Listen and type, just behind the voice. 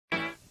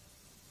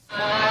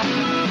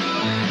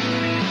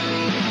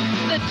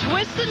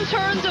Twists and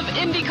turns of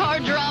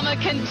IndyCar drama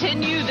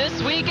continue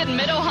this week in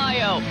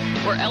Mid-Ohio,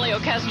 where Helio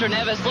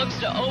Castroneves looks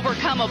to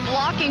overcome a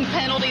blocking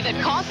penalty that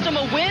cost him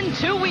a win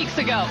 2 weeks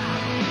ago.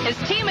 His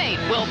teammate,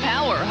 Will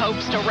Power,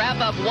 hopes to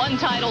wrap up one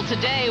title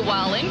today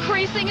while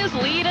increasing his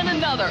lead in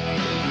another,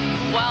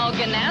 while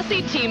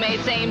Ganassi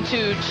teammates aim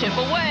to chip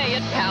away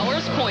at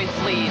Power's points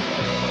lead.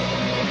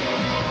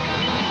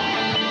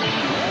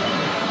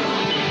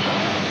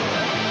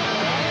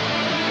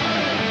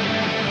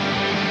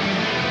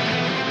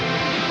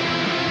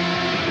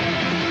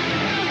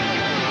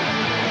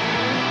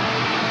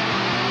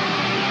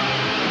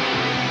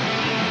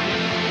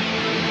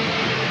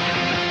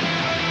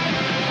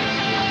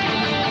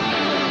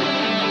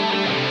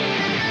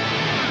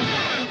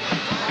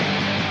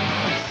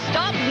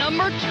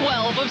 Number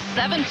 12 of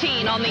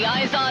 17 on the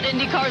IZOD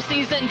IndyCar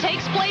season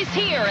takes place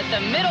here at the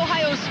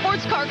Mid-Ohio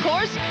Sports Car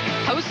Course,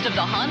 host of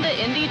the Honda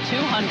Indy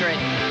 200.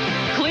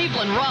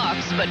 Cleveland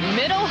rocks, but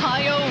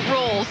Mid-Ohio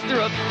rolls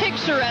through a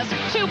picturesque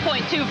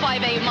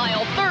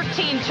 2.258-mile,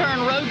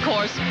 13-turn road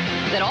course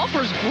that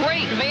offers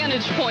great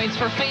vantage points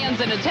for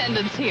fans in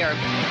attendance here.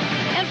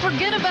 And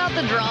forget about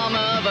the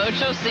drama of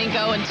Ocho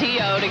Cinco and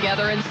T.O.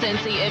 together in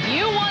Cincy. If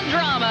you want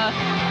drama,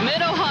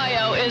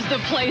 Mid-Ohio is the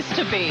place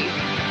to be.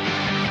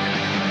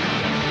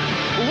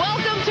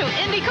 Welcome to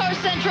IndyCar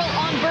Central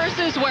on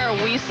Versus, where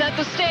we set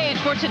the stage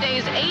for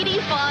today's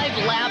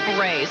 85-lap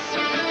race.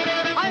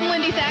 I'm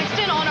Lindy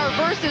Thaxton on our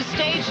Versus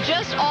stage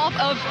just off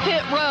of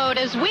Pit Road.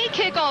 As we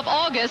kick off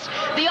August,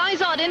 the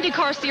IZOD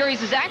IndyCar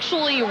Series is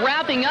actually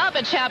wrapping up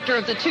a chapter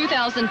of the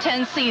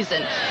 2010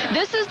 season.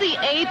 This is the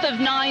 8th of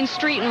 9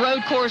 street and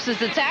road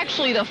courses. It's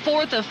actually the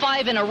 4th of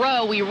 5 in a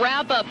row. We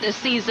wrap up this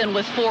season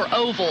with 4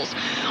 ovals.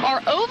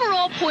 Our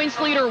overall points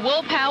leader,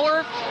 Will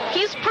Power,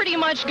 he's pretty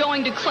much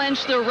going to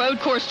clinch the road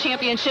course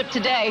championship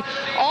today.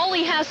 All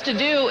he has to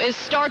do is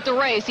start the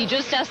race. He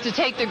just has to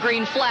take the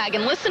green flag.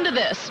 And listen to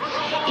this.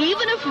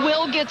 Even if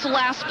Will gets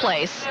last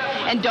place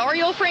and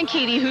Dario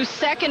Franchitti, who's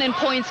second in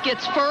points,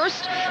 gets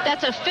first,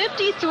 that's a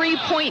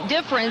 53-point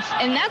difference,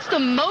 and that's the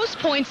most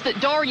points that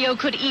Dario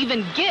could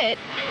even get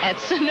at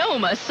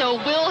Sonoma. So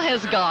Will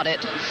has got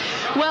it.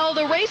 Well,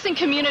 the racing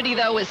community,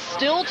 though, is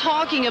still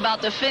talking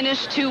about the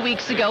finish 2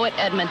 weeks ago at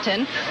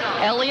Edmonton.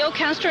 Helio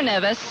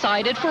Castroneves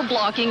cited for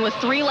blocking with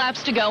 3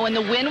 laps to go, and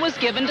the win was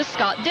given to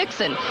Scott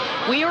Dixon.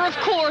 We are, of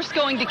course,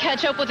 going to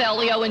catch up with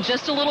Helio in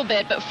just a little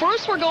bit, but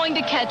first we're going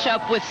to catch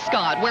up with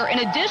Scott, where in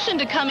addition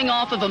to coming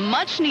off of a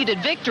much-needed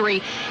victory,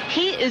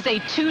 he is a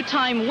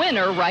 2-time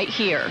winner right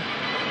here.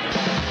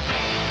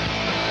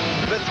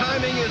 The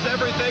timing is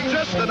everything,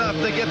 just enough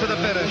to get to the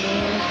finish.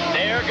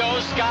 There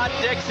goes Scott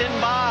Dixon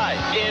by,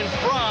 in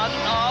front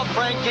of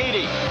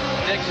Franchitti.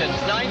 Dixon's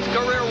 9th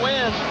career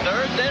win,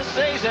 3rd this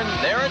season.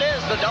 There it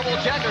is, the double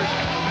checkers.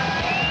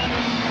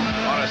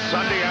 On a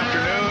Sunday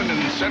afternoon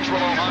in Central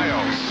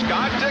Ohio,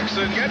 Scott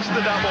Dixon gets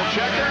the double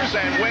checkers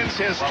and wins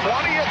his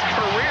 20th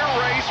career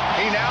race.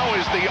 He now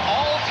is the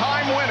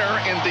all-time winner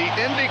in the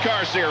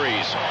IndyCar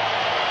Series.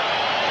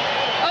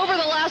 Over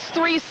the last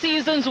 3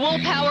 seasons, Will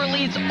Power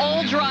leads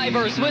all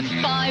drivers with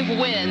 5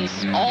 wins,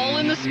 all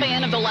in the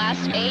span of the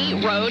last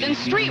 8 road and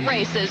street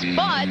races.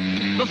 But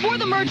before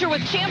the merger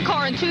with Champ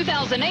Car in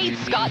 2008,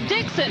 Scott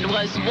Dixon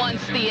was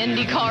once the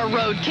IndyCar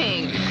Road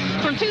King.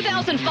 From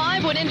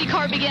 2005, when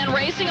IndyCar began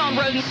racing on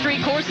road and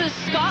street courses,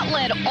 Scott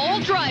led all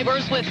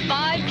drivers with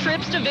 5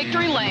 trips to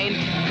victory lane,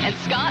 and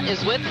Scott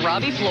is with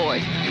Robbie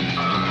Floyd.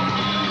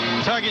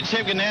 Target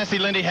Chip Ganassi,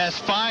 Lindy, has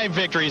 5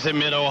 victories in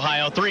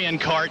Mid-Ohio, 3 in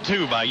kart,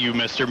 2 by you,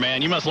 Mr.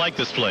 Man. You must like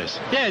this place.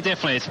 Yeah,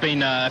 definitely. It's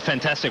been a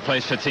fantastic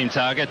place for Team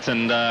Target,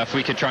 and if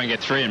we could try and get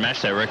 3 and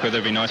match that record,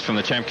 that'd be nice from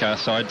the Champ Car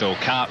side, or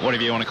kart,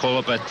 whatever you want to call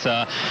it. But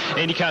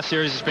IndyCar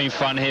Series has been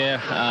fun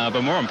here,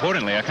 but more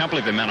importantly, I can't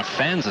believe the amount of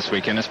fans this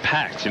weekend. It's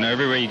packed,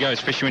 everywhere you go,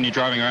 especially when you're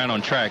driving around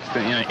on track.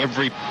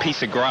 Every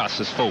piece of grass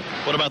is full.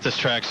 What about this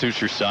track suits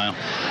your style?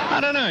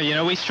 I don't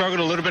know. We struggled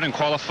a little bit in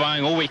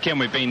qualifying. All weekend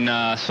we've been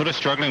sort of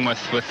struggling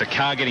with the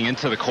car getting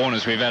into the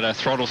corners. We've had a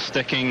throttle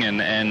sticking,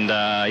 and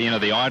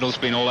the idle's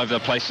been all over the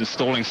place and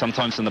stalling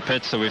sometimes in the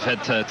pits, so we've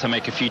had to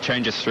make a few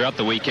changes throughout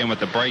the weekend with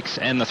the brakes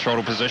and the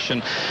throttle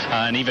position,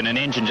 and even an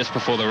engine just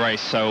before the race.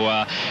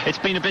 So it's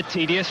been a bit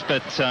tedious,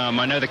 but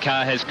I know the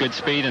car has good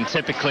speed, and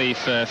typically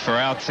for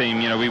our team,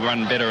 we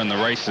run better in the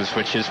races,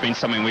 which has been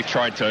something we've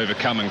tried to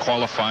overcome in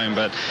qualifying,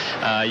 but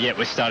yet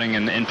we're starting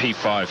in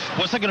P5.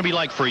 What's that going to be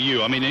like for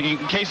you? I mean, in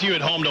case you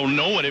at home don't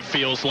know what it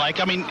feels like,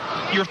 I mean,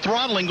 you're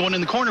throttling going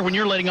in the corner when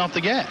you're letting off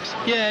the gas.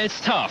 Yeah,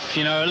 it's tough.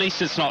 At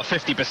least it's not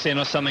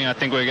 50% or something. I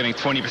think we're getting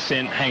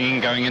 20%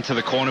 hanging going into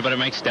the corner, but it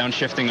makes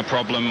downshifting a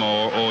problem,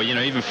 or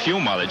even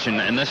fuel mileage.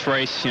 And in this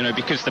race,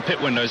 because the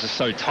pit windows are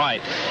so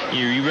tight,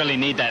 you really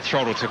need that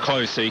throttle to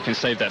close so you can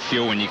save that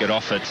fuel when you get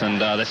off it, and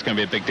that's going to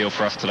be a big deal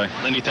for us today.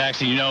 Lindy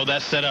Thaxton,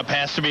 that setup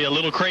has to be a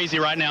little crazy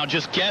right now,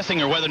 just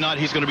guessing, or whether or not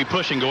he's going to be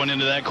pushing going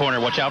into that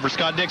corner. Watch out for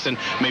Scott Dixon,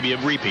 maybe a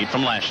repeat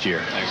from last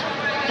year. Thanks.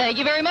 Thank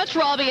you very much,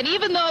 Robbie. And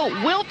even though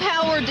Will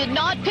Power did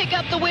not pick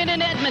up the win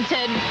in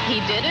Edmonton, he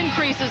did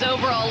increase his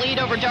overall lead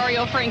over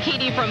Dario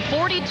Franchitti from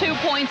 42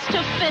 points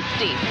to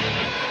 50.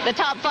 The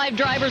top 5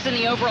 drivers in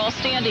the overall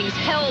standings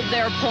held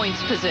their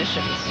points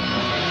positions.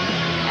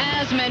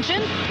 As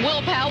mentioned,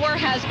 Will Power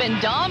has been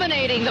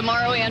dominating the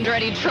Mario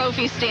Andretti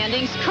Trophy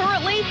standings.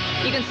 Currently,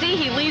 you can see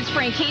he leads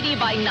Franchitti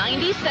by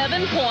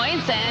 97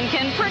 points and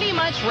can pretty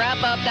much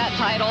wrap up that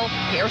title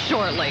here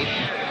shortly.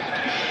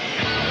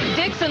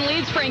 Dixon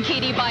leads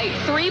Franchitti by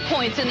 3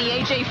 points in the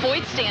A.J.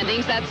 Foyt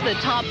standings. That's the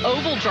top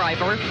oval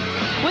driver.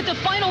 With the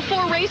final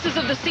 4 races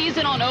of the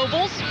season on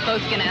ovals,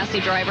 both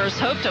Ganassi drivers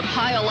hope to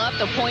pile up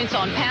the points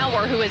on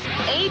Power, who is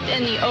 8th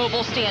in the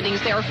oval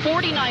standings. They are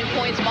 49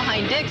 points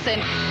behind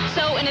Dixon.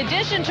 So in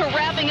addition to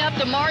wrapping up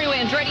the Mario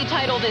Andretti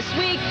title this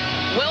week,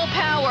 Will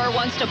Power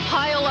wants to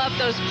pile up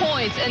those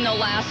points in the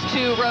last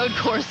 2 road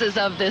courses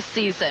of this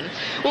season.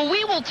 Well,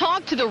 we will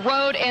talk to the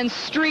road and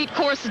street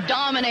course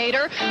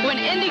dominator when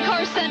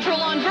IndyCar Central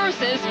on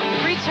Versus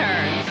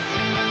returns.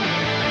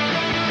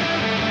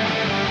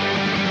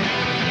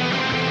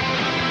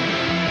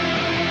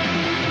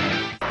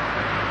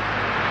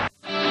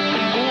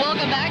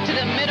 Welcome back to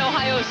the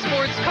Mid-Ohio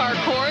Sports Car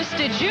Course.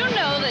 Did you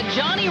know that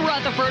Johnny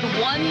Rutherford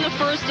won the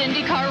first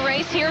IndyCar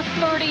race here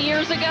 30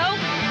 years ago?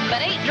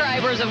 But 8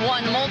 drivers have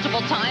won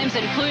multiple times,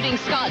 including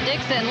Scott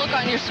Dixon. Look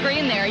on your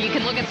screen there. You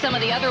can look at some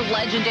of the other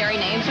legendary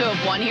names who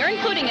have won here,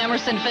 including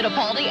Emerson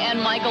Fittipaldi and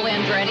Michael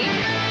Andretti.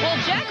 Well,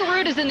 Jack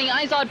Arute is in the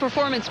Izod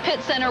Performance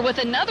Pit Center with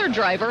another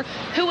driver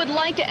who would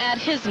like to add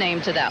his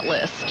name to that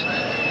list.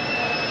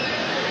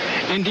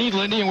 Indeed,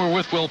 Lindy, and we're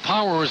with Will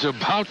Power, who is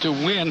about to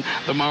win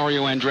the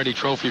Mario Andretti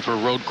Trophy for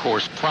road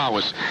course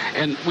prowess.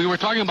 And we were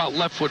talking about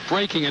left foot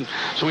braking, and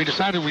so we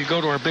decided we'd go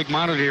to our big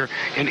monitor here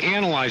and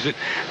analyze it.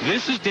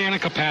 This is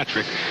Danica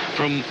Patrick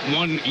from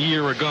 1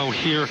 year ago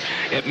here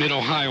at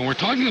Mid-Ohio. And we're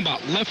talking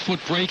about left foot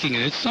braking,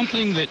 and it's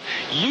something that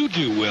you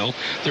do, Will,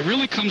 that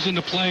really comes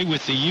into play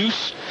with the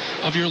use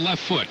of your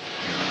left foot.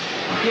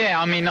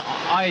 Yeah, I mean,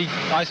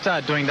 I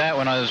started doing that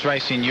when I was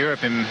racing in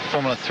Europe in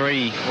Formula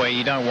 3, where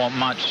you don't want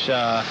much,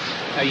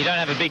 you don't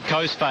have a big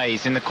coast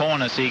phase in the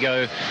corner, so you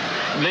go,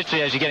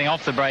 literally as you're getting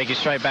off the brake, you're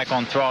straight back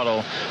on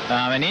throttle.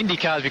 And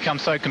IndyCars become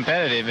so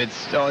competitive,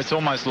 it's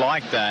almost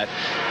like that.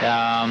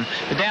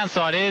 The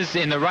downside is,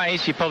 in the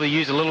race, you probably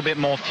use a little bit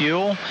more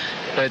fuel,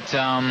 but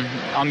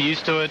I'm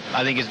used to it.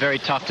 I think it's very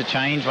tough to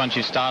change once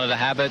you've started a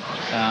habit,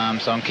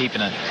 so I'm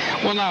keeping it.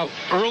 Well, now,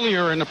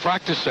 earlier in the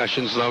practice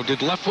sessions, though,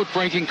 did left foot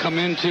braking come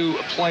into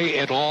play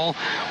at all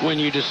when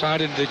you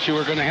decided that you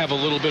were going to have a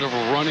little bit of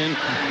a run-in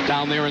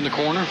down there in the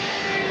corner?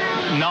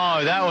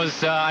 No, that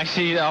was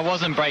actually, I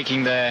wasn't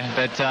braking there,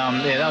 but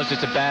yeah, that was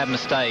just a bad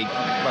mistake.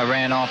 I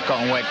ran off,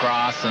 got on wet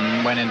grass,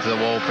 and went into the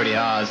wall pretty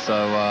hard,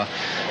 so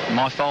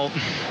my fault.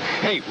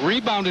 Hey,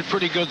 rebounded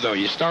pretty good, though.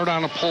 You start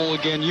on a pole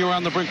again. You're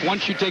on the brink.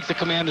 Once you take the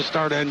command to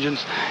start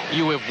engines,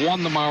 you have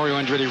won the Mario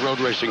Andretti Road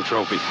Racing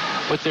Trophy.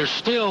 But there's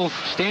still,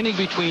 standing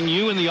between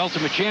you and the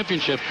Ultimate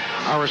Championship,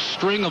 are a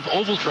string of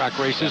oval track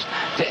races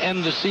to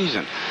end the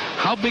season.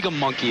 How big a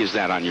monkey is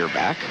that on your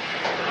back?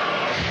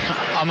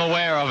 I'm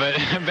aware of it,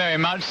 very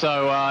much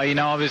so. You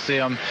know,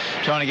 obviously I'm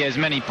trying to get as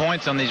many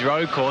points on these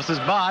road courses,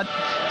 but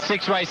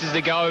 6 races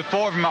to go,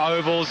 4 of them are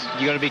ovals.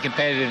 You got to be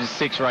competitive in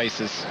 6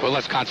 races. Well,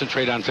 let's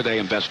concentrate on today,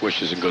 and best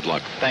wishes and good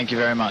luck. Thank you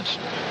very much.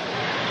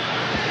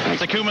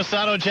 Takuma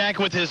Sato, Jack,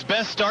 with his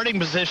best starting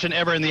position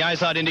ever in the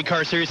Izod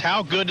IndyCar Series.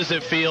 How good does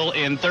it feel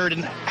in third,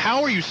 and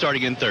how are you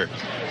starting in third?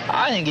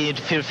 I think it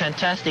feels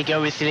fantastic.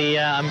 Obviously,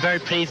 I'm very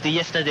pleased with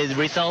yesterday's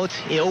result.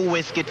 It's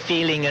always good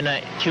feeling in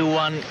a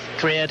Q1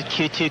 career,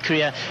 Q2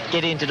 career,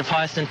 getting into the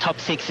first and top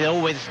 6 is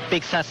always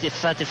big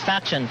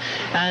satisfaction.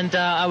 And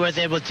I was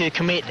able to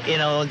commit,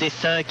 on this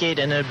circuit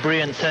and a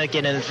brilliant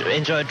circuit and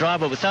enjoy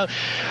drivable. So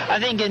I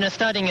think,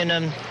 starting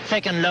in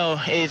second low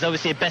is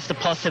obviously the best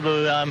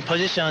possible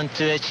position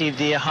to achieve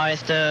the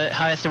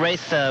highest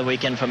race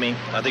weekend for me.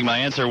 I think my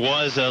answer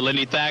was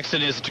Lindy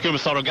Thaxton, is Takuma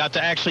Sato got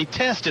to actually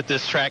test at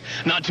this track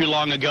not too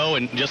long ago,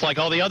 and just like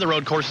all the other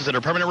road courses that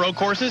are permanent road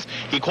courses,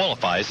 he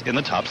qualifies in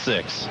the top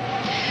 6.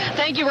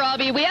 Thank you,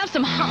 Robbie. We have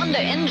some Honda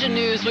engine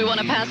news we want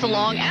to pass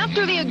along.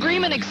 After the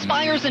agreement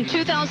expires in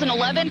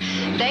 2011,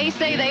 they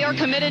say they are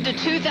committed to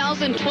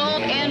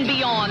 2012 and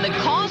beyond. The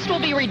cost will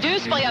be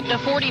reduced by up to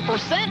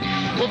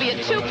 40%. Will be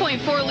a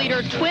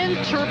 2.4-liter twin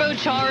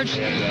turbocharged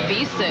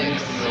V6.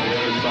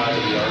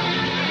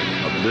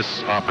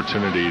 This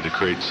opportunity to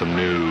create some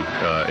new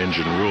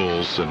engine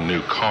rules and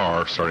new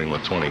car starting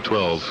with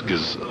 2012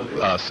 gives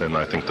us and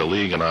I think the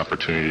league an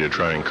opportunity to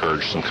try and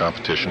encourage some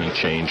competition and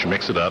change,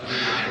 mix it up,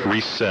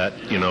 reset,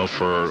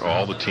 for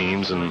all the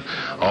teams and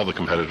all the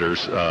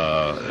competitors,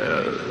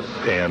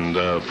 and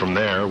from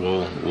there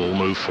we'll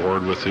move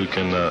forward with who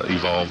can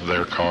evolve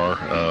their car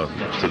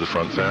to the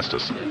front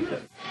fastest.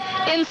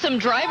 In some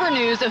driver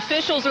news,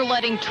 officials are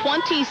letting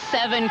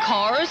 27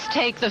 cars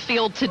take the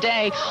field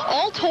today.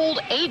 All told,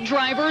 8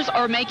 drivers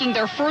are making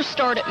their first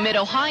start at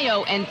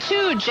Mid-Ohio, and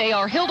 2,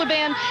 J.R.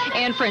 Hildebrand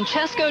and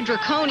Francesco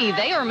Draconi,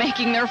 they are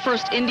making their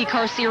first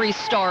IndyCar Series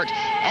start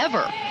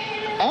ever.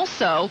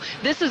 Also,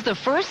 this is the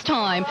first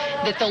time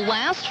that the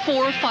last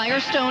 4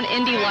 Firestone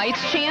Indy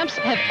Lights champs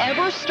have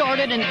ever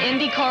started an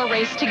IndyCar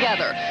race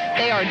together.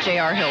 They are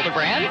J.R.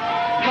 Hildebrand,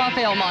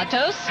 Rafael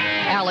Matos,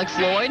 Alex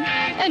Lloyd,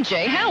 and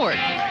Jay Howard.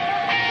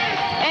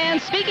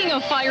 And speaking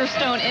of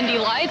Firestone Indy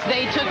Lights,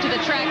 they took to the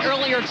track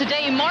earlier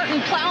today.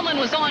 Martin Plowman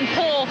was on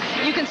pole.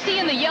 You can see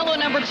in the yellow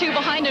number 2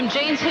 behind him,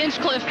 James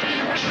Hinchcliffe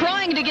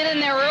trying to get in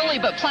there early,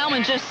 but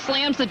Plowman just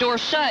slams the door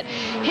shut.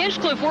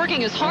 Hinchcliffe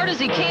working as hard as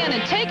he can,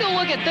 and take a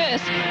look at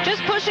this.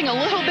 Just pushing a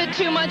little bit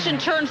too much in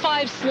turn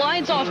 5,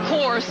 slides off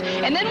course,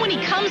 and then when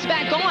he comes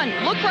back on,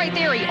 look right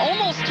there, he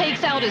almost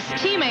takes out his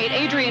teammate,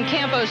 Adrian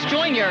Campos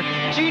Jr.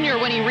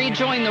 when he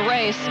rejoined the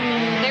race.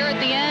 There at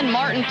the end,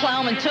 Martin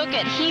Plowman took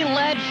it. He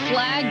led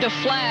flag to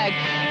flag,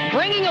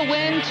 bringing a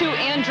win to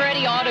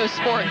Andretti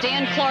Autosport.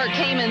 Dan Clark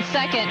came in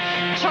second.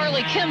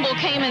 Charlie Kimball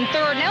came in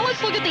third. Now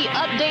let's look at the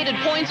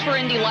updated points for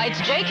Indy Lights.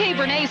 J.K.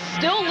 Bernays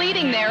still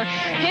leading there.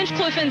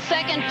 Hinchcliffe in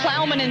second,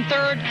 Plowman in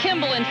third,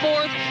 Kimball in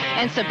fourth,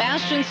 and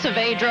Sebastian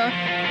Saavedra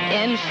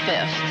in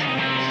fifth.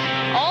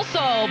 Also,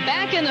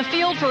 back in the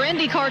field for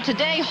IndyCar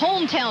today,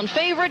 hometown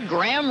favorite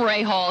Graham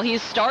Rahal.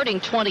 He's starting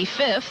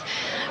 25th.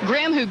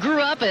 Graham, who grew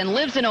up and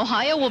lives in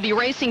Ohio, will be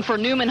racing for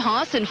Newman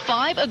Haas in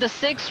 5 of the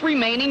 6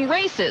 remaining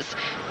races.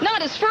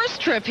 Not his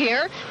first trip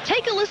here.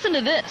 Take a listen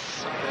to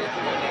this.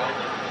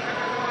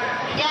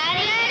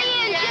 Ladies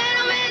and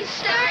gentlemen,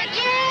 start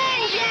your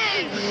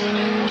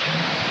engines!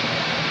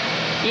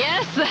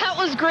 Yes, that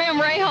was Graham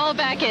Rahal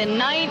back in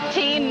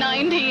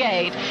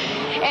 1998.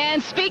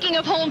 And speaking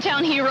of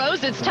hometown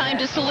heroes, it's time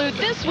to salute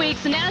this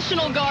week's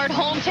National Guard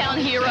hometown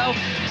hero,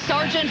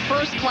 Sergeant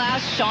First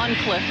Class Sean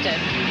Clifton.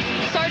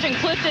 Sergeant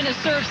Clifton has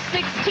served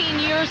 16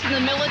 years in the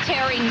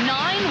military,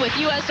 9 with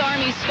U.S.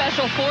 Army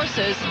Special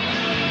Forces.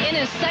 In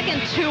his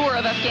second tour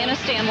of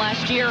Afghanistan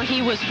last year,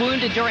 he was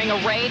wounded during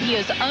a raid. He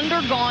has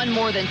undergone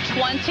more than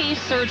 20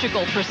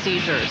 surgical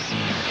procedures.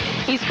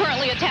 He's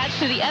currently attached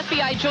to the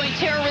FBI Joint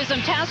Terrorism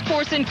Task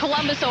Force in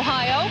Columbus,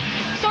 Ohio.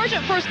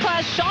 Sergeant First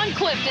Class Sean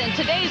Clifton,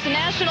 today's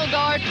National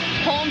Guard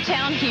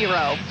hometown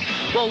hero.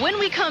 Well, when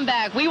we come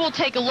back, we will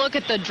take a look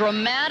at the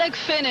dramatic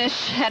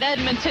finish at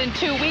Edmonton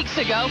 2 weeks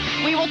ago.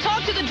 We will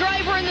talk to the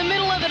driver in the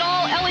middle of it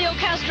all, Helio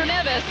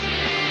Castroneves.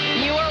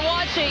 You are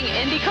watching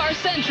IndyCar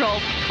Central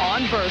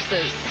on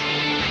Versus.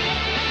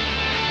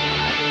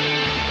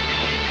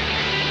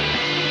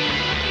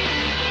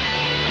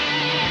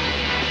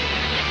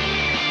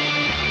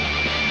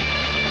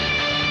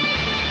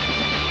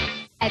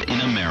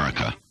 In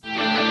America.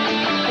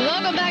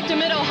 Welcome back to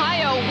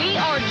Mid-Ohio. We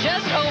are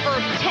just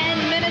over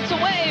 10 minutes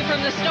away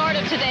from the start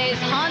of today's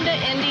Honda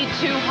Indy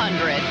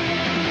 200.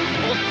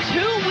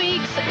 Well, 2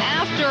 weeks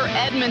after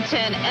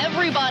Edmonton,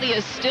 everybody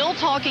is still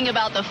talking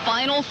about the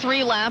final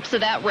 3 laps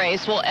of that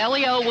race. Well,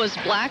 Helio was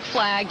black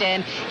flagged,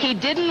 and he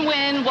didn't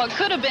win what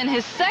could have been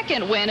his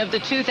second win of the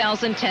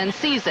 2010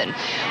 season.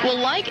 Well,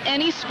 like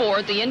any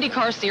sport, the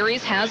IndyCar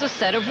Series has a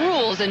set of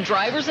rules, and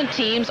drivers and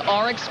teams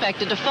are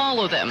expected to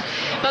follow them.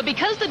 But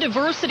because the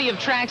diversity of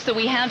tracks that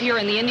we have here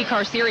in the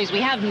IndyCar Series,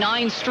 we have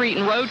 9 street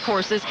and road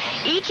courses,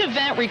 each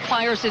event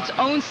requires its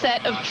own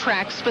set of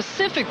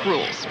track-specific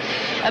rules.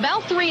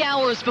 About 3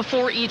 hours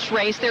before each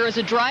race, there is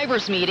a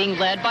driver's meeting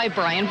led by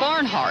Brian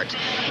Barnhart.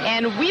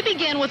 And we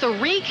begin with a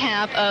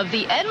recap of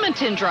the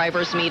Edmonton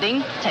driver's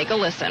meeting. Take a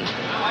listen.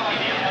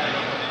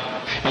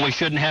 And we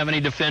shouldn't have any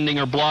defending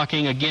or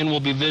blocking. Again,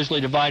 we'll be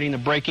visually dividing the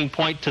braking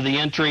point to the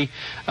entry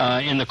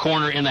in the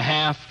corner in the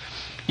half.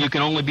 You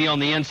can only be on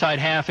the inside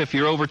half if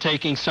you're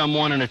overtaking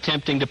someone and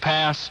attempting to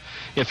pass.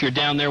 If you're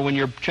down there when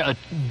you're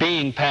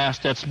being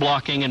passed, that's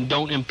blocking, and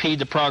don't impede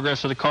the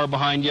progress of the car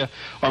behind you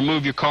or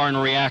move your car in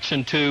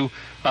reaction to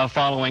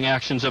following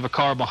actions of a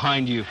car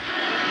behind you.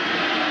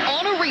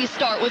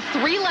 Restart with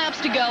 3 laps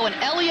to go and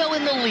Helio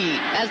in the lead.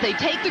 As they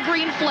take the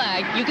green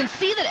flag, you can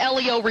see that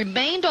Helio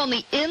remained on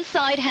the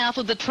inside half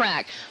of the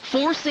track,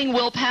 forcing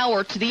Will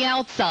Power to the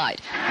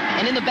outside.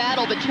 And in the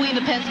battle between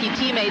the Penske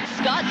teammates,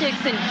 Scott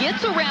Dixon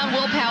gets around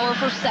Will Power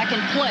for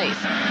second place.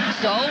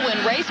 So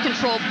when race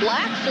control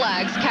black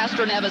flags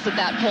Castroneves at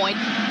that point,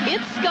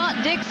 it's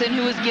Scott Dixon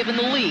who is given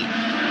the lead.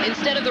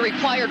 Instead of the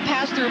required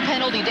pass-through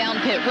penalty down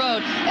pit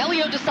road,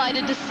 Helio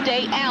decided to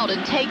stay out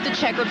and take the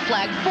checkered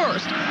flag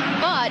first.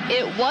 But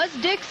it was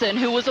Dixon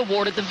who was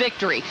awarded the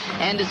victory.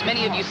 And as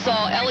many of you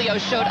saw, Helio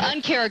showed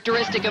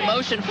uncharacteristic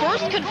emotion,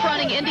 first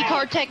confronting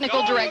IndyCar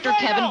technical director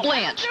Kevin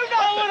Blanche,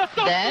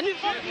 then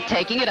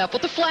taking it up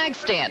with the flag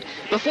stand,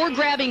 before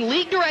grabbing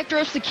league director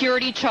of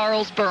security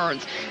Charles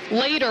Burns.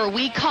 Later,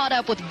 we caught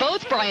up with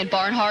both Brian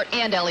Barnhart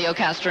and Helio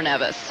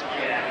Castroneves.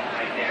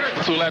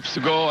 2 laps to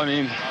go. I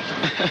mean,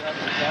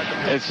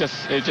 it's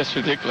just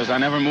ridiculous. I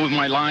never moved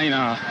my line.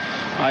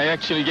 I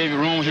actually gave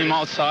room him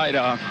outside.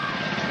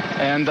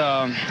 And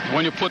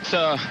when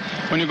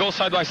you go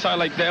side by side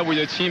like that with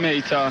your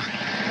teammate,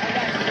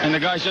 and the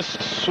guys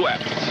just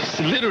swept,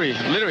 literally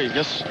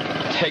just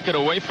take it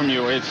away from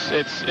you.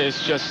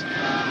 It's just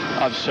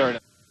absurd.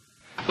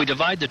 We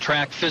divide the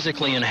track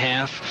physically in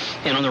half,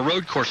 and on the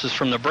road courses,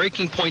 from the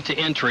braking point to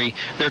entry,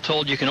 they're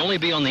told you can only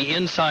be on the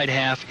inside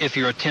half if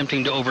you're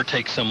attempting to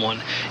overtake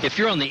someone. If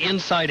you're on the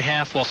inside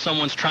half while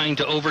someone's trying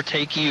to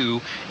overtake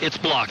you, it's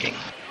blocking.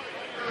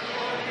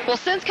 Well,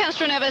 since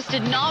Castroneves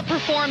did not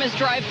perform his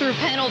drive-through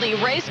penalty,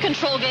 race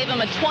control gave him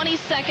a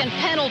 20-second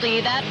penalty.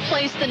 That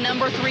placed the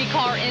number 3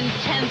 car in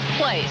 10th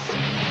place.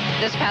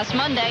 This past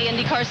Monday,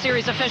 IndyCar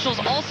Series officials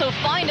also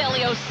fined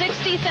Elio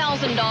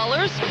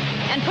 $60,000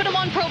 and put him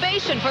on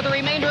probation for the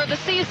remainder of the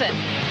season.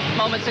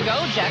 Moments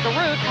ago, Jack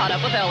Arute caught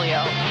up with Elio.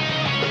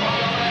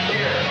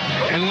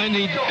 And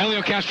Lindy,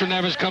 Elio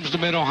Castroneves comes to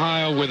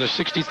Mid-Ohio with a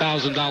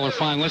 $60,000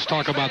 fine. Let's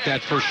talk about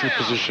that. First, your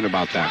position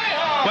about that.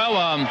 Well,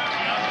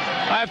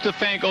 I have to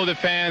thank all the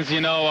fans,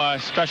 you know,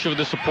 especially with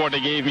the support they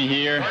gave me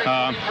here.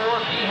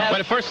 But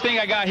the first thing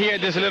I got here,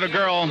 this little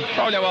girl,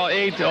 probably about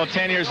 8 or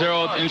 10 years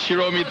old, and she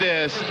wrote me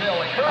this.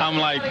 I'm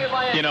like,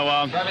 you know,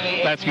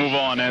 let's move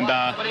on.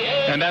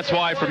 And that's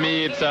why, for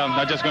me, it's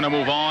I'm just going to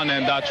move on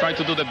and try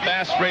to do the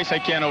best race I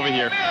can over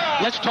here.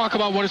 Let's talk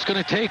about what it's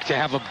going to take to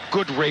have a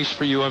good race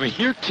for you. I mean,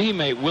 your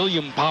teammate,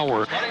 William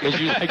Power, as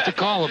you like to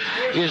call him,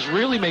 is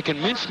really making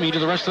mincemeat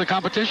of the rest of the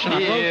competition.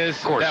 He is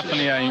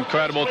definitely an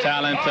incredible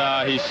talent.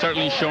 He's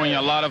certainly showing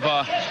a lot of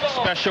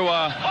special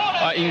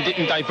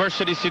in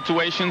diversity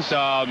situations.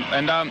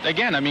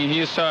 Again, I mean,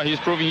 he's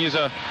proving he's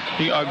a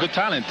good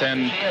talent.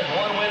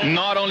 And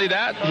not only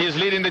that, he's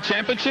leading the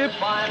championship.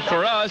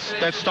 For us,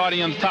 that's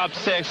starting on the top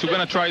 6. We're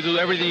going to try to do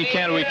everything we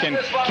can. We can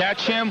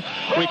catch him.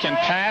 We can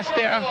pass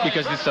there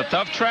because it's a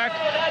tough track.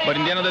 But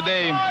in the end of the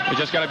day, we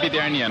just got to be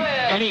there in the end.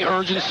 Any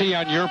urgency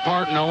on your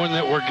part, knowing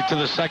that we're to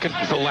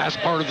the last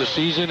part of the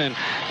season, and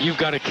you've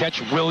got to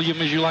catch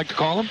William, as you like to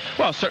call him?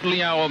 Well, certainly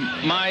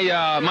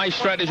my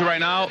strategy right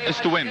now is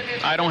to win.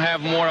 I don't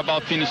have more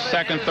about finish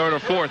 2nd, 3rd, or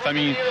 4th. I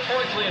mean,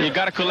 you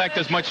got to collect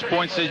as much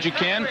points as you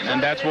can,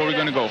 and that's where we're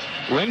going to go.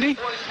 Lindy?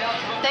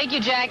 Thank you,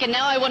 Jack. And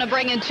now I want to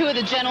bring in 2 of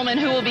the gentlemen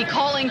who will be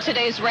calling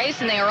today's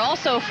race, and they are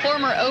also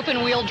former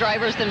open-wheel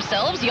drivers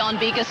themselves, Jan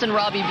Beekes and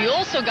Robbie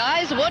Buell. So,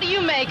 guys, what do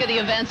you make of the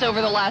events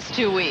over the last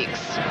 2 weeks?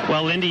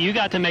 Well, Lindy, you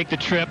got to make the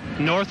trip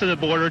north of the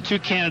border to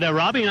Canada.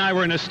 Robbie and I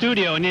were in a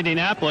studio in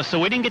Indianapolis, so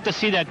we didn't get to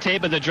see that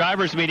tape of the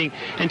drivers' meeting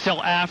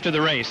until after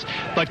the race.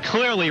 But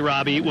clearly,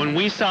 Robbie, when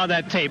we saw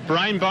that tape,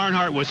 Brian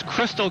Barnhart was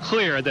crystal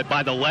clear that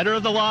by the letter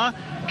of the law,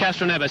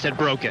 Castroneves had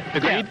broke it.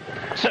 Agreed?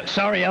 Yeah.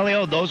 Sorry,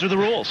 Elio, those are the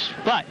rules.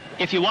 But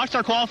if you watched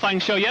our qualifying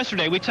show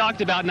yesterday, we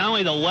talked about not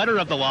only the letter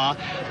of the law,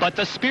 but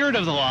the spirit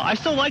of the law. I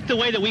still like the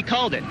way that we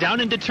called it. Down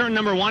into turn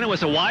number 1, it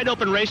was a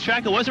wide-open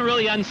racetrack. It wasn't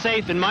really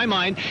unsafe in my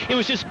mind. It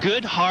was just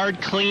good,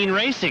 hard, clean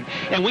racing,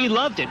 and we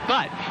loved it.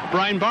 But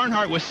Brian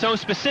Barnhart was so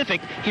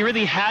specific, he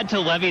really had to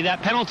levy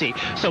that penalty.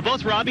 So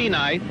both Robbie and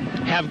I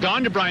have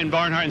gone to Brian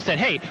Barnhart and said,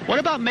 hey, what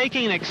about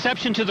making an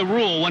exception to the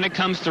rule when it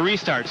comes to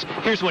restarts?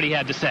 Here's what he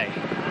had to say.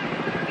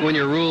 When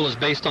your rule is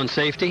based on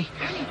safety,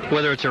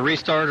 whether it's a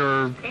restart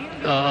or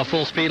a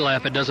full speed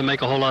lap, it doesn't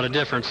make a whole lot of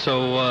difference.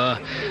 So,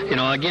 you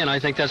know, again, I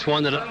think that's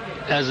one that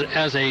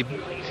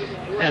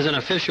as an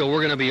official, we're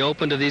going to be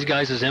open to these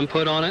guys'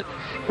 input on it.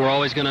 We're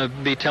always going to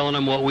be telling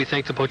them what we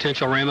think the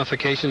potential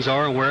ramifications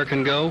are and where it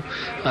can go.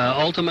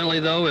 Ultimately,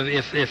 though,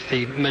 if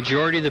the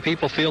majority of the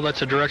people feel that's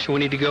the direction we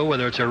need to go,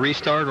 whether it's a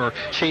restart or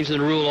changing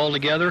the rule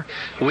altogether,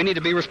 we need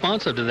to be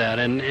responsive to that.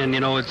 And you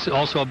know, it's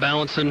also a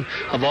balancing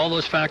of all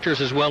those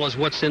factors as well as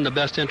what's in the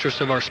best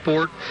interest of our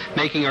sport.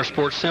 Making our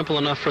sport simple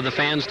enough for the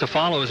fans to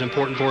follow is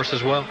important for us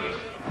as well.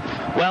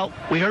 Well,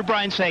 we heard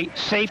Brian say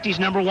safety's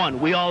number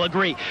 1. We all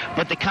agree.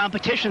 But the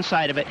competition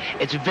side of it,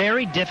 it's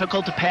very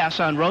difficult to pass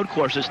on road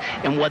courses.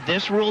 And what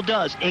this rule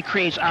does, it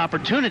creates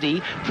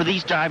opportunity for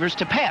these drivers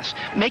to pass,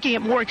 making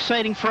it more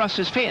exciting for us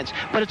as fans.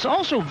 But it's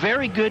also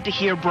very good to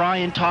hear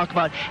Brian talk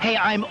about, hey,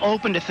 I'm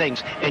open to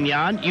things. And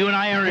Jan, you and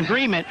I are in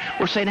agreement.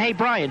 We're saying, hey,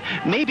 Brian,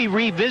 maybe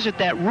revisit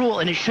that rule,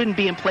 and it shouldn't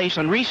be in place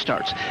on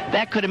restarts.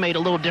 That could have made a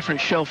little different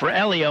show for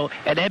Elio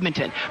at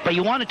Edmonton. But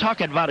you want to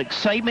talk about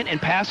excitement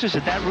and passes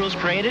that rule's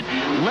created?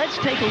 Let's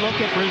take a look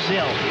at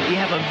Brazil. You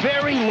have a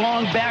very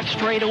long back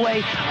straightaway,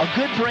 a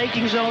good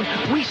braking zone.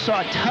 We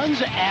saw tons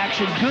of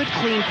action, good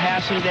clean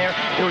passing there.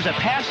 There was a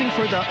passing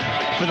for the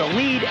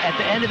lead at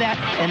the end of that,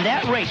 and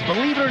that race,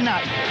 believe it or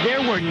not,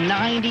 there were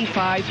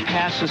 95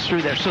 passes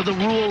through there. So the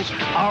rules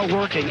are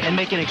working and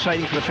making it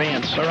exciting for the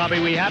fans. So, Robbie,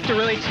 we have to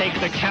really take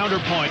the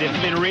counterpoint. If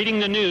you've been reading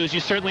the news, you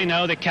certainly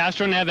know that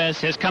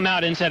Castroneves has come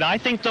out and said, I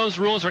think those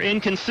rules are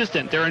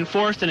inconsistent. They're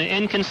enforced in an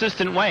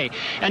inconsistent way.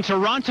 And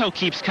Toronto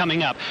keeps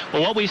coming up.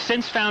 Well, what we've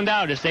since found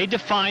out is they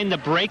defined the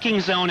braking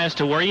zone as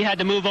to where you had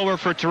to move over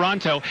for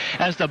Toronto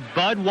as the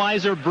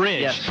Budweiser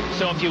Bridge. Yes.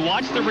 So if you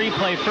watch the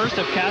replay first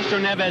of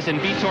Castroneves and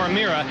Vitor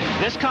Mira,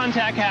 this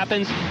contact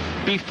happens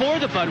before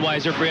the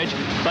Budweiser Bridge,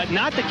 but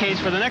not the case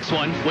for the next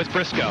one with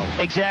Briscoe.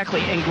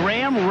 Exactly. And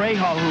Graham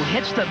Rahal, who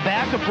hits the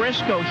back of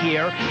Briscoe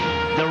here,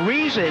 The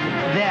reason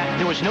that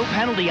there was no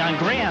penalty on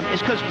Graham is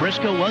because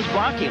Briscoe was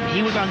blocking him.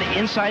 He was on the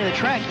inside of the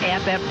track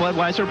at that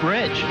Budweiser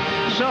bridge.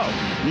 So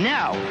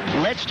now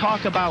let's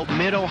talk about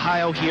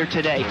Mid-Ohio here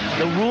today.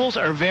 The rules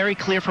are very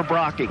clear for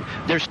blocking.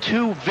 There's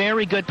two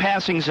very good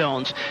passing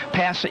zones,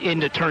 pass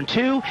into turn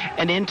 2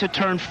 and into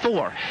turn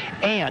 4.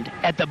 And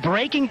at the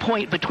breaking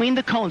point between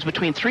the cones,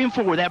 between 3 and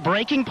 4, where that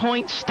breaking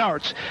point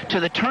starts to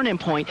the turn-in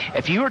point,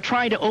 if you are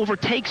trying to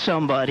overtake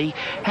somebody,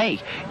 hey,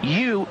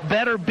 you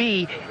better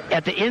be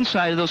at the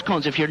inside of those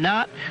cones. If you're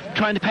not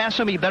trying to pass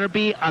somebody, you better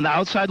be on the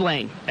outside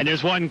lane. And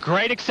there's one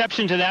great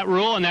exception to that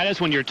rule, and that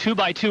is when you're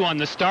 2x2 on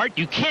the start,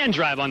 you can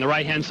drive on the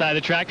right-hand side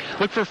of the track.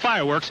 Look for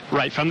fireworks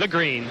right from the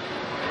green.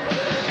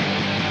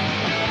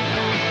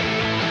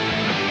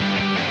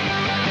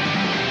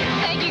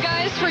 Thank you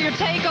guys for your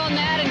take on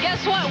that. And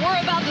guess what? We're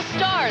about to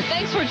start.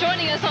 Thanks for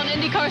joining us on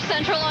IndyCar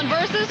Central on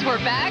Versus. We're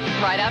back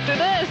right after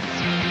this.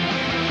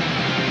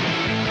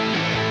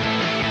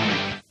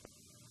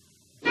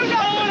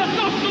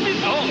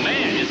 Oh,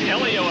 man, is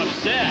Elio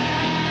upset?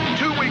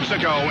 2 weeks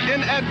ago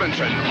in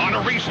Edmonton, on a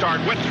restart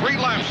with 3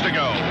 laps to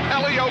go,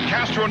 Elio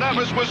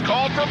Castroneves was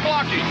called for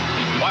blocking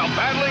while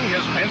battling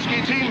his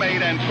Penske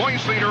teammate and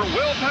points leader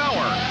Will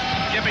Power,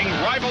 giving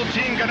rival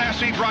Team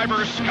Ganassi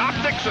driver Scott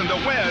Dixon the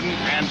win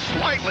and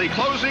slightly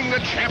closing the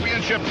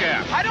championship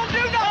gap. I don't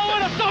do nothing.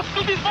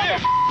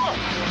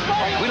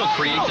 We don't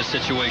create the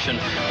situation.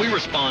 We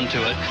respond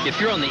to it. If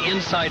you're on the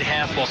inside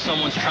half while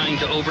someone's trying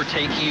to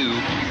overtake you,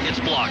 it's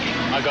blocking.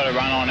 I got to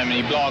run on him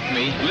and he blocked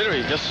me.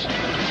 Literally, just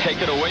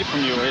take it away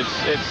from you.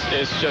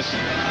 It's just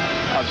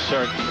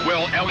absurd.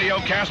 Will Elio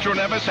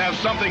Castroneves have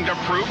something to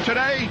prove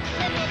today?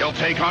 He'll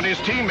take on his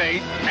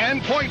teammate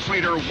and points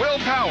leader Will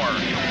Power,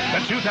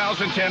 the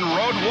 2010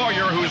 Road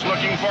Warrior who's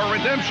looking for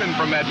redemption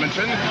from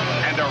Edmonton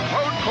and a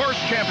road course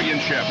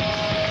championship.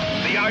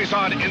 The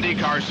Izod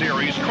IndyCar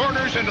Series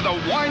corners into the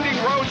winding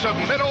roads of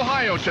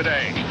Mid-Ohio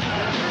today.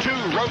 2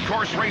 road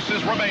course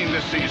races remain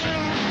this season,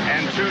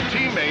 and 2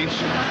 teammates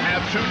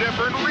have 2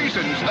 different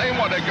reasons they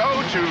want to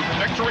go to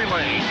victory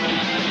lane.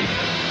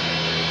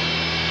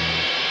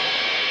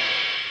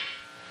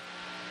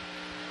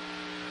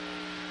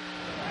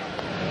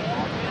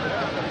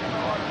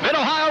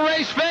 Mid-Ohio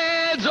race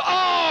fans,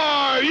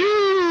 are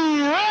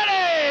you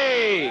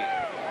ready?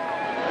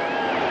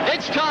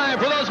 It's time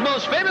for those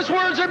most famous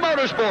words in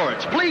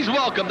motorsports. Please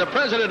welcome the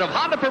president of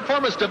Honda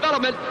Performance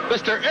Development,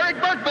 Mr. Eric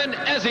Berkman,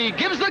 as he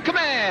gives the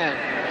command.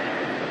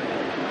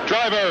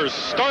 Drivers,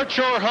 start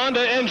your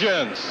Honda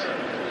engines.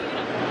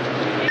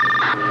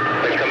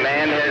 The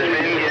command has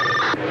been given.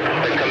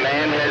 The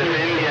command has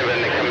been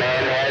given. The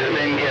command has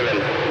been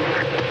given.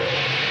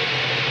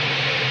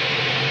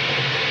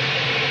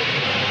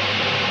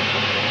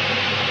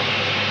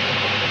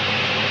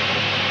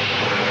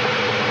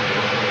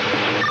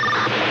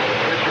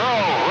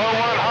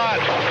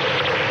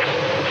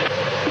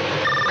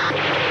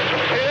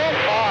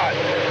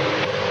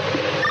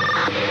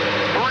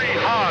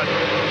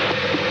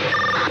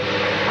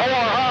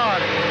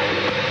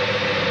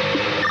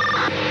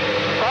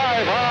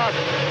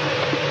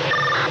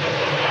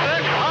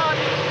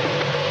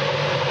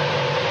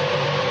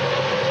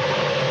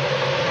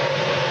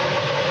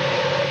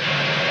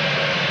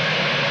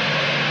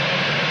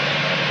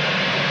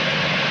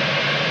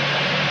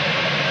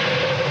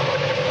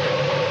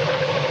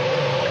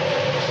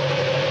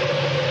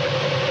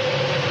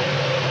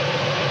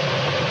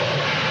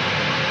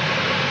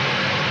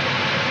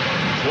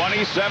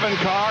 Seven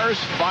cars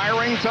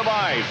firing to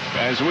life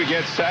as we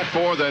get set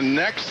for the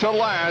next to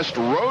last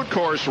road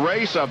course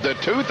race of the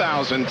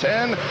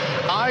 2010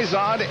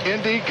 Izod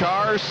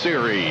IndyCar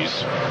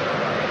Series.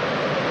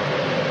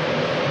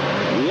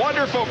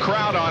 Wonderful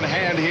crowd on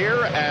hand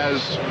here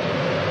as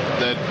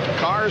the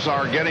cars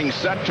are getting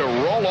set to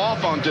roll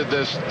off onto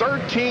this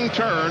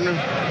 13-turn,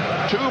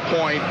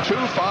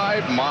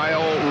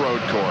 2.25-mile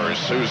road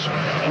course, whose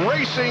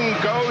racing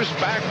goes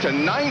back to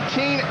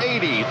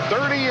 1980,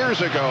 30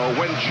 years ago,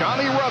 when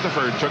Johnny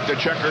Rutherford took the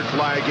checkered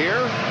flag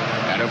here.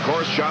 And, of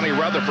course, Johnny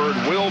Rutherford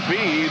will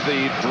be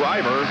the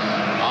driver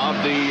of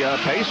the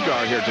pace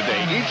car here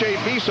today. E.J.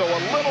 Biso a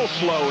little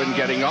slow in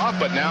getting off,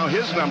 but now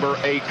his number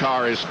 8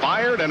 car is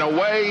fired, and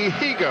away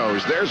he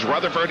goes. There's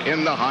Rutherford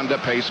in the Honda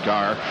pace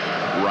car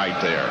right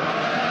there.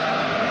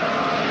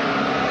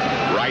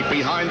 Right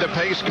behind the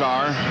pace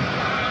car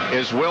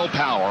is Will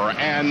Power,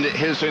 and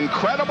his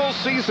incredible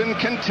season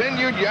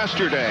continued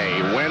yesterday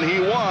when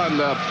he won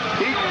the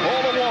Peak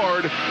Bull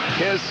Award,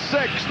 his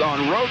 6th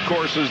on road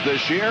courses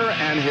this year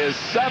and his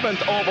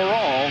 7th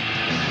overall,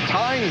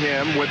 tying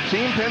him with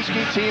Team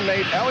Penske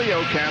teammate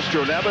Elio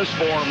Castroneves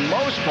for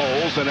most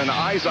poles in an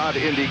Izod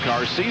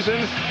IndyCar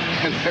season,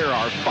 and there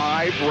are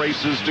 5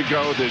 races to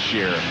go this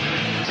year.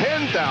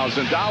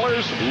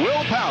 $10,000,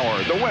 Will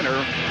Power, the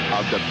winner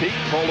of the Peak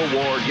Bull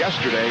Award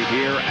yesterday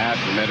here at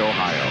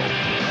Mid-Ohio.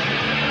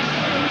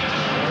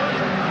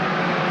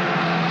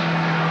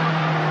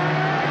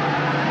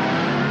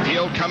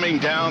 Coming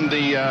down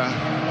the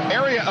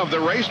area of the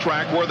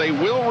racetrack where they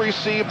will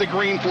receive the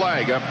green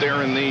flag. Up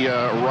there in the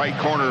right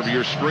corner of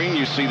your screen,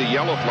 you see the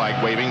yellow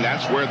flag waving.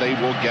 That's where they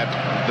will get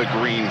the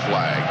green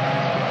flag.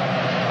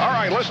 All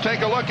right, let's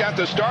take a look at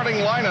the starting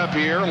lineup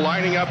here.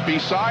 Lining up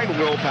beside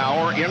Will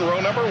Power in row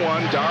number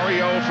 1,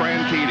 Dario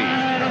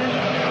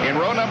Franchitti. In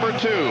row number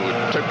 2,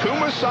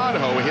 Takuma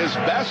Sato, his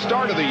best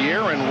start of the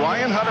year, and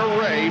Ryan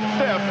Hunter-Ray,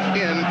 5th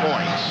in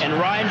points. And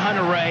Ryan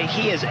Hunter-Ray,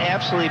 he has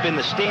absolutely been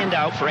the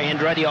standout for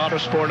Andretti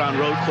Autosport on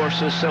road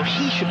courses, so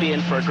he should be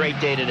in for a great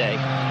day today.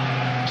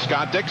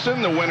 Scott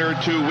Dixon, the winner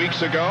 2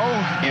 weeks ago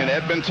in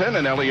Edmonton,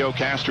 and Elio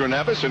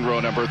Castroneves in row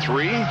number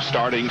 3,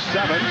 starting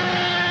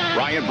 7th.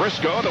 Ryan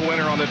Briscoe, the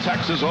winner on the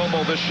Texas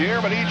Oval this year,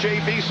 but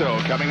E.J. Viso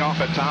coming off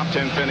a top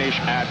 10 finish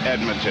at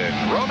Edmonton.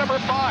 Row number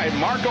 5,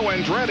 Marco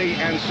Andretti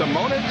and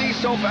Simona Di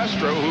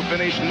Silvestro, who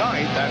finished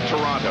 9th at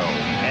Toronto.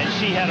 And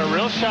she had a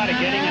real shot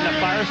at getting in the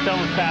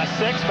Firestone Fast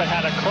 6, but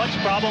had a clutch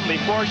problem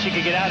before she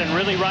could get out and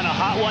really run a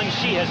hot one.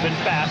 She has been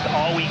fast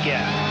all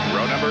weekend.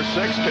 Row number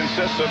 6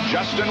 consists of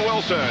Justin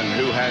Wilson,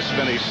 who has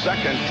finished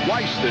 2nd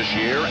twice this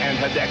year, and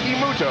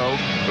Hideki Muto,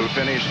 who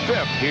finished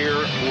 5th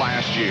here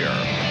last year.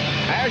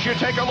 As you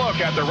take a look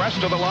at the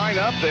rest of the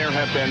lineup, there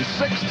have been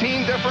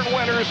 16 different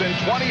winners in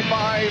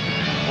 25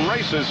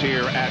 races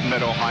here at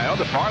Mid-Ohio.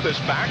 The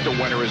farthest back the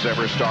winner has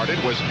ever started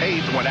was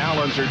 8th when Al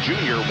Unser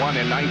Jr. won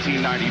in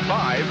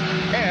 1995,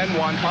 and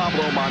Juan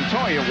Pablo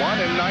Montoya won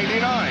in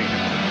 99.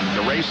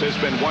 The race has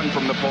been won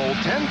from the pole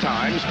 10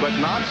 times, but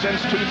not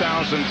since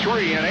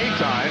 2003, and 8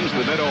 times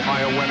the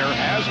Mid-Ohio winner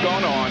has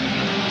gone on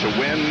to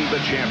win the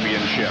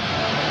championship.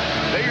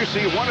 There you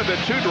see one of the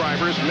 2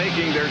 drivers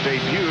making their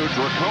debut,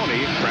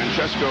 Draconi.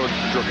 Francesco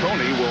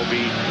Draconi will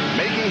be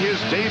making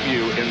his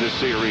debut in the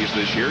series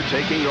this year,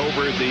 taking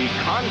over the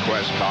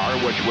Conquest car,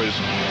 which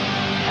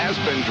has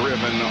been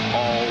driven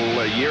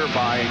all year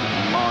by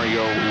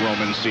Mario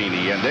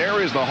Romancini. And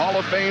there is the Hall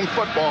of Fame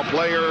football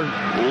player,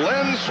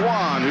 Lynn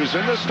Swan, who's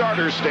in the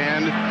starter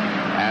stand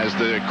as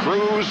the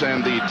crews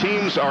and the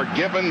teams are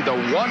given the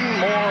 1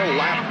 more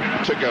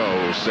lap to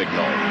go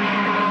signal.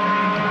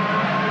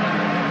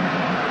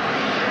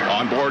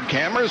 Onboard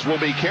cameras will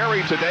be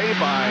carried today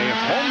by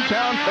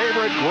hometown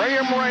favorite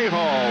Graham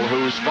Rahal,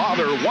 whose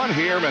father won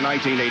here in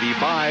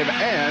 1985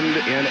 and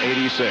in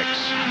 86.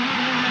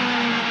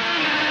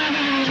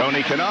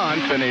 Tony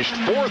Kanaan finished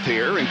 4th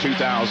here in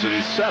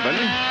 2007.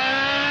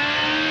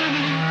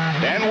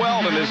 Dan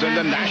Weldon is in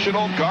the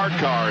National Guard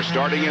car,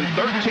 starting in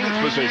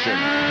 13th position.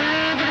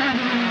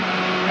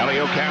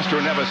 Elio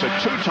Castroneves, a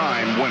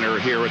 2-time winner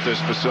here at this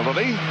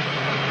facility.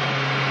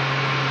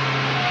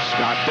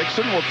 Scott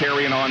Dixon will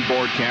carry an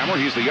onboard camera.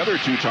 He's the other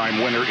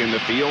 2-time winner in the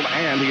field,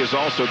 and he is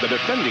also the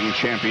defending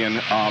champion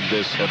of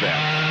this event.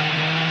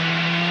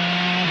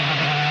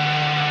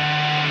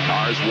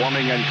 Cars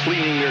warming and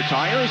cleaning their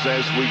tires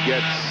as we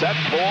get set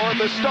for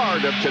the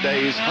start of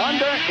today's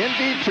Honda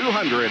Indy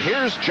 200.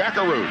 Here's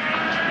Jackaroo.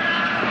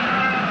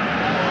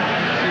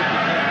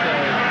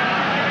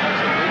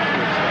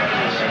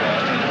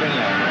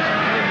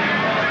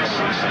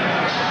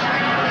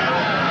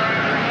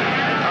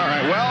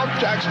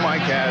 Jack's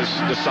Mike has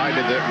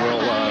decided that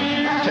we'll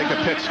take a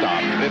pit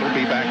stop. It'll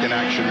be back in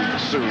action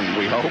soon,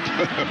 we hope.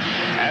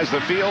 As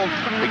the field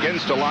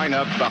begins to line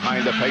up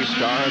behind the pace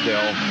car,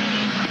 they'll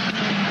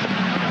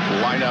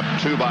line up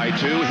 2 by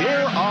 2.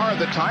 Here are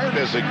the tire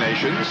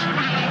designations.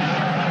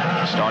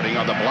 Starting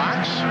on the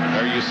blacks,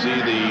 there you see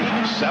the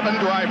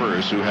 7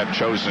 drivers who have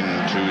chosen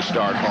to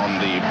start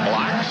on the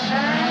blacks.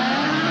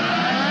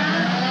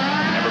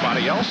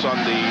 Everybody else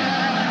on the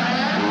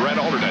red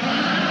alternate.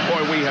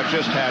 Boy, we have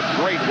just had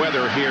great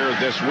weather here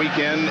this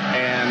weekend,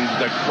 and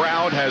the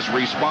crowd has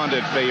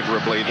responded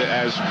favorably.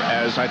 As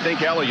I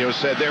think Elio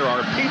said, there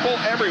are people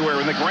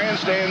everywhere in the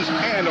grandstands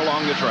and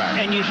along the track.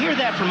 And you hear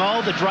that from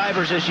all the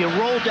drivers as you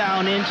roll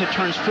down into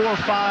turns 4,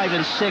 5,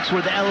 and 6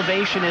 where the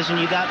elevation is, and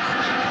you got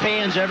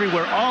fans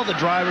everywhere. All the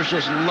drivers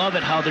just love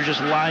it how they're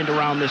just lined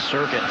around this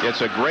circuit.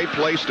 It's a great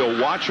place to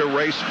watch a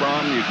race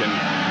from. You can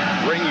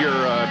bring your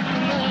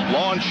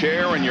lawn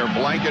chair and your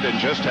blanket and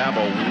just have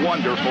a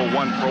wonderful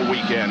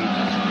weekend.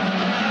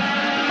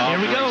 Here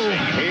we go.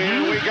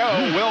 Here we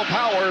go. Will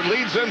Power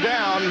leads them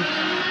down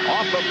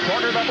off of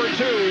corner number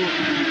 2.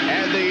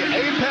 And the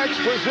Apex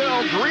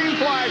Brazil green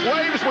flag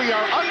waves. We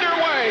are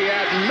underway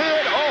at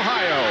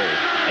Mid-Ohio.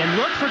 And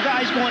look for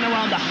guys going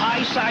around the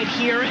high side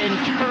here in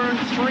turn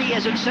 3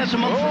 as it sets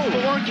them up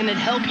for 4. Can it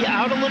help you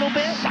out a little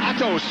bit?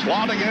 Sato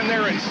slotting in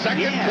there in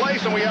second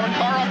place, and we have a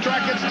car off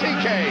track. It's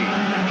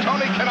TK.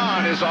 Tony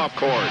Kanaan is off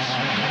course.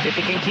 If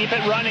he can keep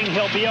it running,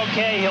 he'll be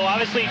okay. He'll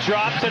obviously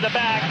drop to the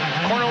back.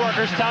 Corner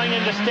workers telling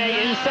him to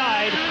stay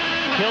inside.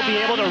 He'll be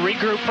able to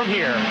regroup from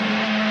here.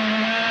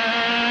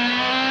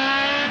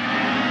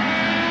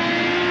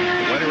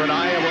 Winner in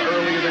Iowa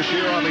earlier this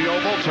year on the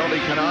oval, Tony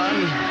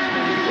Kanaan,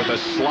 with a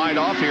slide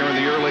off here in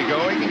the early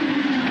going.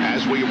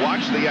 As we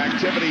watch the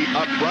activity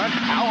up front,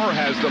 Power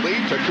has the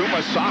lead.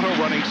 Takuma Sato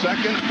running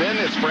second. Then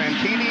it's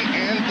Franchitti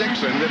and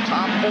Dixon, the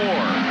top 4.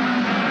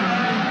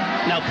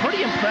 Now,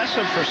 pretty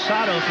impressive for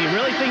Sato if you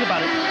really think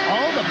about it.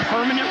 All the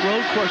permanent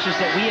road courses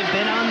that we have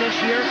been on this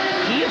year,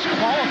 he is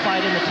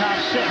qualified in the top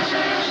 6.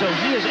 So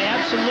he is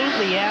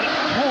absolutely at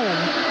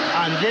home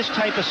on this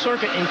type of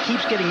circuit and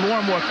keeps getting more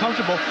and more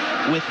comfortable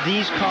with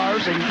these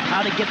cars and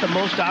how to get the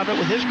most out of it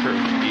with his crew.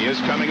 He is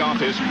coming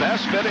off his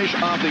best finish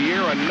of the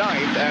year, a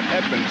 9th at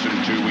Edmonton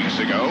 2 weeks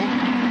ago.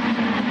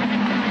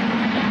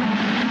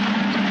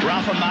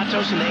 Rafa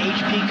Matos in the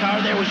HP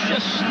car there was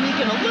just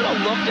sneaking a little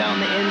look down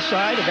the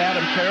inside of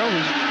Adam Carroll,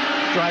 who's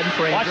driving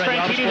for Watch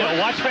Franchitti,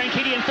 though. Watch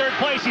Franchitti in 3rd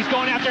place. He's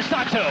going after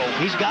Sato.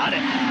 He's got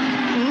it.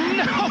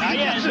 No, not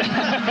yet.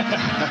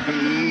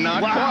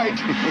 Not quite.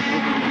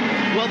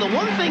 Well, the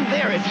one thing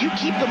there, if you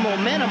keep the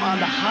momentum on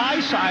the high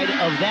side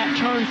of that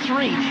turn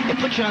 3, it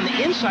puts you on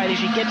the inside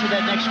as you get to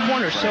that next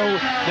corner. So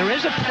there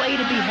is a play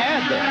to be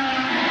had there.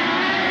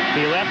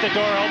 He left the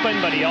door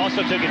open, but he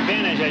also took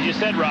advantage, as you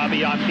said,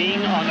 Robbie, on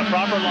being on the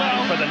proper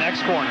line for the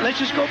next corner. Let's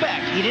just go back.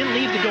 He didn't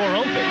leave the door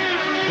open.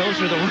 Those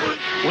are the rules.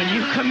 When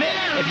you commit,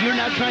 if you're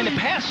not trying to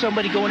pass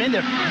somebody going in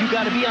there, you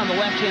got to be on the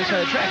left-hand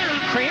side of the track,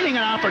 creating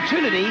an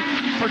opportunity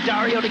for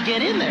Dario to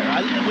get in there.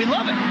 We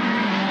love it.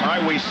 All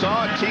right, we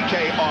saw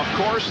TK off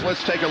course.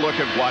 Let's take a look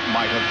at what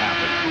might have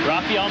happened.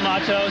 Rafael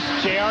Matos,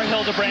 J.R.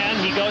 Hildebrand,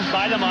 he goes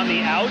by them on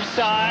the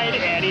outside,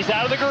 and he's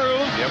out of the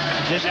groove. Yep.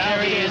 Just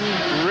carried in.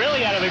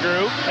 Really out of the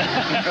groove.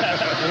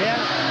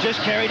 Yeah, just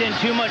carried in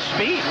too much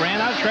speed,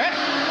 ran out of track.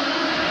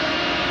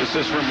 This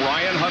is from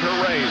Ryan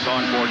Hunter-Ray's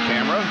onboard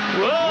camera.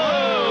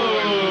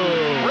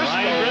 Whoa!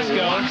 Ryan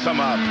Briscoe locks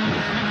him up.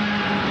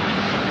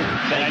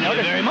 And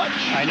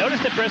I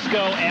noticed that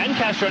Briscoe and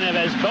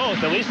Castroneves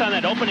both, at least on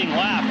that opening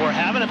lap, were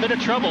having a bit of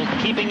trouble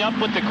keeping up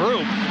with the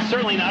group.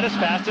 Certainly not as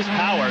fast as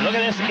Power. Look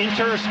at this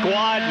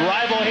inter-squad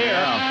rival here.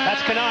 Yeah.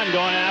 That's Kanaan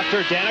going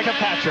after Danica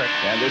Patrick.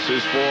 And this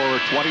is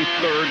for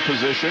 23rd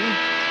position.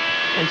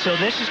 And so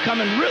this is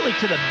coming really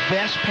to the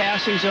best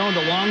passing zone.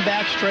 The long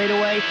back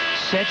straightaway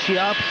sets you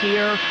up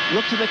here.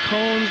 Look to the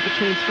cones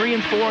between 3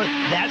 and 4.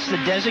 That's the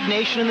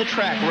designation in the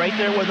track right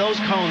there where those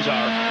cones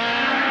are.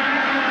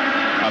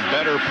 A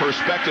better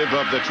perspective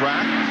of the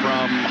track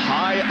from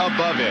high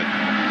above it.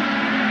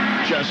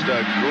 Just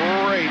a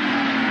great...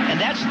 And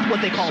that's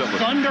what they call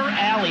Thunder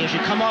Alley as you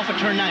come off of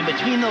turn 9.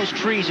 Between those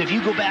trees, if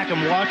you go back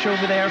and watch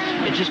over there,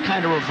 it just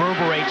kind of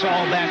reverberates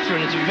all back through,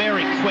 and it's a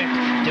very quick,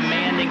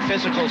 demanding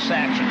physical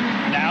section.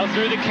 Now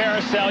through the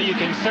carousel, you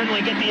can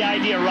certainly get the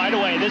idea right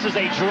away. This is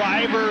a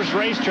driver's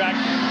racetrack.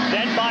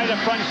 Then by the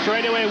front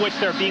straightaway, which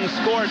they're being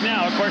scored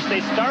now. Of course,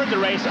 they started the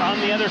race on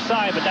the other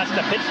side, but that's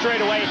the pit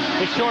straightaway.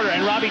 It's shorter.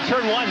 And Robbie,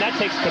 turn 1, that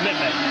takes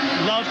commitment.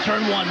 Love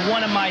turn 1.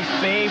 One of my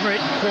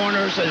favorite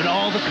corners in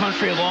all the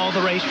country of all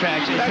the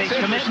racetracks. It takes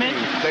commitment.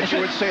 That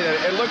you would say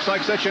that. It looks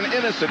like such an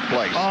innocent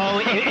place.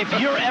 Oh, if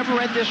you're ever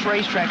at this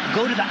racetrack,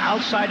 go to the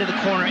outside of the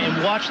corner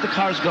and watch the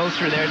cars go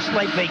through there. It's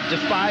like they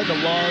defy the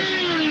laws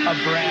of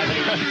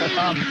gravity.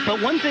 But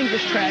one thing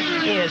this track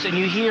is, and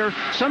you hear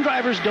some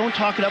drivers don't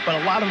talk it up,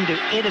 but a lot of them do,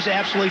 it is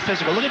absolutely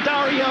physical. Look at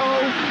Dario.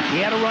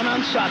 He had a run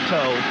on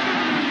Sato.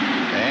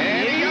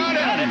 And he got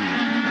it.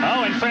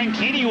 Oh, and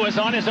Franchitti was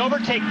on his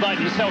overtake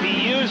button, so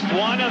he used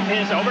one of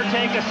his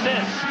overtake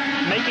assists,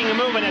 making a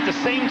move, and at the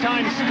same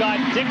time,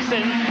 Scott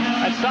Dixon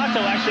at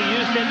Sato actually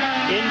used it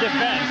in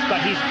defense,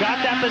 but he's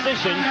got that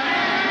position.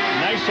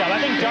 Nice job.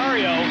 I think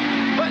Dario,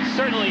 but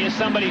certainly is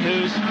somebody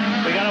who's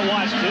we got to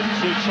watch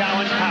to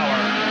challenge Power.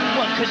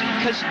 Well,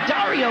 because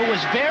Dario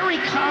was very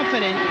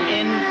confident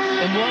in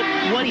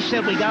what he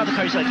said when he got out of the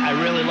car. He's like, I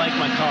really like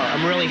my car.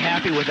 I'm really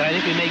happy with it. I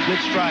think we made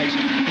good strides.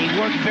 He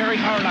worked very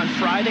hard on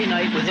Friday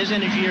night with his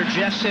engineer,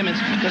 Jeff Simmons,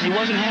 because he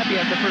wasn't happy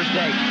after the first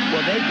day.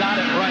 Well, they got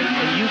it right,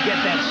 and you get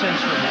that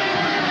sense from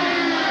him.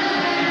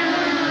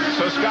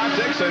 So Scott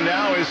Dixon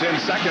now is in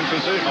 2nd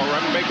position, or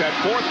make that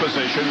 4th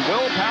position.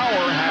 Will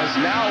Power has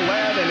now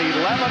led in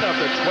 11 of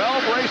the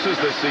 12 races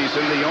this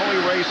season. The only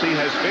race he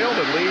has failed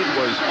to lead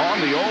was on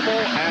the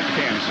oval at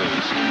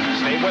Kansas.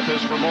 Stay with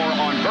us for more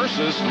on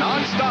Versus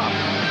Nonstop.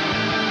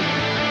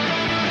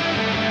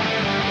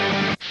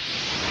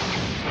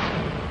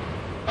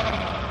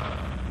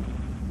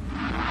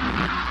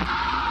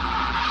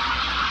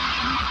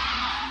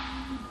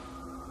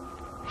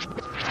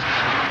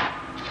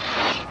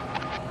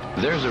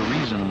 There's a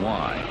reason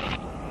why.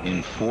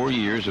 In 4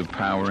 years of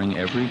powering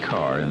every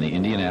car in the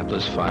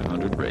Indianapolis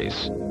 500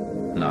 race,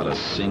 not a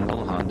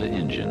single Honda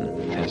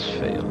engine has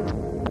failed.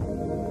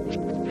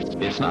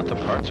 It's not the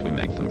parts we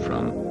make them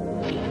from.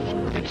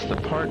 It's the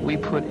part we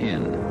put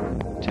in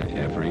to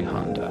every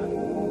Honda.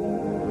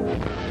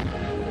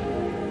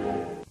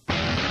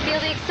 Feel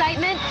the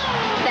excitement?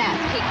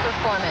 That's peak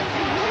performance.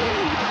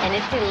 And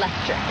it's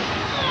electric.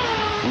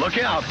 Look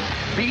out.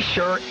 Be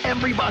sure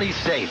everybody's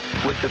safe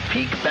with the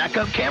Peak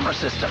Backup Camera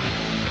System.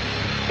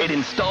 It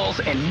installs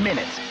in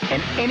minutes,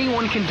 and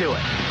anyone can do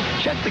it.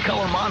 Check the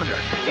color monitor,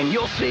 and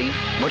you'll see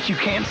what you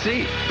can't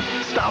see.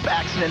 Stop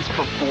accidents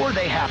before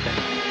they happen.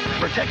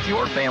 Protect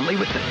your family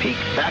with the Peak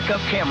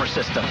Backup Camera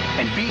System,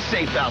 and be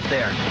safe out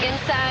there.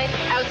 Inside,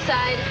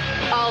 outside,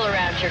 all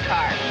around your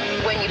car.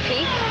 When you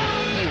peak,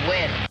 you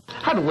win.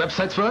 How do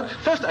websites work?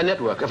 First, a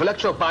network of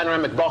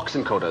electro-binary box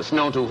encoders,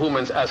 known to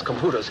humans as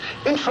computers,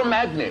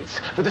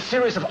 intramagnates with a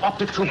series of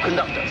optic tube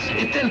conductors.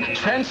 It then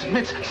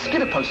transmits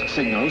skitterpulse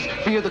signals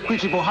via the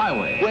Quichibo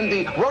highway. When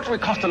the rotary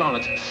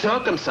Castellanus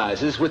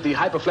circumcises with the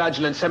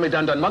hyperflagellant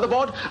semidundon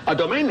motherboard, a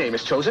domain name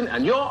is chosen,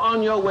 and you're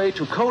on your way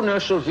to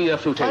commercial via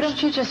flutation. Why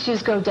don't you just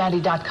use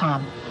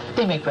GoDaddy.com?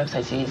 They make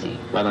websites easy.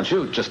 Why don't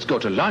you just go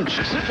to lunch?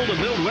 Simple to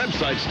build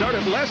websites start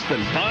at less than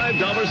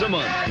 $5 a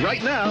month.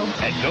 Right now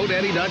at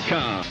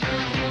GoDaddy.com.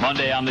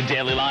 Monday on the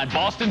Daily Line,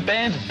 Boston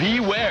fans,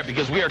 beware,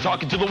 because we are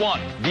talking to the one,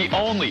 the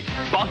only,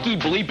 Bucky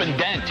Bleepin'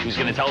 Dent, who's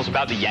going to tell us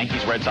about the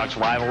Yankees-Red Sox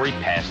rivalry,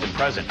 past and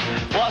present.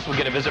 Plus, we'll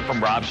get a visit from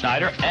Rob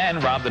Schneider,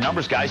 and Rob the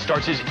Numbers Guy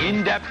starts his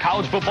in-depth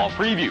college football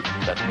preview.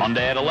 That's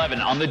Monday at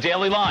 11 on the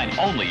Daily Line,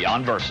 only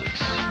on Versus.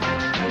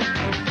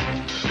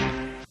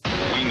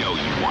 We know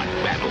you want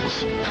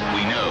battles.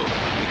 We know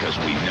because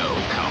we know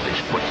college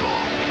football.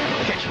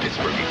 Catch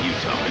Pittsburgh at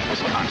Utah and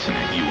Wisconsin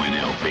at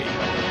UNLV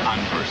on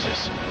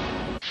Versus.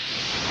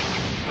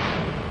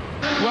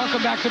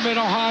 Welcome back to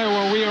Mid-Ohio,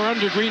 where we are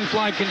under green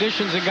flag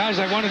conditions. And, guys,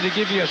 I wanted to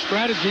give you a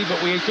strategy,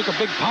 but we took a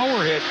big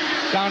power hit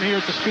down here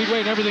at the Speedway,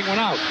 and everything went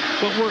out.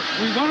 But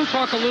we want to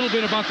talk a little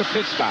bit about the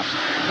pit stops.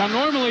 Now,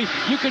 normally,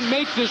 you can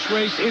make this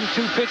race in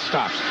 2 pit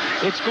stops.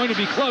 It's going to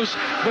be close,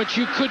 but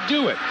you could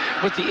do it.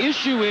 But the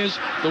issue is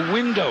the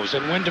windows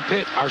and when to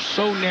pit are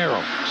so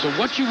narrow. So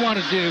what you want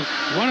to do,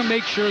 you want to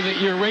make sure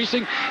that your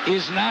racing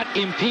is not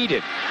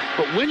impeded.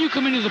 But when you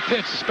come into the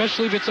pits,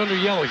 especially if it's under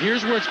yellow,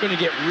 here's where it's going to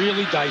get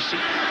really dicey.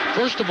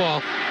 First of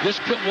all, this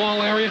pit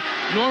wall area,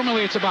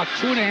 normally it's about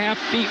 2.5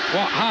 feet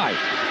high.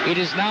 It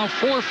is now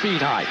 4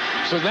 feet high.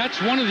 So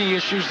that's one of the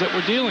issues that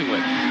we're dealing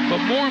with. But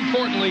more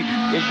importantly,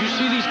 as you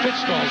see these pit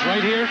stalls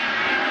right here,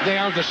 they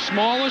are the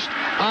smallest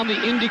on the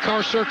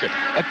IndyCar circuit.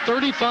 At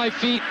 35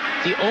 feet,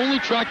 the only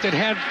track that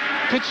had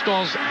pit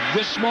stalls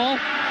this small,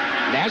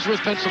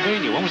 Nazareth,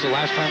 Pennsylvania. When was the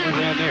last time we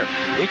ran there?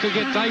 It could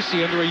get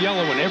dicey under a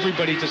yellow when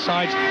everybody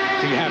decides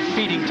to have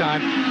feeding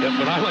time at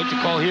what I like to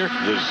call here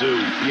the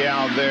zoo.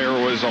 Yeah, there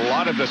was a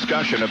lot of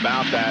discussion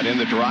about that in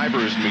the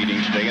drivers'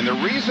 meeting today. And the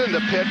reason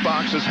the pit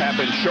boxes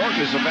have been shortened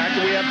is the fact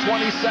that we have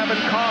 27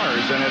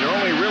 cars, and it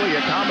only really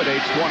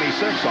accommodates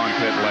 26 on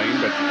pit lane.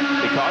 But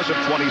because of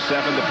 27,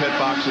 the pit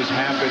boxes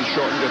have been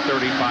shortened to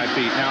 35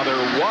 feet. Now,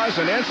 there was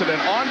an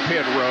incident on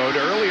pit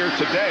road earlier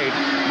today.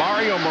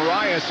 Mario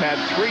Moraes had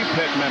 3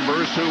 pit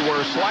members who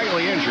were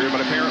slightly injured,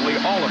 but apparently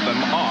all of them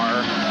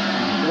are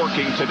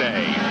working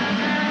today.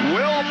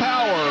 Will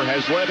Power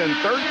has led in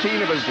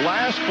 13 of his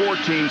last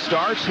 14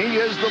 starts. He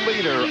is the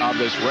leader of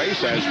this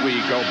race as we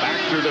go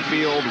back through the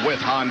field with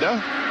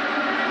Honda.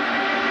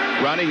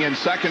 Running in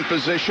second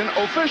position,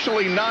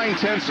 officially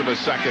 9/10 of a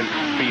second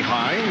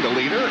behind. The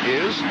leader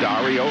is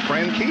Dario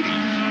Franchitti.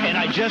 And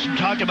I just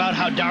talked about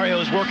how Dario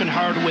is working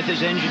hard with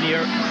his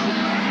engineer,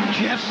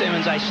 Jeff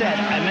Simmons. I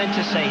meant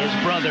to say his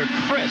brother,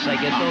 Chris.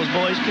 I get those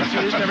boys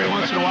confused every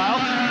once in a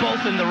while,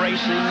 both in the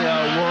racing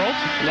world.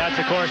 And that's,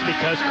 of course,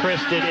 because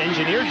Chris did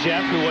engineer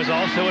Jeff, who was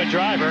also a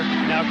driver.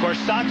 Now, of course,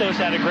 Santos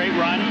had a great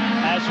run,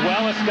 as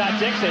well as Scott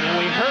Dixon. And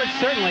we heard,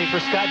 certainly, for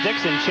Scott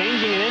Dixon,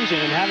 changing an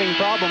engine and having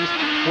problems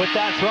with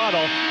that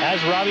throttle, as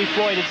Robbie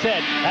Floyd had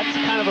said. That's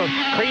kind of a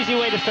crazy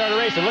way to start a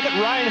race. And look at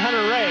Ryan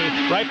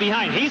Hunter-Reay right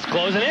behind. He's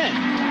closing in.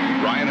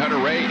 Ryan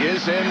Hunter-Reay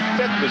is in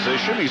 5th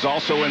position. He's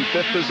also in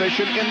 5th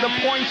position in the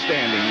point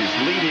standings,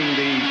 leading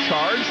the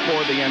charge for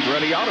the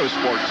Andretti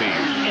Autosport team.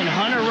 And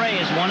Hunter-Reay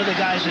is one of the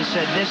guys that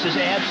said this is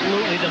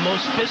absolutely the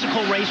most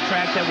physical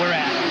racetrack that we're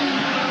at.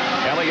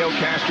 Elio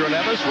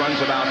Castroneves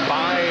runs about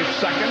 5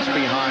 seconds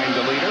behind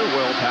the leader,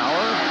 Will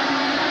Power.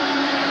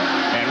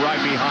 And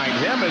right behind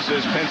him is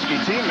his Penske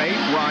teammate,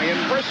 Ryan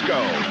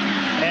Briscoe.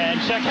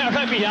 And check out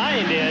right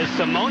behind is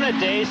Simona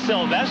De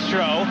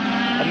Silvestro.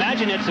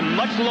 Imagine it's a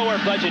much lower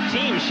budget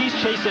team. She's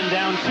chasing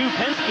down 2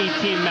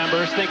 Penske team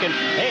members thinking,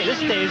 hey, this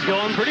day's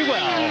going pretty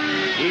well.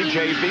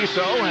 E.J.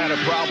 Viso had a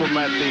problem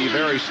at the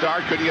very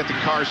start. Couldn't get the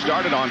car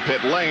started on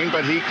pit lane,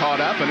 but he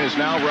caught up and is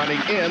now running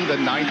in the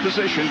 9th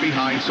position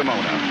behind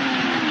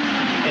Simona.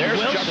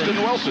 There's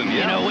Justin Wilson.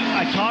 You know,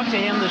 I talked to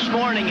him this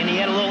morning, and he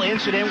had a little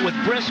incident with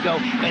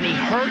Briscoe, and he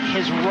hurt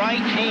his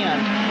right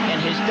hand,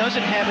 and his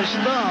doesn't have his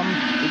thumb.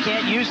 He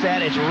can't use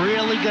that. It's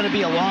really going to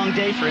be a long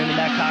day for him in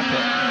that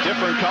cockpit.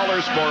 Different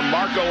colors for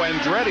Marco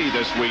Andretti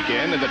this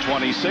weekend in the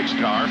 26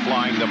 car,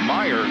 flying the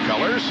Meyer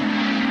colors.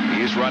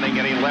 He's running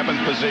in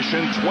 11th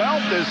position.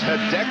 12th is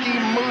Hideki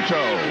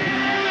Muto.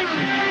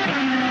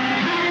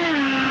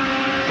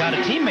 Got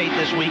a teammate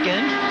this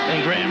weekend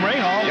in Graham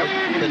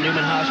Rahal, the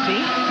Newman Haas team.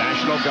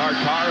 National Guard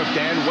car of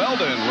Dan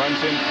Weldon runs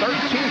in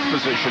 13th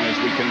position as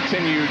we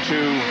continue to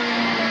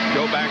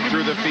go back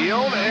through the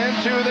field.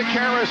 Into the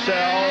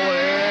carousel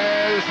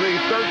is the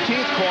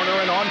 13th corner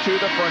and onto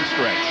the front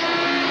stretch.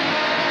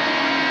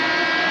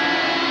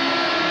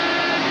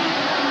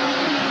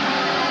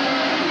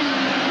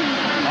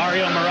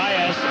 Mario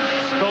Moraes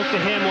spoke to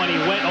him when he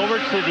went over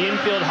to the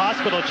infield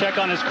hospital, check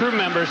on his crew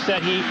members,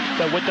 said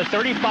that with the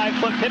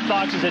 35-foot pit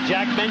boxes that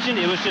Jack mentioned,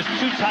 it was just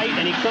too tight,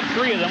 and he clipped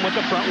 3 of them with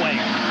the front wing.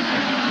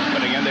 But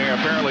running in. They're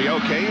apparently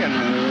okay and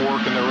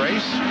working the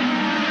race.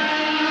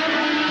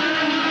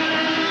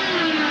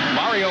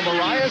 Mario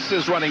Marias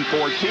is running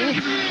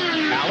 14th.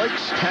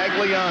 Alex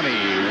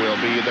Tagliani will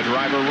be the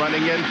driver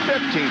running in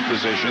 15th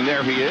position.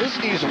 There he is,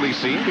 easily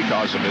seen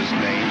because of his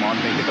name on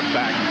the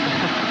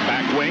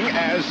back wing,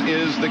 as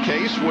is the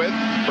case with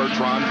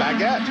Bertrand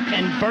Baguette.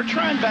 And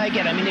Bertrand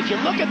Baguette, I mean, if you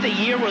look at the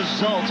year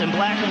results in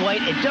black and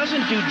white, it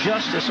doesn't do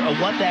justice of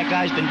what that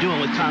guy's been doing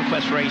with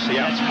Conquest Racing.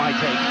 Yeah. That's my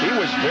take. He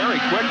was very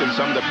quick in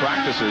some of the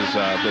practices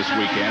this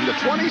weekend. The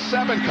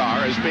 27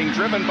 car is being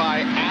driven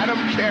by Adam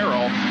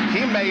Carroll.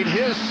 He made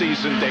his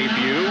season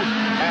debut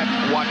at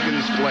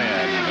Watkins Glen.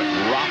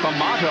 Rafa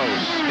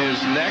Matos is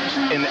next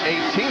in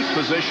 18th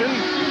position,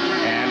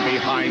 and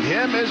behind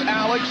him is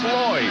Alex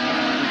Lloyd.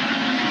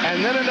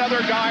 And then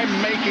another guy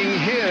making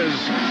his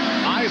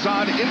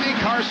Izod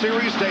IndyCar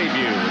Series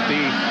debut,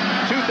 the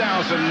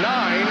 2009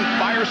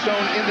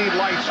 Firestone Indy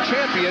Lights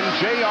champion,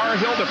 J.R.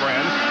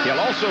 Hildebrand.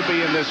 He'll also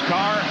be in this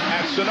car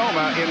at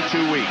Sonoma in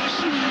 2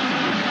 weeks.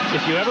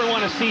 If you ever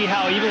want to see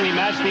how evenly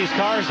matched these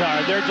cars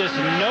are, they're just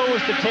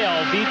nose to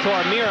tail.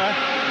 Vitor Mira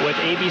with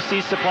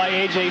ABC Supply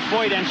AJ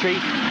Foyt entry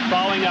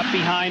following up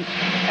behind,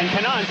 and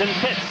Kanan's in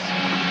pits.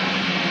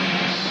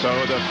 So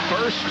the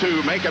first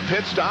to make a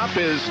pit stop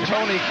is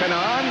Tony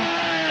Kanaan.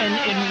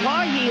 And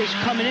why he is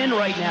coming in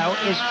right now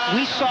is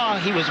we saw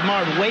he was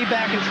marred way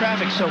back in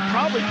traffic, so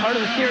probably part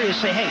of the theory is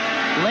say, hey,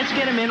 let's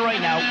get him in right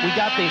now. We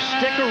got these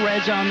sticker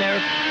reds on there.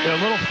 They're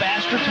a little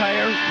faster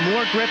tire,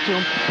 more grip to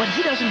him, but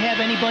he doesn't have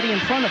anybody in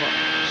front of him.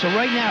 So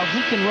right now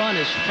he can run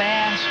as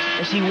fast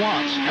as he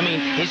wants. I mean,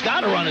 he's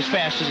got to run as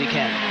fast as he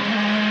can.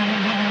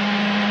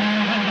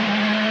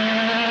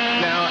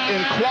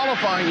 In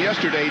qualifying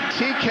yesterday,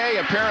 TK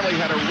apparently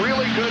had a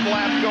really good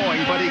lap going,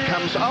 but he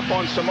comes up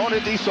on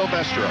Simona Di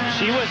Silvestro.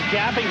 She was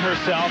gapping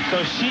herself, so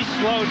she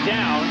slowed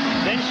down.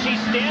 Then she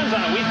stands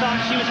on it. We thought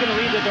she was going to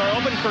leave the door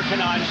open for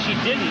Kanaan. She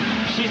didn't.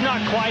 She's not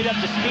quite up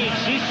to speed.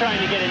 She's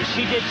trying to get in.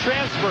 She did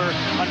transfer.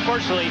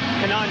 Unfortunately,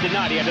 Kanaan did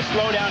not. He had to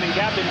slow down and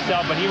gap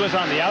himself, but he was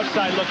on the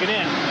outside looking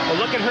in. Well,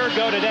 look at her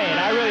go today, and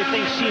I really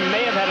think she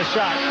may have had a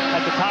shot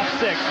at the top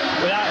 6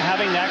 without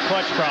having that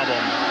clutch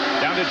problem.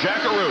 Down to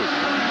Jackaroo.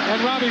 And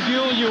Robbie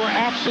Buell, you are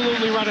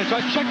absolutely right. I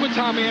check with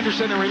Tom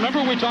Anderson, and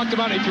remember we talked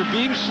about if you're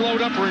being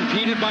slowed up or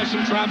impeded by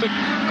some traffic,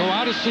 go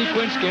out of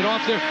sequence, get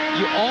off there.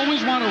 You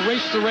always want to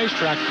race the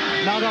racetrack,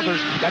 not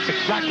others. That's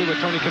exactly what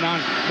Tony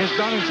Kanaan has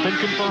done, and it's been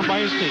confirmed by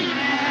his team.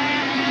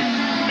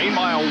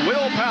 Meanwhile,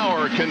 Will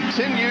Power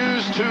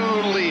continues to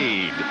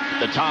lead.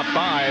 The top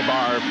 5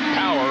 are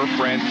Power,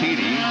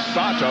 Franchitti,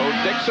 Sato,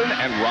 Dixon,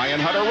 and Ryan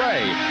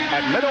Hunter-Ray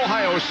at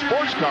Mid-Ohio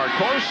Sports Car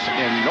Course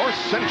in North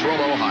Central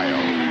Ohio.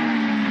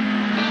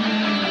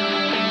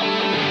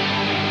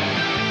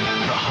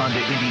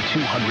 Honda Indy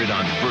 200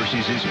 on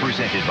Versus is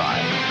presented by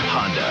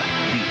Honda,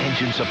 the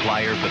engine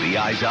supplier for the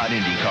Izod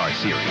IndyCar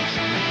Series.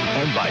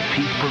 And by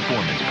Peak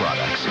Performance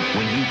Products.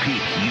 When you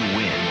peak, you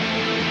win.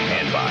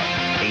 And by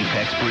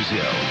Apex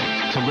Brazil.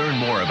 To learn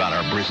more about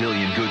our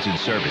Brazilian goods and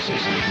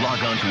services,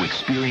 log on to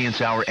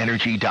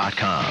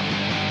experienceourenergy.com.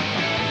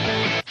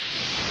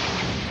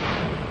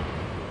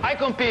 I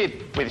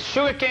compete with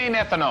sugarcane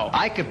ethanol.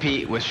 I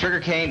compete with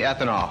sugarcane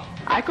ethanol.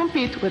 I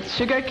compete with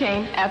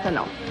sugarcane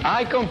ethanol.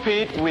 I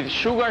compete with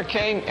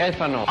sugarcane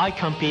ethanol. I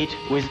compete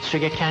with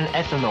sugarcane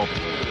ethanol.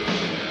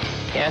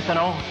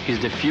 Ethanol is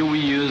the fuel we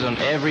use on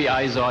every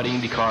Izod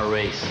IndyCar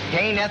race.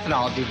 Cane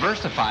ethanol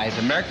diversifies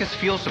America's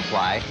fuel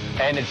supply.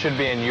 And it should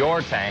be in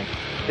your tank.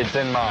 It's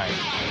in mine.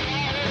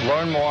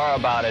 Learn more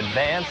about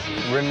advanced,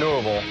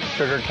 renewable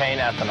sugarcane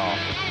ethanol.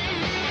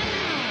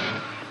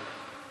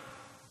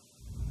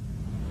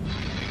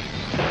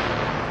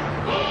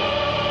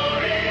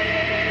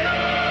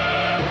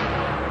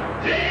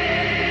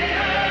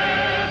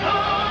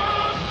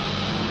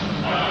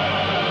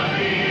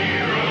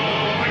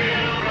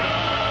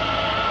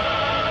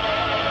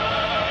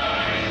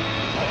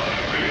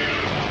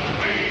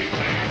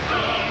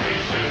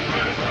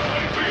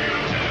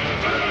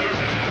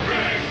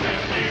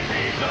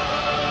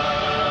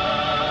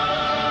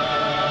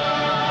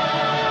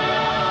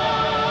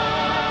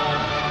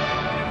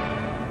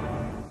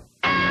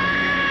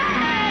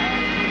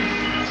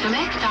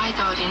 Select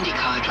Izod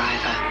IndyCar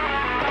driver.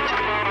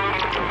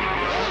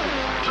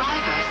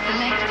 Driver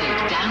selected,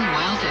 Dan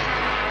Weldon.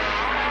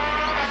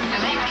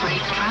 Select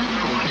race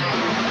transport.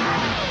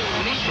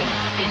 Mission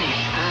finish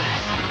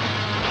first.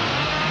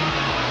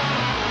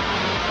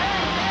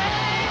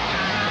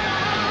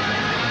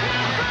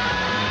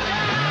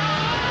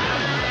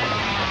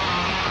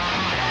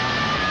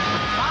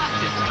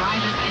 Fastest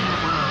drivers in the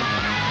world.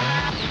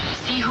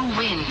 See who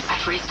wins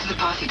at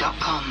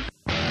racetotheparty.com.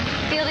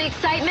 Feel the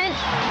excitement?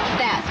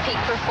 That's Peak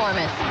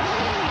Performance.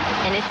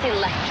 And it's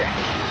electric.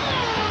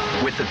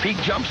 With the Peak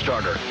Jump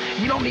Starter,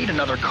 you don't need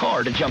another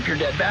car to jump your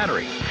dead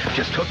battery.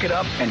 Just hook it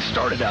up and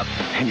start it up,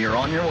 and you're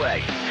on your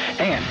way.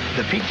 And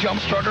the Peak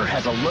Jump Starter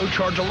has a low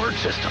charge alert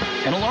system.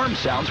 An alarm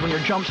sounds when your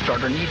jump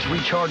starter needs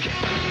recharging.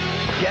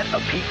 Get a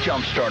Peak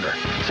Jump Starter,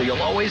 so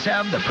you'll always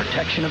have the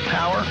protection of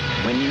power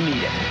when you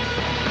need it.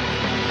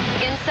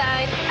 In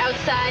inside,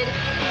 outside,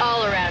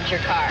 all around your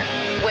car.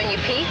 When you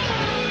peak,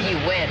 you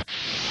win.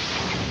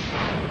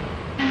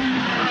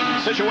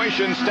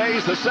 Situation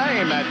stays the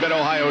same at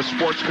Mid-Ohio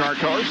Sports Car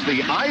Course,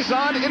 the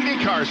Izod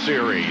IndyCar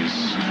Series.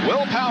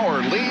 Will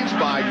Power leads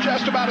by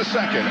just about a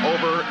second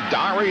over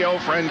Dario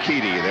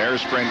Franchitti.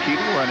 There's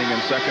Franchitti running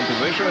in second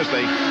position as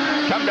they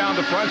come down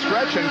the front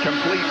stretch and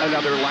complete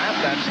another lap.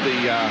 That's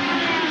the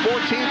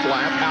 14th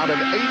lap out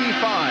of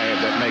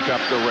 85 that make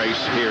up the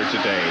race here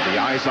today. The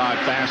Izod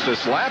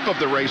fastest lap of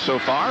the race so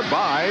far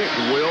by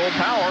Will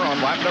Power on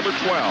lap number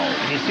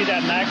 12. You see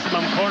that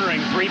maximum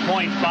cornering,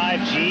 3.5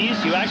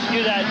 Gs. You actually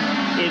do that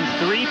in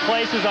 3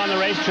 places on the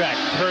racetrack.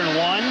 Turn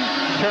 1,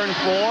 turn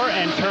 4,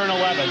 and turn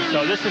 11.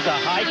 So this is a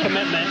high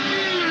commitment,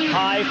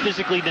 high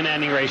physically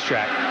demanding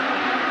racetrack.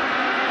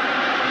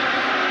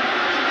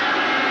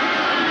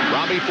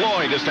 Robbie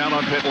Floyd is down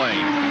on pit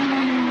lane.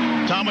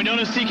 Tom, we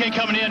noticed TK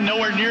coming in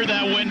nowhere near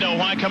that window.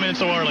 Why come in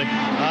so early?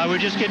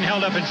 We're just getting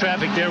held up in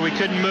traffic there. We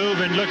couldn't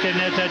move, and looking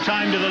at that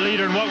time to the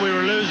leader and what we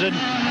were losing,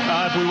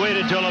 if we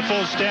waited till a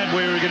full stint,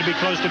 we were going to be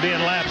close to being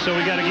lapped, so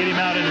we got to get him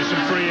out into some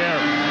free air.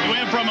 We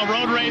went from a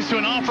road race to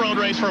an off-road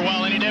race for a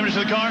while. Any damage to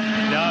the car?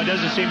 No, it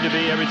doesn't seem to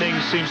be. Everything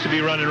seems to be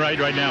running right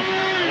now.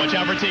 Watch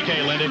out for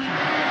TK, Lindy.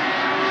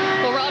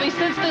 Well, Robbie,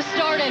 since the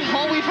start,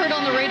 all we've heard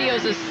on the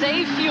radios is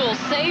save fuel,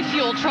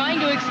 trying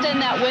to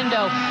extend that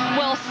window.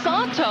 Well,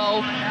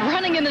 Sato,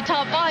 running in the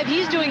top 5,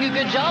 he's doing a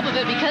good job of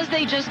it because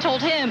they just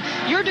told him,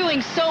 you're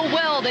doing so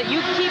well that you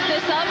keep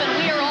this up, and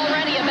we are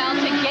already about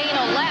to gain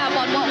a lap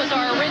on what was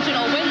our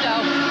original window.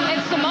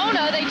 And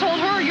Simona, they told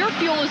her, your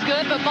fuel is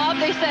good, but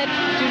Bob, they said,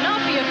 do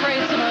not be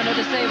afraid, Simona,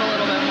 to save a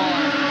little bit more.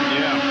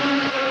 Yeah.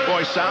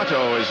 Boy,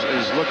 Sato is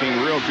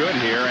looking real good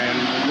here,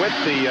 and with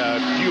the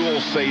fuel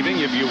saving,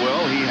 if you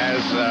will, he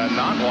has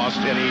not lost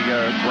any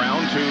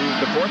ground to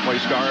the 4th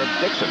place car of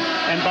Dixon.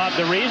 And Bob,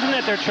 the reason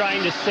that they're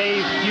trying to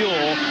save fuel,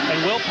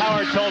 and Will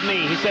Power told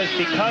me, he says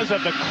because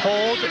of the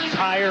cold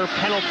tire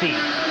penalty,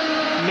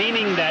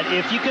 meaning that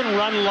if you can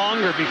run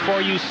longer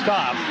before you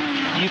stop,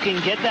 you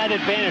can get that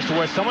advantage to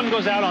where someone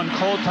goes out on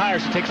cold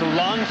tires. It takes a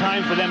long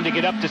time for them to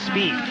get up to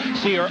speed.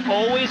 So you're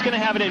always going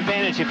to have an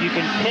advantage if you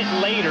can pit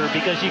later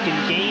because you can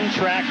gain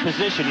track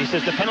position. He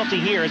says the penalty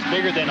here is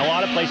bigger than a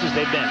lot of places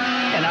they've been.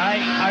 And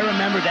I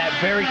remember that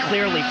very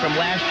clearly from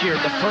last year.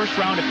 The first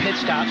round of pit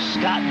stops,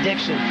 Scott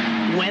Dixon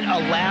went a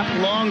lap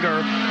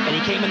longer, and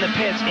he came in the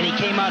pits, and he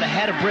came out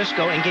ahead of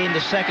Briscoe and gained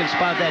the 2nd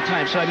spot that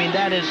time. So, I mean,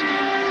 that is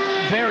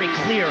very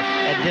clear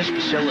at this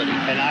facility.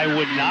 And I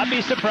would not be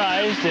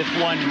surprised if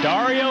one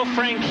Dario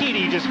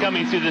Franchitti, just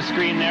coming through the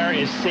screen there,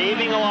 is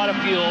saving a lot of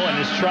fuel and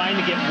is trying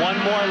to get one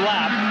more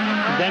lap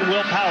than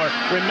Will Power.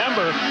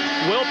 Remember,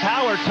 Will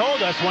Power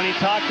told us when he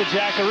talked to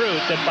Jack Arute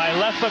that by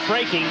left foot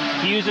braking,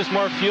 he uses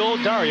more fuel,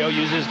 Dario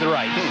uses the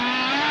right.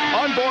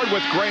 On board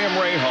with Graham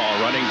Rahal,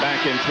 running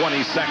back in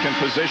 22nd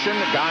position,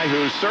 a guy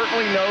who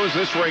certainly knows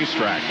this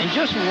racetrack. And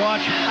just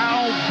watch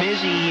how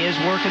busy he is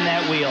working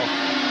that wheel.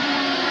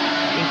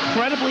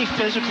 Incredibly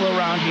physical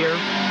around here.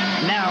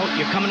 Now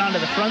you're coming onto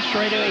the front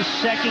straightaway,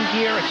 2nd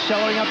gear,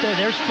 accelerating up there.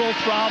 There's full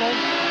throttle.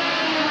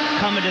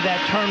 Coming to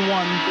that turn 1,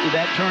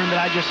 that turn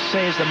that I just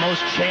say is the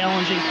most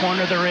challenging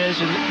corner there is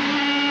in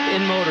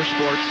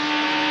motorsports.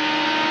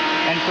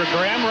 And for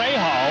Graham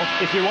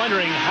Rahal, if you're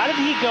wondering, how did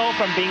he go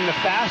from being the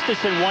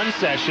fastest in one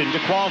session to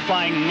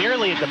qualifying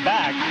nearly at the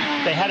back?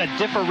 They had a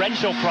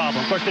differential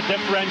problem. Of course, the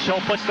differential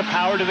puts the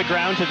power to the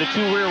ground to the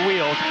 2 rear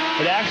wheels.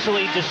 It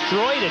actually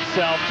destroyed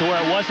itself to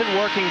where it wasn't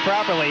working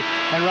properly.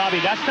 And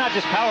Robbie, that's not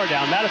just power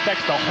down. That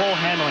affects the whole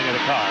handling of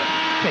the car.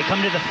 Okay,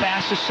 come to the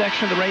fastest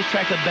section of the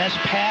racetrack, the best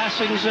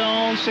passing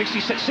zone,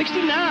 69.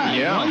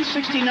 Yeah.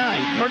 169,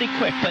 pretty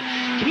quick. But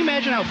can you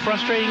imagine how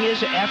frustrating it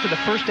is after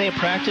the first day of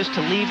practice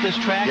to leave this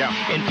track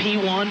in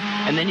P1,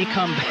 and then you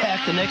come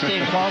back the next day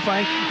in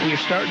qualifying, and you're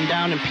starting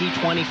down in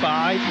P25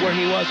 where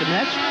he was, and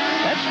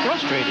that's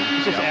frustrating.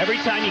 Just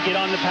every time you get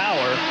on the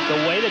power,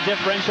 the way the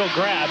differential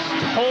grabs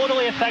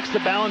totally affects the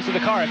balance of the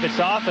car. If it's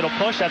off, it'll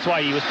push. That's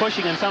why he was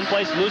pushing in some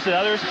places, loose at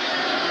others.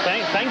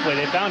 Thankfully,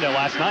 they found it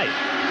last night.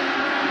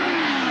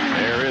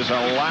 There is a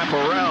lap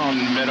around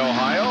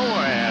Mid-Ohio,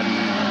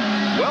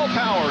 and Will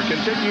Power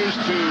continues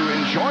to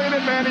enjoy an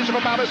advantage of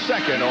about a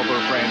second over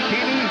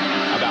Franchitti,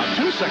 about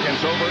 2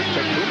 seconds over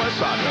Takuma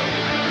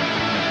Sato.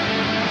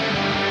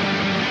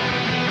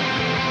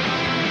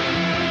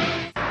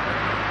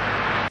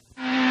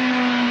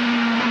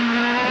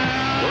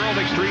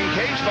 Extreme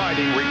Cage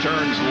Fighting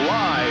returns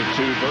live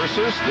to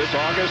Versus this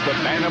August. The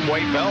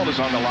bantamweight belt is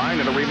on the line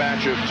in a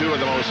rematch of 2 of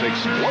the most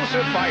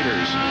explosive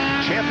fighters.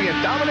 Champion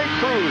Dominic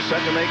Cruz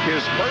set to make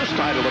his first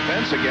title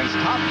defense against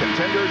top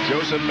contender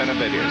Joseph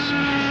Benavidez.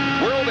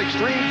 World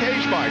Extreme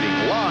Cage Fighting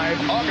live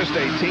August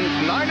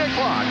 18th, 9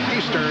 o'clock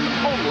Eastern,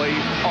 only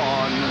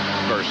on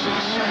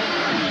Versus.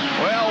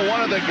 Well,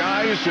 one of the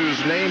guys whose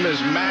name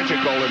is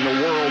magical in the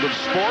world of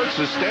sports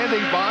is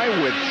standing by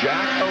with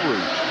Jack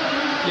Arute.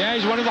 Yeah,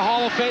 he's one of the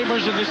Hall of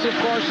Famers, and this, of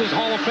course, is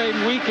Hall of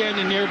Fame weekend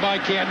in nearby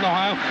Canton,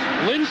 Ohio.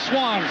 Lynn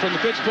Swann from the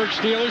Pittsburgh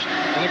Steelers,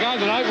 and the guy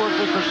that I worked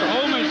with for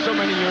so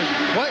many years.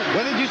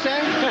 What did you say?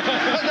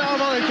 No,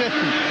 I'm only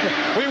kidding.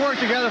 We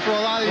worked together for a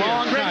lot of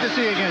years. Great to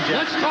see you again,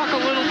 Jeff. Let's talk a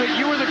little bit.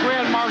 You were the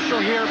Grand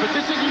Marshal here, but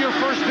this isn't your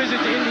first visit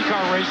to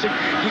IndyCar racing.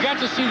 You got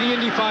to see the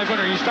Indy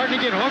 500. Are you starting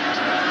to get hooked?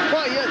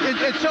 Well,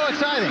 it's so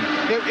exciting.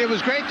 It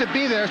was great to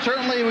be there.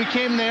 Certainly, we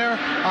came there.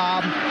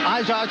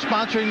 IZOD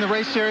sponsoring the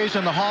race series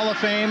and the Hall of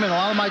Fame, and a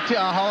lot of my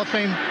Hall of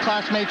Fame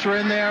classmates were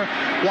in there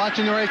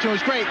watching the race. It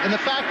was great. And the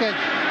fact that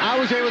I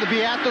was able to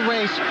be at the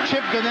race,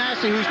 Chip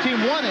Ganassi, whose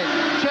team won it.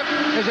 Chip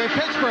is a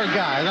Pittsburgh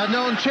guy, and I've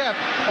known Chip,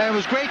 and it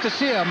was great to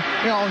see him.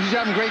 You know, he's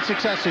having great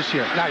success this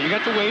year. Now, you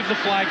got to wave the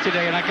flag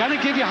today, and I got to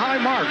give you high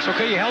marks,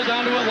 okay? You held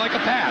on to it like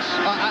a pass.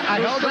 I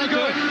held on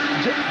to it.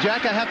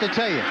 Jack, I have to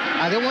tell you,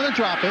 I didn't want to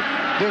drop it.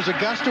 There was a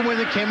gust of wind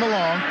that came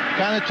along,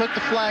 kind of took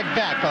the flag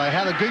back, but I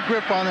had a good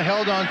grip on it,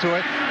 held on to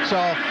it. So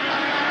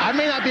I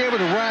may not be able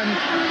to run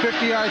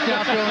 50 yards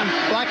downfield,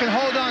 but I can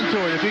hold on to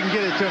it if you can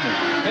get it to me.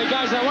 Hey,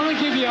 guys, I want to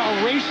give you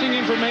a racing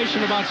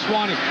information about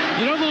Swanee.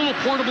 You know the little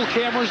portable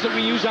cameras that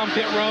we use on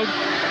pit road?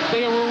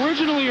 They were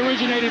originally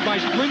originated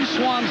by Lynn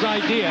Swann's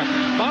idea.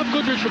 Bob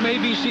Goodrich from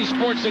ABC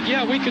Sports said,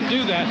 yeah, we can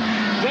do that.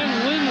 Then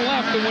Lynn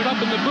left and went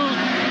up in the booth,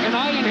 and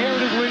I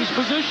inherited Lynn's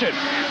position.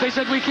 They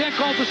said, we can't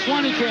call it the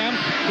Swanee cam.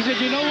 He said,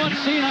 you know what?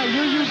 Seeing how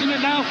you're using it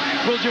now,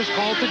 we'll just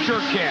call it the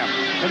jerk cam.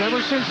 And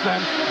ever since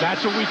then,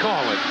 that's what we call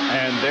it.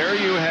 And there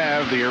you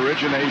have the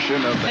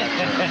origination of that.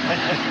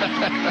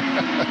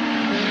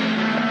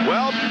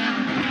 Well,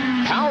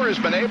 Power has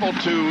been able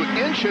to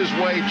inch his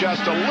way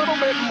just a little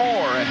bit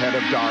more ahead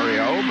of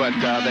Dario, but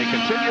they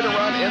continue to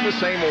run in the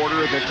same order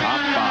of the top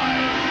 5.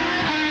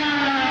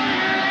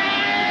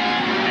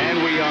 And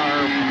we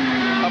are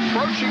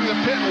approaching the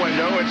pit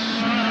window. It's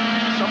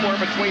somewhere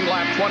between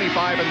lap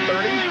 25 and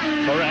 30.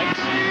 Correct.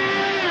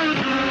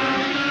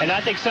 And I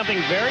think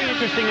something very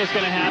interesting is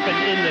going to happen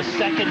in the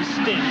second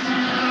stint.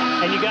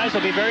 And you guys will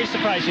be very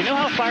surprised. You know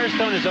how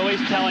Firestone is always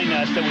telling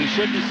us that we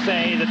shouldn't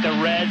say that the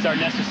Reds are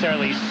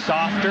necessarily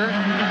softer,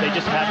 they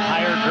just have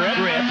higher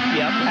grip?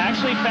 Yep.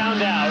 Actually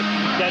found out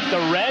that the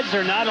Reds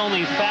are not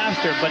only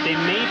faster, but they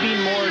may be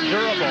more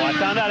durable. I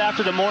found out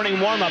after the morning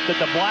warm-up that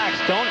the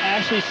Blacks don't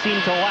actually seem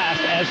to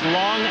last as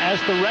long as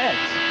the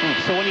Reds.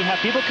 So when you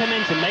have people come in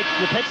to make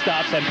the pit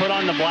stops and put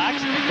on the Blacks,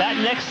 that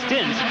next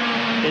stint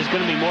is going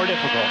to be more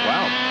difficult.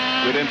 Wow.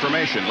 Good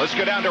information. Let's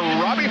go down to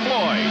Robbie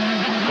Floyd.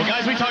 Well,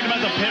 guys, we talked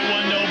about the pit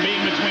window being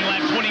between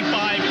lap 25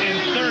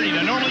 and 30.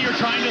 Now, normally you're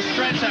trying to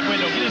stretch that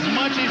window, get as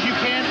much as you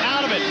can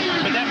out of it,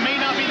 but that may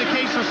not be the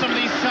case for some of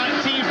these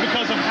teams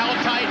because of how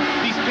tight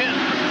these pit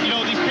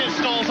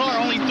stalls are,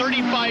 only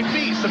 35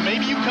 feet. So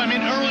maybe you come in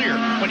earlier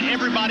when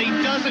everybody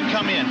doesn't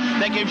come in.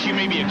 That gives you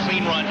maybe a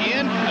clean run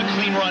in, a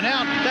clean run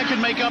out. That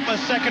could make up a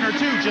second or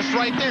two just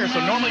right there.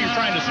 So normally you're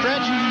trying to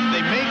stretch.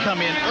 They may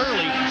come in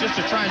early just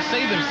to try and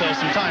save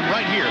themselves some time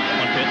right here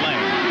on pit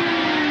lane.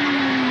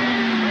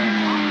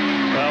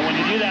 Well, when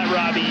you do that,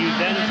 Robbie, you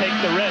then take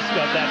the risk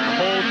of that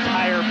cold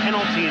tire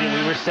penalty that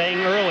we were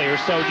saying earlier.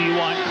 So do you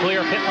want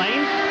clear pit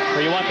lane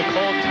or you want the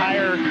cold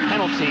tire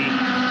penalty?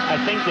 I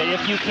think that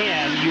if you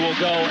can, you will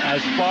go as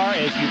far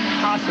as you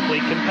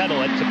possibly can pedal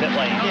it to pit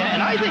lane. Yeah,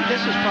 and I think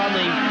this is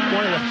probably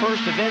one of the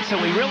first events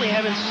that we really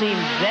haven't seen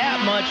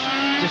that much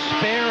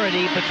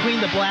disparity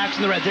between the Blacks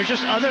and the Reds. There's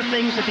just other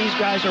things that these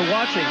guys are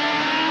watching.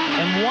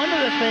 And one of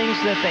the things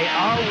that they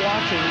are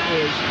watching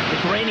is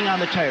the graining on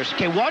the tires.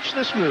 Okay, watch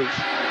this move.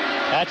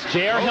 That's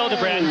J.R.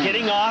 Hildebrand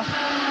getting off,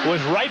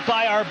 was right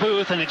by our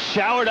booth, and it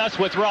showered us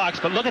with rocks.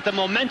 But look at the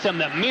momentum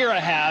that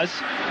Mira has,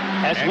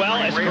 as well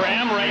as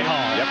Graham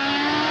Rahal. Yep.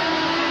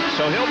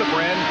 So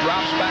Hildebrand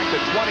drops back to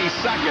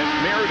 22nd,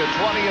 Mira to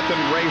 20th,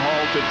 and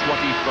Rahal to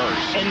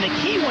 21st. And the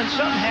key when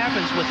something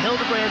happens with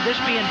Hildebrand, this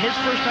being his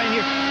first time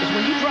here, is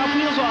when you drop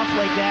wheels off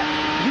like that,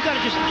 you got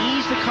to just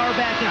ease the car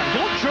back down.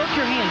 Don't jerk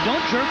your hand.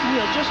 Don't jerk the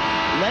wheel. Just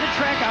let it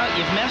track out.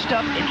 You've messed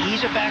up and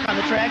ease it back on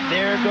the track.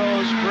 There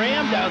goes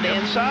Graham down the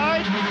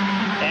inside.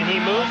 And he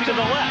moved to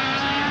the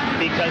left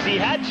because he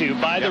had to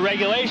by the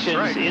regulations.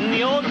 Right. In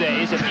the old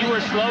days, if you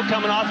were slow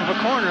coming off of a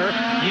corner,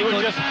 you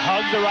would just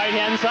hug the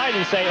right-hand side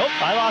and say, oh,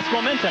 I lost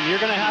momentum. You're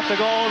going to have to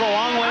go the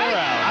long way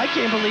around. I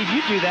can't believe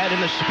you do that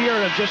in the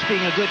spirit of just being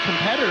a good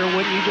competitor.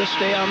 Wouldn't you just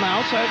stay on the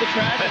outside of the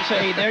track and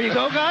say, there you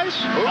go, guys?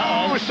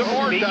 Oh, some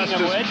more dust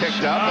is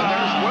kicked up, and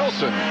there's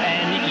Wilson.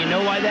 And you know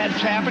why that's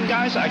happened,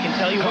 guys? I can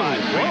tell you why.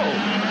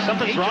 Whoa,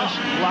 something's wrong.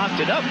 He just locked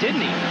it up,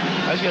 didn't he?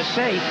 I was going to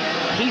say,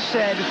 he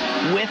said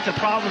with the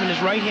problem in his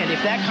right hand,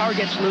 if that car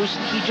gets loose,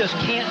 he just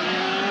can't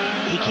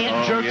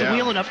jerk the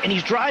wheel enough, and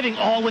he's driving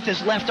all with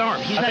his left arm.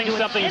 He's not doing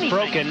something's anything.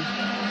 broken.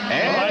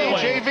 And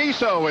AJ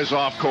Viso is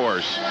off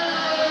course.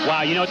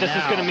 Wow, you know what this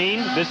is going to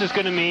mean? This is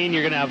going to mean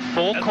you're going to have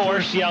full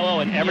course yellow,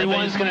 and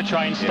everyone's going to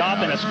try and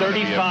stop in a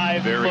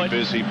 35-foot. Very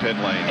busy pit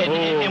lane.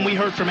 And we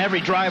heard from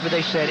every driver,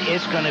 they said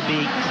it's going to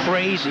be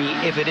crazy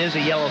if it is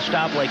a yellow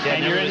stop like that.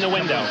 And you're in the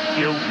window.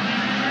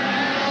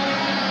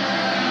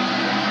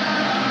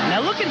 Now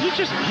Now look at,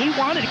 he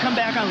wanted to come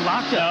back on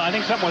lockdown. No, I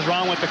think something was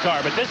wrong with the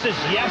car, but this is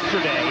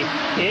yesterday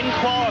in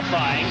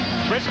qualifying.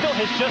 Briscoe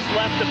has just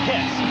left the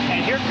pits, and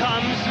here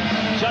comes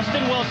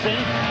Justin Wilson,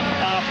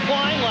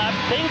 flying left,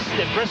 thinks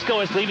that Briscoe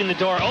is leaving the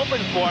door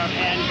open for him,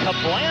 and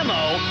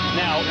kablamo.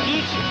 Now,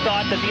 each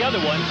thought that the other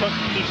one took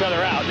each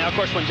other out. Now, of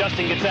course, when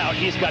Justin gets out,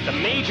 he's got the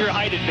major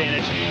height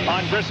advantage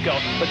on Briscoe,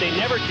 but they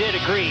never did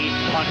agree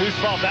on whose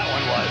fault that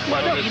one was.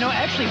 Well, no, you know,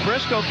 actually,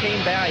 Briscoe came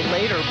by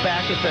later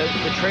back at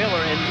the trailer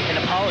and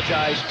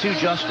apologized to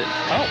Justin.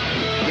 Oh,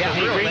 yeah,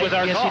 so he agreed with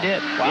our yes, call. he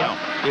did. Wow.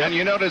 Yeah. And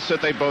you notice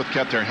that they both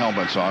kept their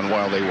helmets on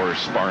while they were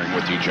sparring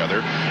with each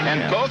other.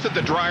 And both of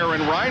the Dreyer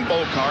and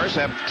Reinbold cars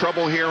have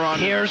trouble here on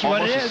Here's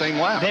almost what it the is. same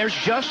lap. There's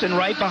Justin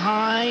right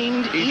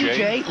behind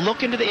EJ,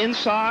 looking to the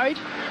inside.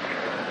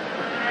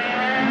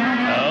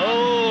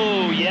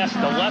 Oh, yes,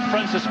 the left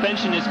front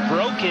suspension is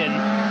broken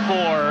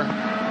for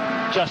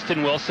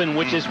Justin Wilson,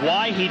 which is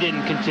why he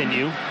didn't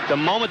continue. The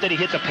moment that he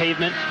hit the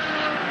pavement,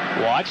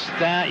 watch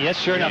that. Yes,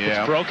 sure enough,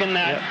 it's broken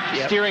that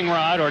steering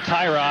rod or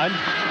tie rod.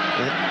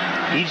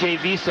 EJ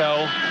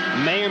Viso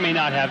may or may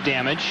not have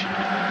damage.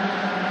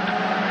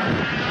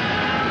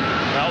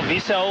 Well,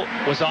 Viso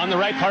was on the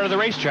right part of the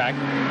racetrack,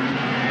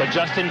 but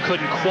Justin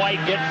couldn't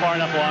quite get far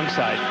enough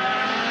alongside.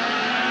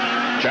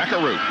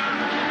 Jackaroo.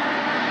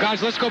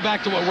 Guys, let's go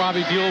back to what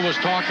Robbie Buell was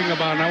talking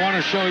about, and I want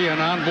to show you an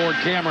onboard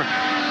camera.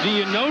 Do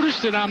you notice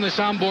that on this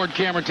onboard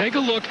camera, take a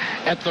look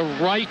at the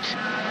right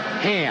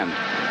hand.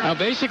 Now,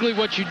 basically,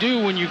 what you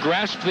do when you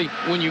grasp the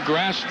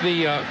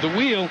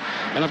wheel,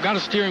 and I've got a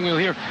steering wheel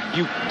here,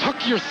 you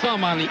tuck your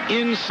thumb on the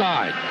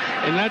inside,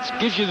 and that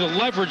gives you the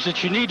leverage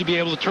that you need to be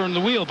able to turn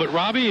the wheel. But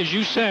Robbie, as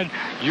you said,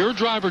 your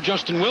driver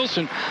Justin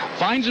Wilson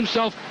finds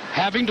himself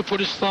having to put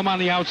his thumb on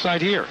the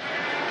outside here.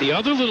 The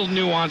other little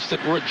nuance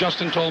that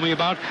Justin told me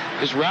about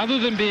is rather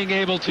than being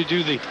able to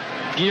do the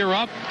gear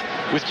up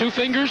with two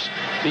fingers,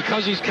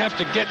 because he's have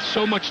to get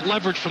so much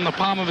leverage from the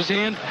palm of his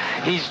hand,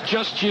 he's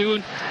just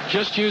using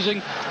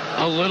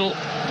a little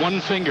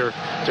one finger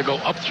to go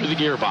up through the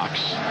gearbox.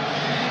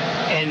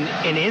 And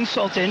an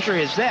insult to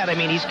injury is that. I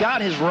mean, he's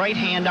got his right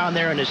hand on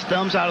there and his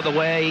thumb's out of the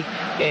way.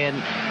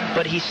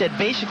 But he said,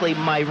 basically,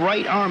 my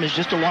right arm is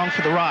just along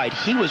for the ride.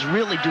 He was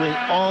really doing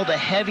all the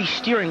heavy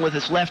steering with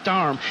his left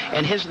arm,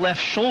 and his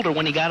left shoulder,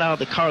 when he got out of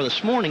the car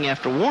this morning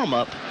after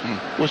warm-up,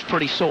 was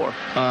pretty sore.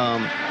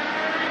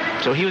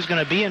 So he was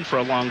going to be in for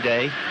a long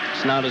day.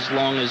 It's not as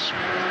long as...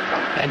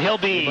 And he'll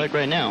be... like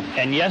right now.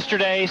 And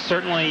yesterday,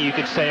 certainly you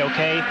could say,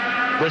 okay,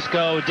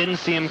 Briscoe didn't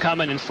see him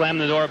coming and slam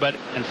the door, but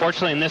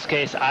unfortunately in this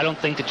case, I don't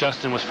think that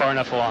Justin was far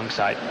enough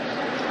alongside.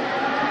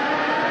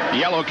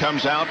 Yellow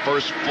comes out,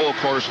 first full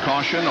course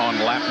caution on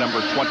lap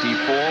number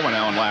 24. We're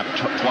now on lap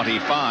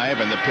 25,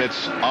 and the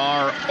pits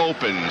are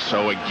open.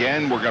 So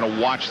again, we're going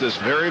to watch this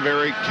very,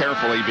 very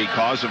carefully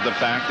because of the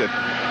fact that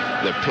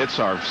the pits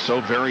are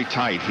so very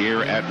tight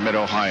here at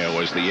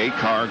Mid-Ohio as the 8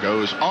 car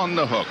goes on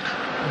the hook.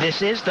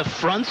 This is the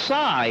front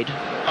side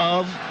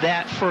of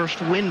that first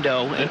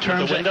window in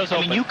terms of,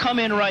 I mean, you come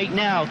in right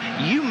now,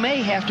 you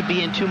may have to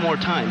be in 2 more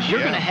times.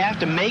 You're going to have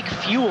to make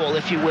fuel,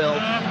 if you will,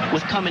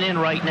 with coming in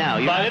right now.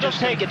 You're not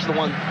just going to get to the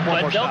one more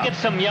But they'll get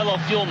some yellow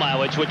fuel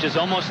mileage, which is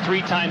almost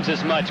 3 times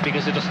as much,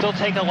 because it'll still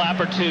take a lap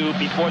or 2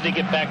 before they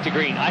get back to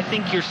green. I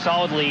think you're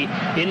solidly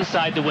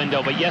inside the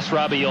window, but yes,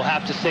 Robbie, you'll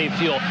have to save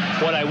fuel.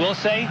 What I will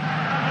say,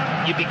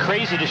 you'd be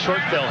crazy to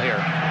short fill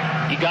here.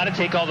 You got to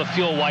take all the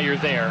fuel while you're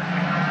there.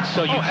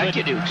 So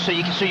you do. So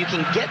you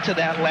can get to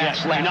that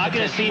last lap. You're not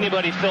going to see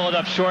anybody fill it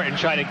up short and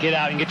try to get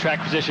out and get track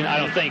position, I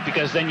don't think,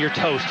 because then you're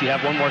toast. You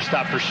have 1 more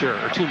stop for sure,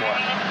 or 2 more.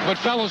 But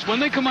fellas, when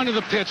they come onto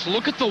the pits,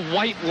 look at the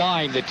white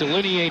line that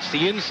delineates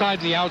the inside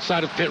and the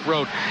outside of pit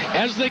road.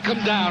 As they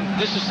come down,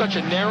 this is such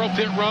a narrow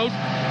pit road,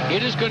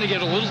 it is going to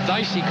get a little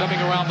dicey coming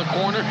around the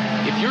corner.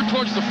 If you're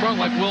towards the front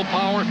like Will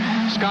Power,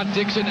 Scott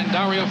Dixon, and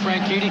Dario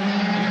Franchitti,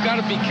 you've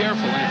got to be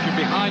careful. And if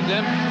you're behind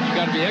them, you've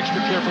got to be extra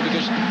careful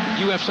because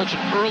you have such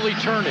an early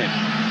turn in.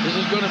 This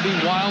is going to be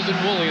wild and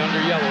woolly under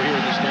yellow here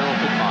in this narrow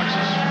pit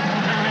boxes.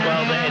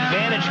 Well, the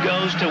advantage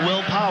goes to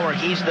Will Power.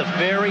 He's the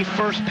very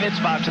first pit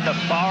spot to the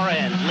far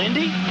end.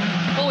 Lindy?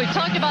 Well, we've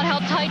talked about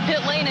how tight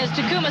pit lane is.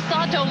 Takuma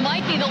Sato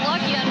might be the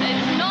lucky one.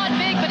 It's not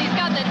big, but he's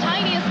got the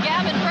tiniest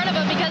gap in front of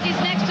him because he's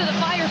next to the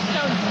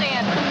Firestone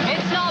stand.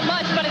 It's not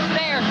much, but it's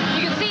there.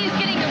 You can see he's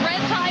getting the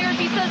red tires.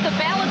 He says the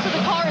balance of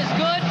the car is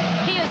good.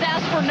 He has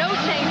asked for no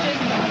changes.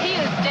 He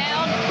is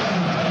down.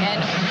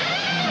 And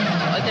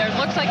there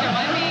looks like there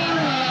might be...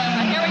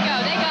 here we go.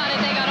 They got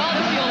it. They got all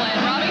the fuel in.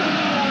 Robbie?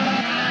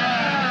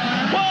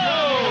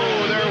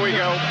 Whoa! There we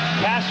go.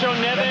 Castro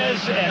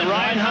Neves and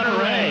Ryan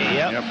Hunter-Reay.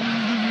 Yep.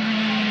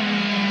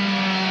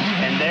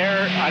 And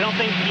there, I don't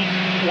think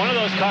one of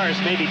those cars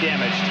may be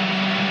damaged.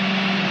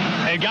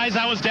 Hey, guys,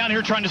 I was down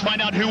here trying to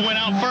find out who went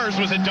out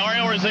first. Was it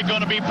Dario or is it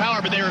going to be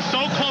Power? But they are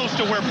so close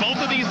to where both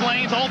of these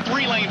lanes, all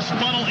three lanes,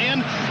 funnel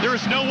in. There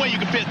is no way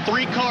you can fit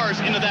 3 cars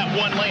into that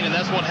one lane, and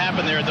that's what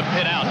happened there at the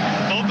pit out.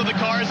 Both of the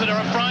cars that are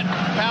up front,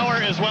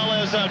 Power as well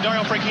as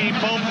Dario Franchitti,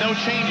 both no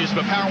changes,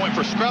 but Power went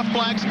for scruff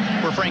blacks,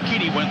 where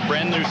Franchitti went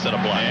brand new set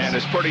of blacks. And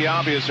it's pretty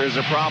obvious there's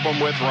a problem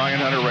with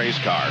Ryan Hunter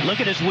Ray's car. Look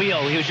at his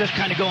wheel. He was just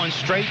kind of going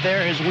straight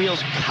there. His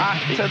wheel's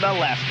cocked to the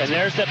left. And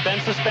there's that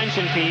bent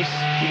suspension piece.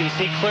 You can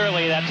see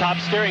clearly that top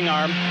steering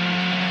arm.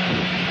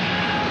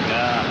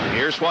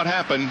 Here's what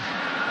happened.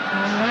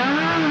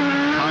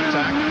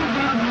 Contact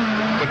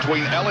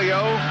between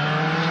Elio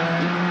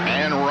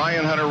and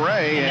Ryan Hunter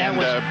Ray, and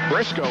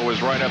Briscoe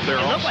was right up there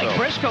also. It looked like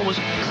Briscoe was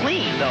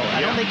clean, though. I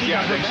don't think he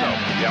got hurt. So.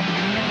 Yep.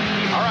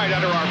 All right,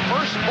 under our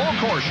first full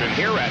caution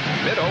here at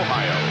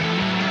Mid-Ohio.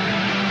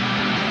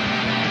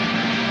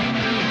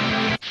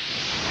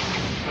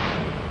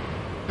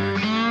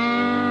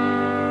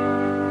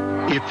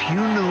 If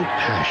you know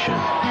passion,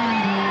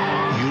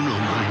 you know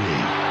my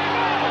name.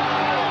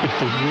 If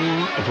the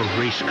roar of a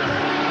race car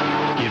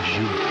gives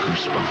you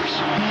goosebumps.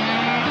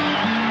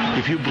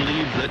 If you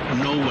believe that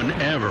no one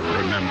ever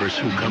remembers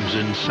who comes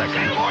in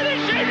second.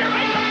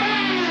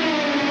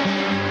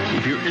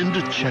 If you're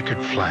into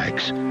checkered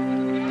flags,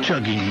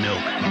 chugging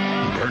milk,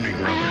 burning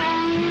rubber,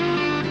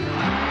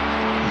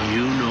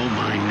 you know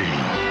my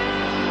name.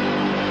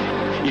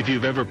 If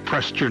you've ever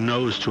pressed your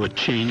nose to a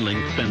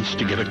chain-link fence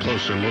to get a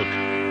closer look,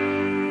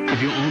 if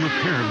you own a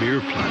pair of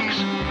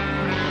earplugs,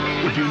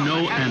 if you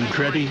know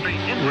Andretti,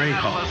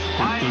 Rahal,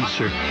 and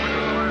Unser,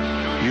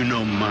 you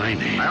know my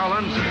name.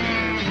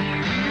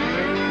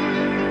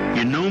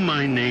 You know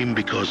my name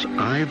because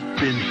I've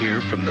been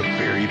here from the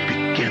very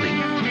beginning.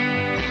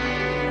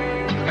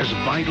 As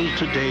vital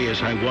today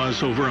as I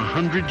was over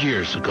 100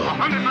 years ago.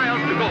 100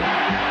 miles to go.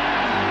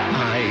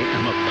 I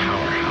am a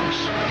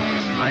powerhouse.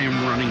 I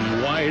am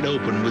running wide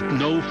open with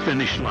no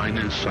finish line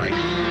in sight.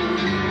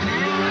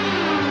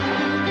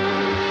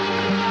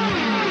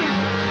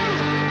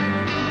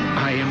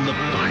 I am the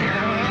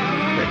fire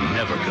that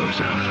never goes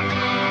out.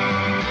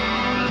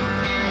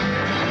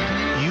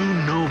 You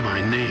know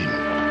my name.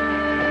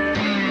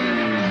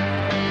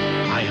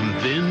 I am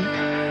then,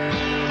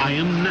 I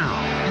am now,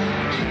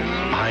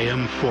 I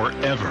am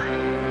forever.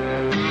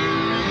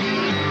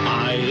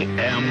 I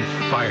am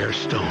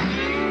Firestone,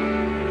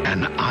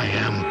 and I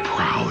am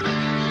proud.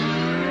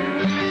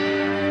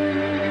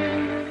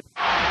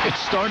 It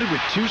started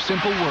with 2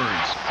 simple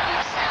words,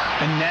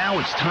 and now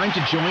it's time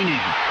to join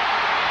in.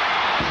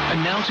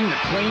 Announcing the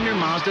Claim Your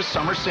Mazda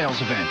Summer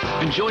Sales Event.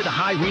 Enjoy the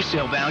high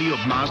resale value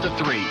of Mazda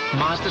 3,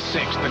 Mazda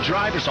 6, the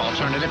driver's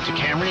alternative to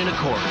Camry and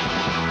Accord,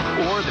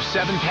 or the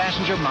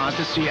 7-passenger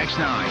Mazda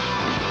CX-9.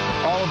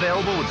 All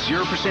available with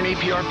 0%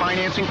 APR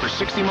financing for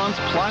 60 months,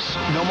 plus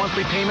no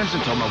monthly payments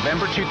until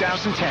November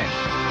 2010.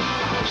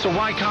 So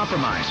why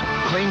compromise?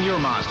 Claim your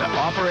Mazda.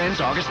 Offer ends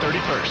August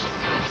 31st.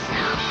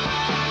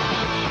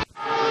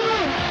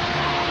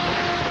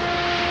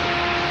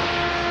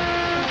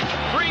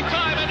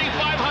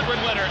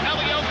 Winner,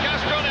 Elio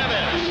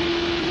Castroneves.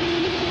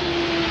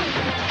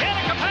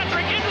 Danica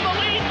Patrick into the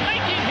lead,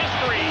 making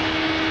history.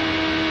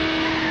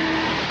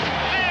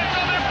 Fans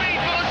on their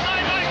feet for the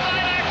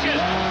side-by-side action.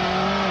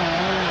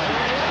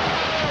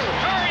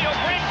 Dario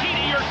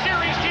Franchitti, your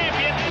series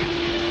champion.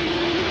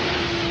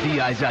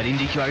 The IZOD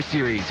IndyCar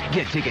Series.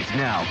 Get tickets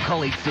now.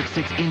 Call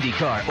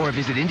 866-INDYCAR or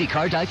visit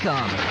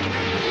IndyCar.com.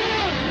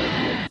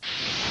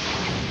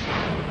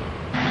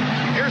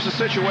 Here's the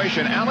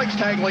situation. Alex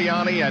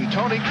Tagliani and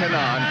Tony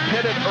Kanaan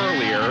pitted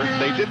earlier.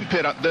 They didn't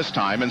pit up this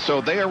time, and so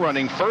they are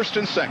running first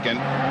and second.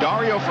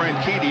 Dario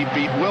Franchitti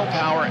beat Will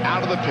Power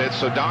out of the pit,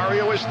 so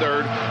Dario is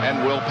third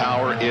and Will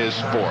Power is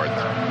fourth.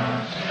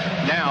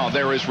 Now,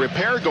 there is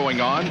repair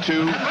going on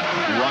to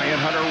Ryan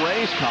Hunter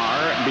Ray's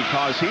car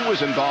because he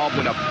was involved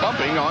in a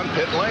bumping on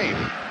pit lane.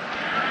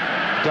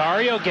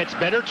 Dario gets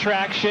better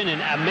traction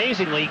and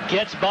amazingly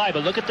gets by,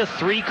 but look at the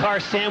 3-car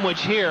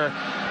sandwich here.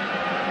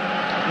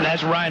 And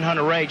that's Ryan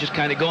Hunter Ray just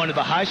kind of going to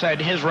the high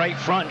side, and his right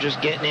front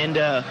just getting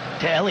into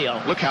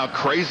Elio. Look how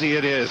crazy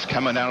it is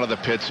coming out of the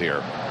pits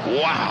here.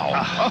 Wow.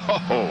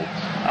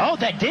 Oh,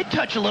 that did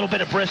touch a little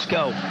bit of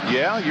Briscoe.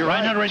 Yeah, you're right.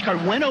 Ryan Hunter Ray's car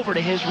went over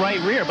to his right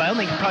rear, but I don't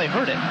think he probably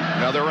hurt it.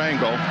 Another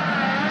angle.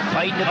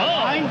 Fighting to the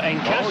line. And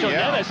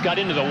Castroneves got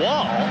into the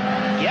wall.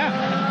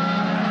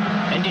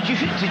 Yeah. And did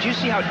you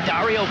see how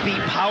Dario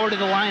beat Power to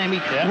the line? I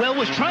mean, Will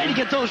was trying to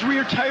get those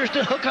rear tires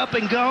to hook up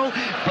and go,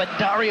 but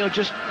Dario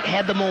just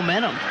had the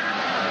momentum.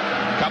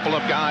 Couple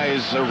of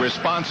guys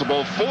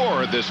responsible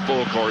for this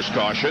full course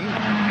caution.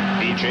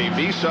 EJ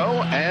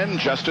Viso and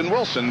Justin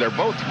Wilson. They're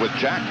both with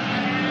Jack.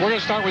 We're going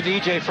to start with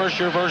EJ first,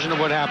 your version of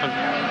what happened.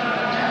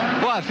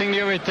 Well, I think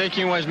the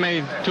overtaking was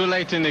made too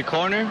late in the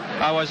corner.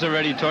 I was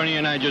already turning,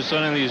 and I just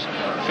suddenly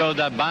felt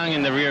that bang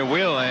in the rear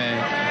wheel.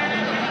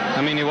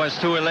 I mean, it was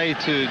too late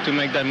to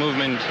make that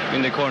movement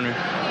in the corner.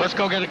 Let's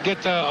go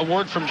get a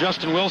word from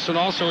Justin Wilson,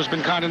 also has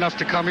been kind enough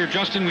to come here.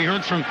 Justin, we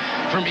heard from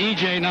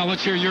EJ. Now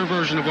let's hear your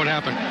version of what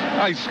happened.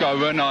 I just got a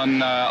run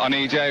on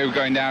EJ. We were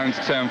going down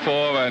into turn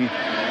 4, and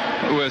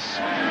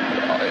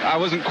I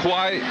wasn't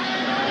quite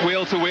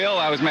wheel to wheel.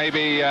 I was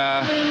maybe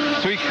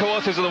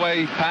 3/4 of the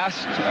way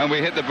past, and we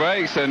hit the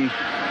brakes, and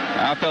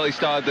I felt he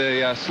started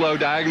the slow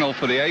diagonal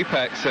for the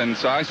apex, and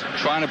so I was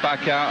trying to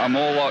back out. I'm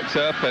all locked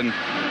up, and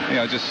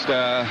just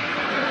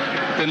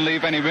didn't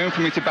leave any room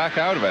for me to back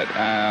out of it.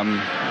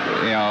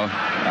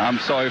 I'm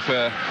sorry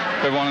for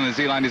everyone in the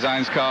Z-Line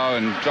Designs car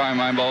and driving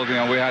my involved.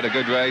 We had a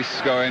good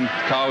race going.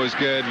 The car was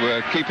good.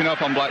 We're keeping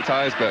up on black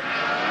tires, but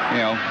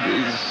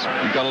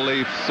you've got to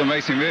leave some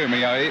racing room.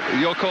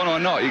 Your corner or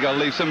not, you got to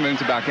leave some room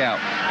to back out.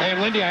 Hey,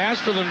 Lindy, I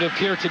asked for them to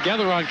appear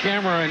together on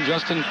camera, and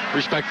Justin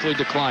respectfully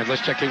declined.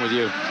 Let's check in with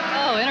you.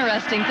 Oh,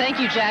 interesting. Thank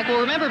you, Jack.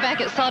 Well, remember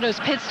back at Sato's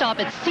pit stop,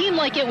 it seemed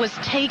like it was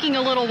taking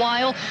a little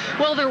while.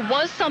 Well, there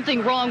was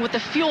something wrong with the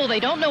fuel. They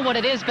don't know what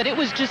it is, but it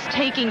was just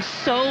taking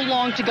so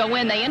long to go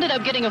in. They ended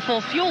up getting a full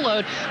fuel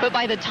load, but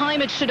by the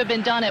time it should have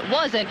been done, it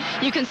wasn't.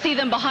 You can see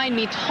them behind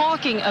me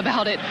talking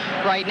about it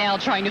right now,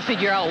 trying to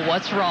figure out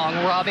what's wrong.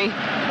 Robbie?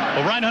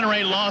 Well, Ryan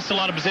Hunter-Reay lost a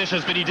lot of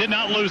positions, but he did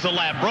not lose a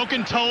lap.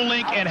 Broken toe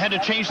link and had to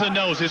change the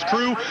nose. His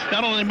crew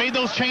not only made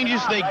those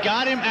changes, they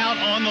got him out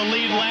on the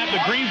lead lap.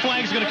 The green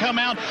flag is going to come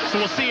out, so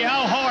we'll see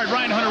how hard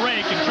Ryan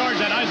Hunter-Reay can charge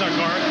that Izar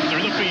car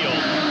through the field.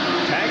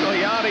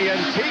 Tagliani and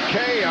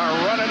TK are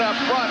running up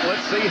front.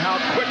 Let's see how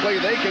quickly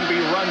they can be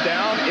run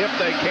down, if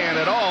they can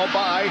at all,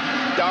 by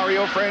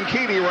Dario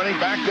Franchitti running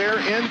back there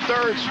in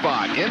third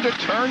spot into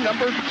turn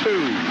number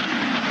 2.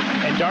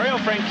 And Dario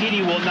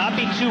Franchitti will not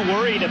be too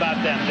worried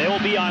about them. They will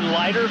be on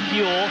lighter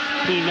fuel.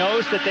 He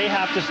knows that they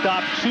have to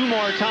stop 2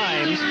 more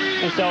times.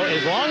 And so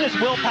as long as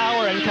Will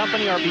Power and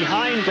company are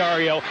behind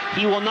Dario,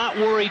 he will not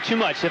worry too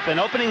much. If an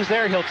opening's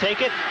there, he'll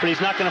take it, but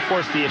he's not going to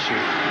force the issue.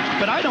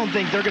 But I don't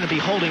think they're going to be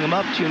holding him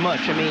up too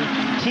much. I mean,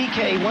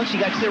 TK, once he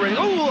got clear,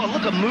 oh,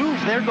 look, a move.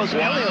 There goes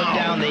Elliott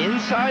down the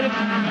inside of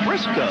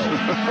Briscoe.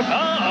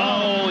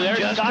 Uh-oh. There's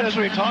just as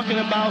we were talking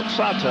about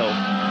Sato.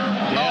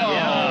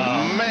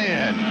 Yeah.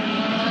 Man.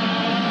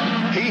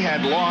 He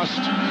had lost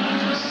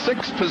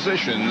 6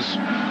 positions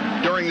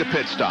during the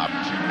pit stop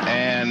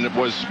and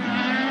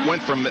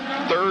went from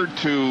 3rd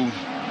to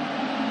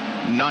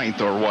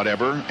 9th or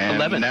whatever,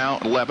 and 11th. Now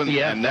 11th,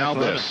 yeah, and now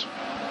this.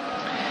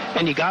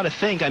 And you got to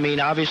think, I mean,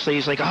 obviously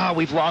he's like,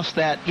 we've lost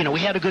that. We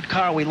had a good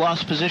car. We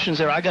lost positions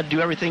there. I got to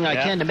do everything I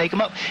can to make them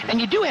up.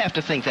 And you do have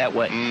to think that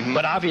way. Mm-hmm.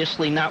 But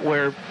obviously not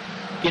where,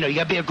 you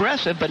got to be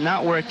aggressive, but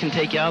not where it can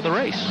take you out of the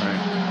race.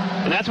 Right.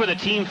 And that's where the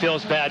team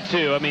feels bad,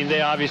 too. I mean,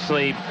 they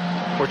obviously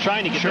were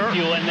trying to get the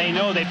fuel, and they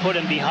know they put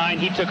him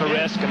behind. He took a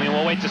risk. I mean,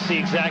 we'll wait to see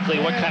exactly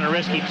what kind of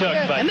risk he took.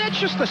 Yeah, but and that's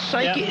just the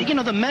psyche,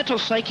 the mental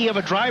psyche of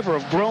a driver,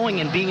 of growing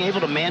and being able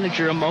to manage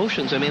your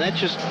emotions. I mean, that's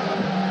just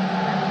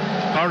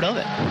part of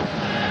it.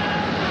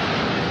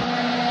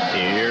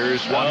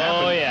 Here's what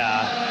happened. Oh,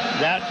 yeah.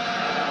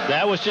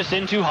 That was just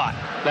in too hot.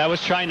 That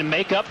was trying to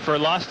make up for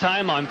lost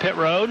time on pit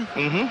road.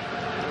 Mm-hmm.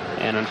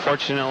 And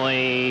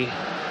unfortunately,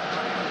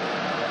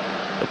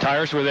 the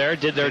tires were there,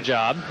 did their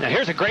job. Now,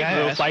 here's a great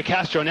move by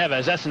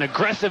Castroneves. That's an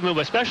aggressive move,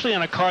 especially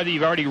on a car that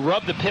you've already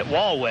rubbed the pit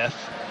wall with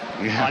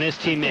on his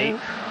teammate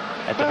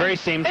at the very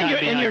same time.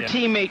 And your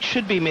teammate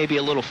should be maybe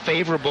a little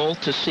favorable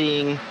to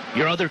seeing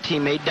your other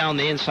teammate down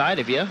the inside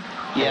of you.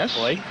 Yes.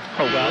 Hopefully.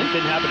 Oh, well, it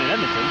didn't happen in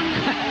Edmonton.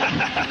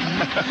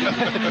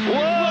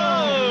 Whoa!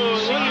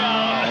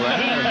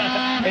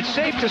 It's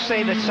safe to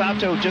say that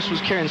Sato just was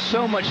carrying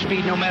so much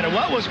speed, no matter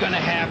what was going to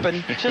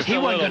happen, he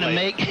wasn't going to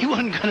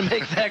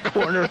make that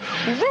corner.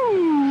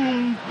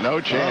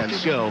 No chance.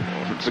 Off you go.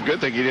 It's a good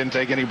thing he didn't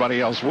take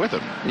anybody else with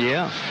him.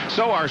 Yeah.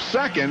 So our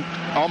second,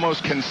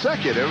 almost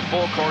consecutive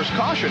full-course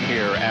caution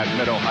here at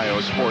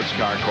Mid-Ohio Sports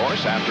Car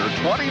Course after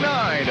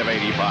 29 of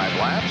 85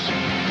 laps.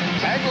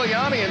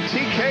 Tagliani and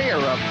TK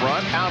are up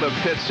front out of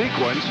pit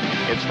sequence.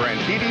 It's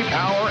Franchitti,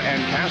 Power,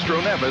 and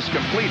Castroneves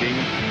completing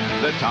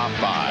the top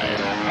 5.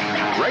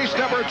 Race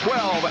number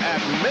 12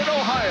 at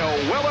Mid-Ohio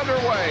well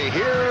underway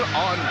here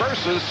on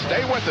Versus.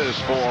 Stay with us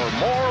for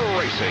more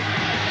racing.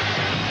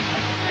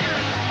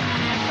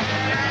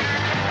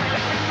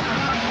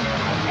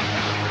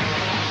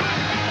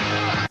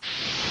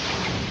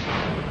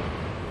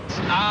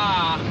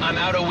 I'm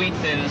out of wheat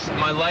thins.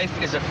 My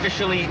life is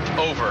officially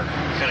over.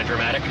 Kind of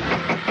dramatic.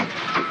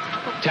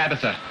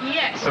 Tabitha.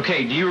 Yes.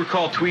 Okay, do you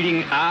recall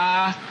tweeting,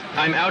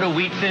 I'm out of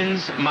wheat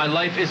thins. My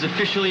life is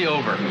officially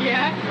over.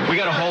 Yeah? We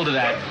got a hold of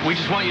that. We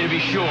just want you to be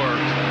sure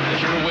that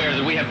you're aware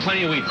that we have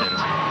plenty of wheat thins.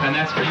 And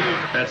that's for you.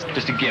 That's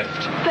just a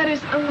gift. That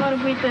is a lot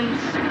of wheat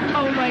thins.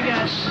 Oh, my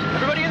gosh.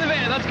 Everybody in the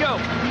van, let's go.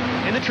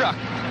 In the truck.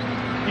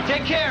 You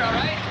take care, all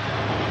right?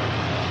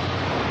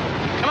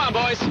 Come on,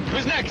 boys.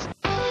 Who's next?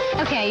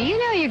 Okay, you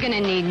know you're going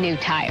to need new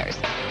tires.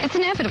 It's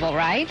inevitable,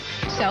 right?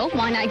 So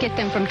why not get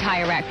them from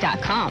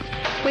TireRack.com?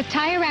 With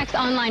TireRack's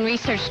online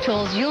research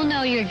tools, you'll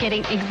know you're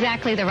getting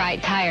exactly the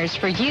right tires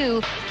for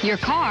you, your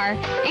car,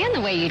 and the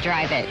way you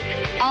drive it,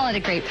 all at a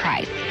great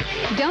price.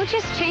 Don't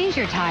just change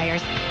your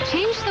tires,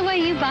 change the way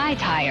you buy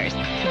tires.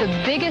 The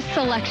biggest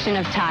selection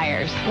of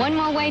tires. One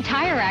more way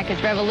TireRack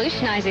is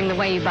revolutionizing the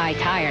way you buy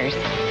tires.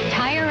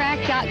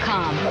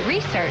 TireRack.com.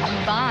 Research,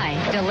 buy,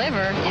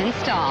 deliver,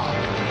 install.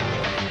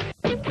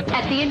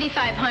 At the Indy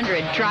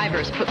 500,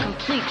 drivers put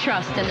complete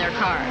trust in their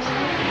cars.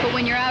 But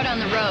when you're out on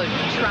the road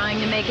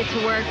trying to make it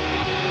to work,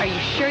 are you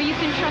sure you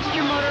can trust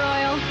your motor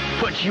oil?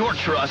 Put your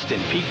trust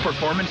in Peak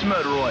Performance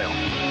Motor Oil.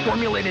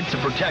 Formulated to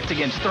protect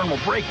against thermal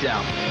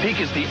breakdown, Peak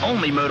is the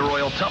only motor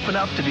oil tough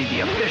enough to be the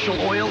official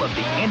oil of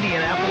the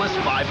Indianapolis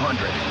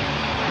 500.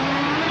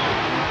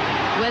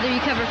 Whether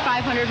you cover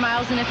 500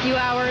 miles in a few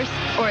hours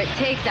or it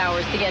takes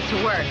hours to get to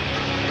work,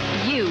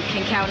 you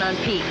can count on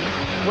Peak.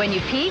 When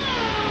you peak,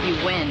 you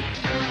win.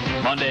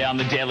 Monday on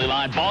the Daily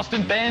Line,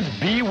 Boston fans,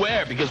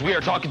 beware, because we are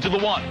talking to the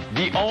one,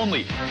 the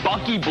only,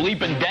 Bucky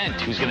Bleepin'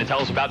 Dent, who's going to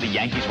tell us about the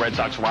Yankees-Red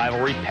Sox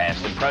rivalry,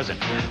 past and present.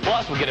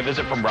 Plus, we'll get a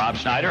visit from Rob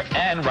Schneider,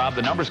 and Rob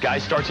the Numbers Guy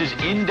starts his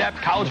in-depth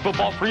college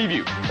football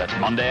preview. That's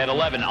Monday at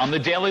 11 on the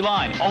Daily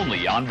Line,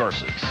 only on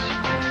Versus.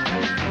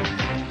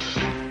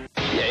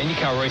 Yeah,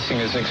 IndyCar racing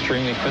is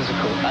extremely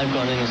physical. I've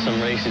gone into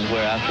some races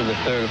where after the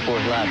third or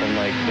fourth lap, I'm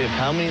like,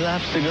 how many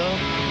laps to go?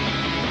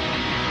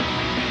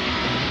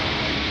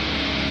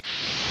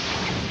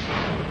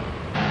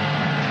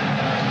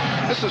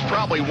 This is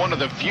probably one of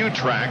the few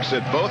tracks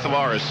that both of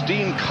our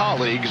esteemed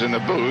colleagues in the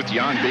booth,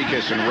 Jan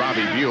Beekes and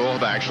Robbie Buell,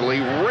 have actually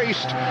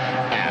raced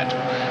at.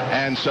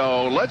 And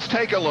so let's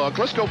take a look.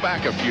 Let's go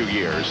back a few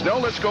years. No,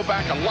 let's go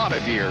back a lot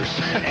of years.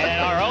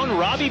 And our own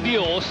Robbie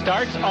Buell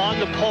starts on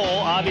the pole.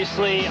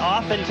 Obviously,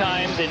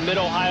 oftentimes in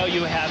Mid-Ohio,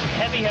 you have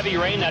heavy, heavy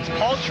rain. That's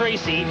Paul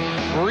Tracy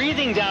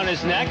breathing down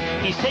his neck.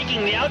 He's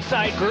taking the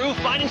outside groove,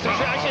 finding some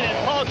traction,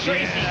 and Paul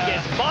Tracy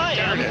gets by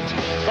him.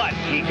 But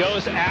he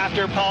goes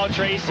after Paul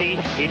Tracy.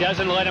 He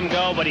doesn't let him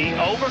go, but he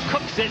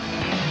overcooks it,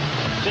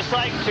 just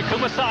like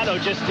Takuma Sato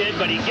just did,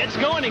 but he gets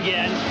going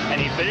again,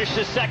 and he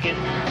finishes second.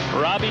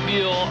 Robbie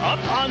Buell up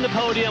on the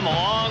podium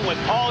along with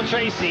Paul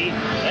Tracy.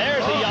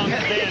 There's a young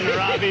thin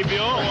Robbie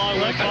Buell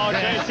along with Paul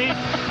Tracy.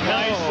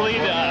 Nicely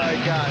done. Oh,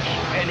 my gosh.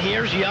 And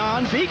here's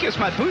Jan Beekes,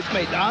 my booth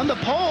mate, on the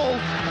pole.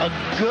 A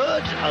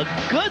good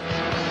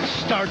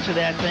start to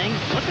that thing.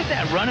 Look at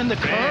that, running the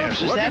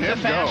curves. Is that the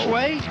fast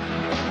way?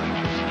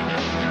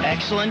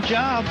 Excellent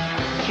job.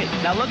 Okay,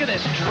 now look at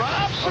this.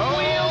 Drop some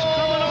wheels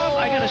coming off.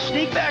 I got to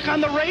sneak back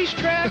on the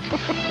racetrack.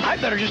 I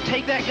better just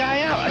take that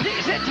guy out.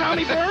 Is that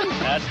Tommy Byrne?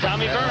 That's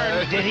Tommy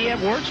Byrne. Did he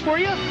have words for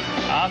you?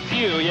 A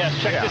few, yes.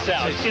 Check this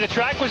out. See, the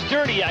track was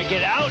dirty. I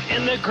get out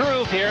in the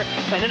groove here,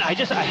 and then I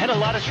had a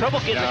lot of trouble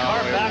getting the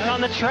car back on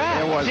the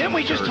track. Didn't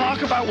we just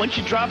talk about once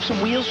you drop some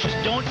wheels, just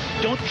don't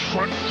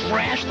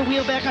crash the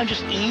wheel back on,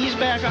 just ease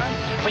back on?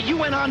 But you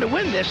went on to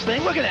win this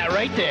thing. Look at that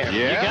right there.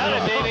 Yeah. You got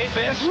it, baby.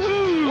 Fist.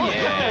 Woo,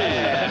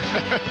 yeah.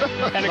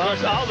 And of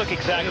course, I'll look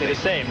exactly the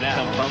same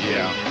now.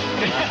 Yeah.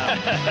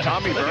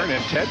 Tommy Byrne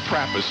and Ted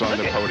Trappis on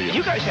the podium.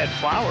 You guys had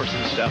flowers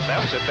and stuff. That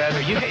was a better.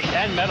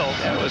 And medals.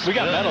 We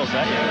got medals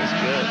that year. It was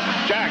good.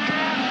 Jack.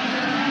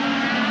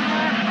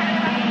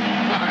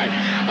 All right.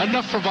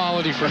 Enough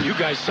frivolity from you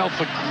guys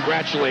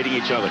self-congratulating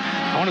each other.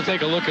 I want to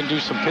take a look and do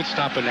some pit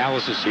stop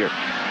analysis here.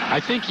 I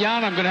think,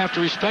 Jan, I'm going to have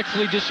to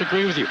respectfully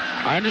disagree with you.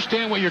 I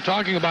understand what you're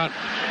talking about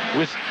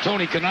with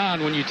Tony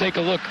Kanaan. When you take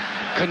a look,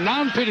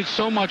 Kanaan pitted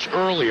so much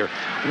earlier.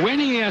 When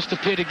he has to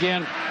pit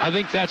again, I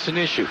think that's an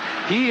issue.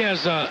 He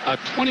has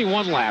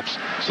 21 laps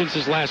since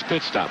his last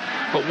pit stop.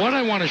 But what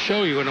I want to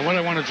show you and what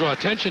I want to draw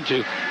attention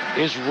to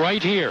is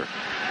right here.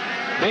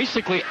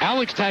 Basically,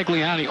 Alex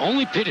Tagliani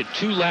only pitted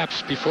 2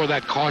 laps before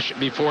that caution,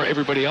 before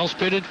everybody else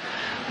pitted.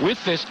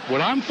 With this,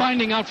 what I'm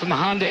finding out from the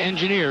Honda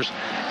engineers,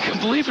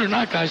 believe it or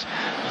not, guys,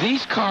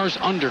 these cars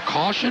under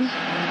caution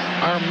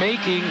are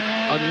making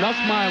enough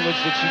mileage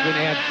that you can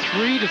add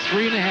 3 to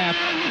 3.5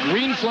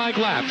 green flag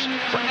laps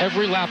for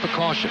every lap of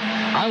caution.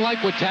 I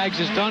like what Tags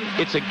has done.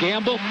 It's a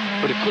gamble,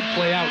 but it could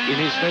play out in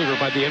his favor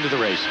by the end of the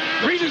race.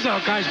 Reasons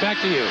out, guys. Back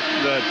to you.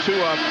 The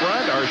two up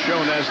front are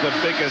shown as the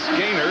biggest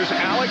gainers.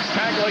 Alex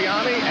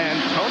Tagliani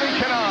and Tony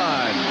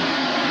Kanaan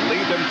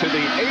lead them to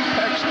the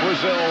Apex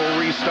Brazil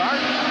restart.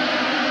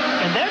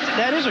 And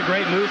that is a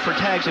great move for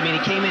Tags. I mean, he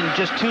came in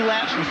just 2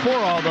 laps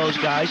before all those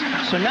guys,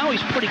 so now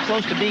he's pretty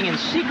close to being in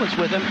sequence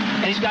with them,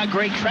 and he's got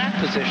great track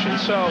position.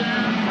 So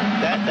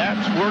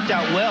that's worked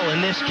out well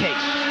in this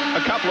case.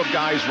 A couple of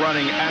guys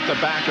running at the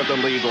back of the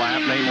lead lap,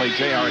 namely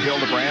J.R.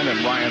 Hildebrand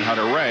and Ryan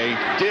Hunter-Ray,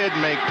 did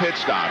make pit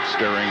stops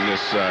during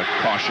this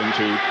caution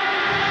to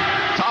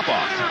top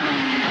off.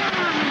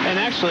 And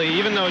actually,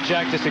 even though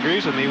Jack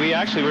disagrees with me, we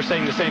actually were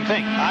saying the same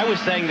thing. I was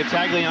saying that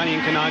Tagliani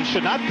and Kanaan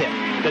should not pit,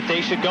 that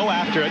they should go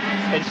after it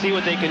and see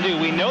what they can do.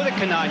 We know that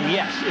Kanaan,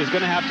 yes, is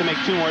going to have to make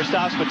 2 more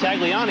stops, but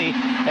Tagliani,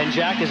 and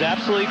Jack is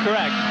absolutely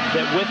correct,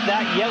 that with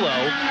that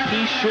yellow,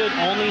 he should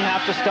only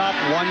have to stop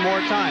 1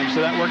 more time. So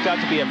that worked out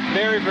to be a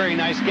very, very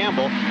nice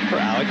gamble for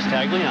Alex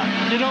Tagliani.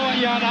 You know what,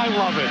 Jan? I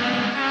love it.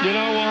 You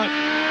know what?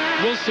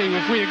 We'll see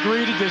if we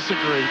agree to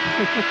disagree.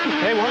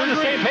 Hey, we're on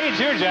the same page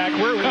here, Jack.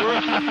 We're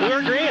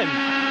agreeing.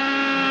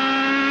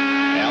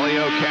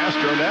 Elio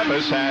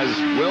Castro-Neves has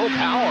Will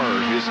Power,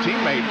 his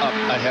teammate, up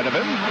ahead of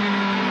him.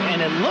 And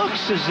it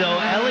looks as though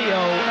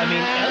Elio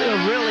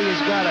really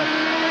has got a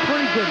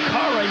pretty good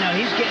car right now.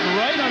 He's getting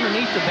right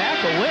underneath the back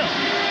of Will.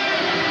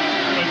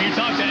 If you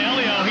talk to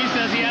Elio, he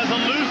says he has a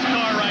loose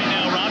car right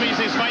now. Robbie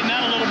says he's fighting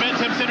that a little bit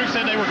to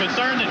they were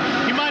concerned that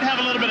he might have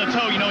a little bit of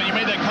toe. You know, you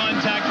made that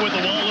contact with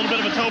the wall, a little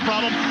bit of a toe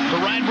problem. But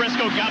Ryan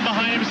Briscoe got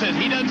behind him and said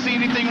he doesn't see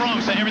anything wrong,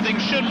 so everything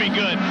should be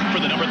good for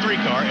the number 3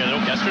 car,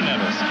 Elio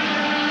Castroneves.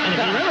 And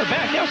if you remember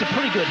back, that was a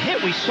pretty good hit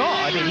we saw.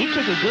 I mean, he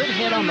took a good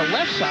hit on the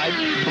left side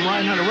from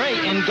Ryan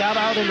Hunter-Reay and got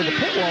out into the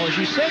pit wall, as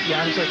you said,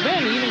 Jan. It's like,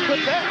 man, he even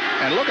clipped that.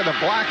 And look at the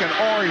black and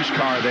orange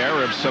car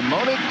there of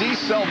Simona Di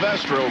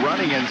Silvestro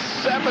running in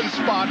 7th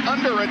spot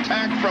under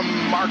attack from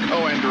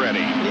Marco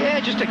Andretti.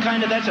 Yeah, just a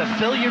kind of, that's a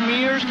fill your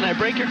mirrors. Can I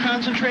break your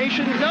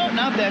concentration? No,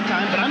 not that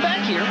time, but I'm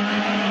back here.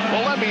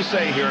 Well, let me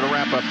say here to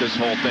wrap up this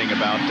whole thing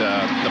about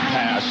the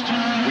past,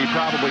 we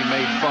probably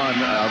made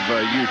fun of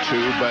you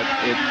two, but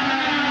it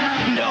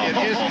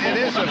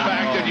is a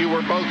fact that you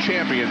were both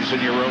champions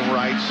in your own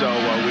right, so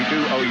we do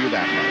owe you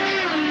that much.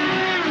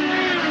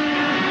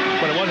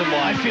 But it wasn't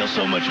why. I feel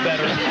so much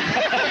better.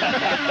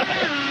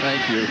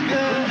 Thank you.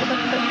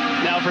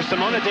 Now for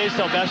Simona Di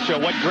Silvestro,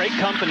 what great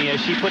company as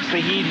she puts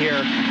the heat here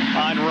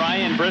on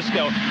Ryan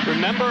Briscoe.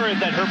 Remember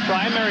that her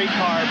primary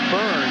car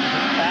burned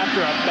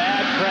after a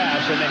bad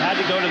crash, and they had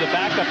to go to the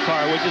backup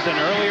car, which is an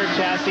earlier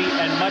chassis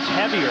and much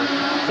heavier.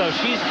 So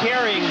she's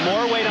carrying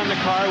more weight on the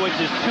car, which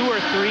is 2 or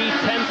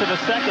 3/10 of a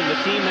second, the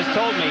team has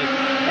told me.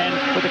 And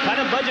with the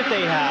kind of budget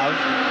they have,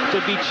 to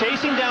be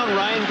chasing down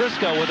Ryan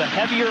Briscoe with a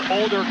heavier,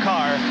 older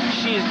car,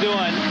 she's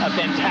doing a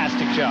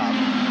fantastic job.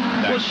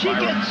 Well, she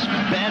gets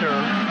better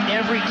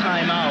every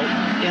time out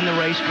in the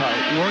race car,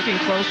 working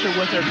closer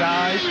with her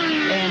guys.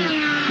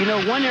 And, you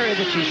know, one area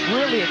that she's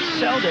really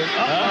excelled in,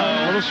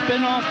 a little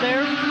spin off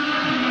there.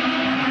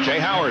 Jay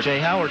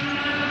Howard.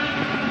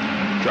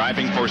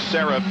 Driving for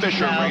Sarah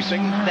Fisher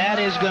Racing. That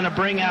is going to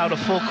bring out a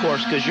full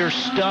course because you're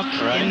stuck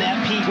in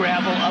that pea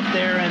gravel up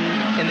there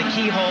in the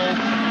keyhole.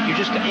 You're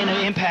just in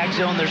an impact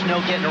zone. There's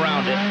no getting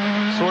around it.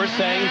 So we're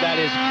saying that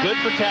is good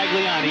for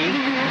Tagliani,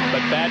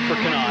 but bad for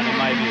Kanaan, in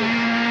my view.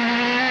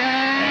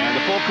 And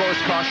the full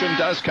course caution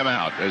does come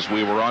out as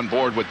we were on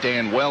board with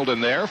Dan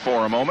Weldon there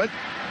for a moment,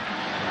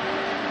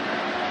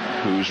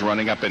 who's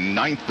running up in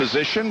 9th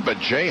position, but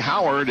Jay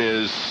Howard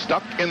is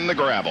stuck in the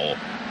gravel.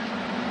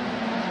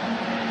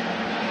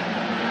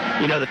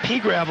 You know, the pea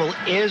gravel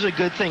is a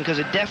good thing because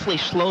it definitely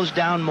slows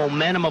down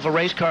momentum of a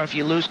race car if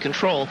you lose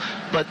control.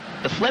 But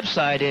the flip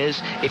side is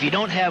if you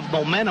don't have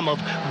momentum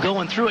of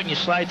going through it and you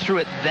slide through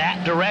it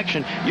that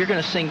direction, you're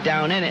going to sink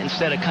down in it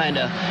instead of kind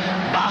of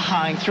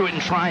bahaing through it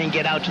and try and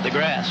get out to the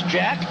grass.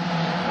 Jack?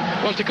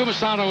 Well, Takuma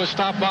Sato has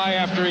stopped by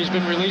after he's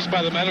been released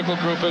by the medical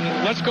group, and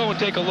let's go and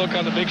take a look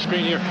on the big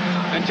screen here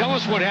and tell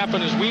us what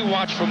happened as we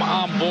watch from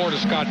on board of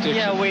Scott Dixon.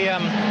 Yeah,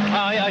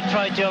 I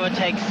tried to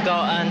overtake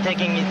Scott and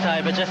taking his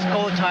side, but just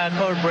cold tire,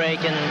 cold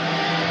brake, and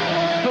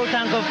full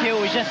tank of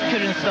fuel, we just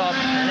couldn't stop.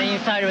 The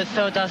inside was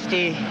so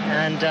dusty,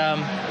 and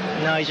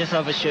no, he just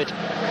overshoot.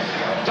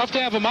 Tough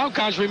to have him out,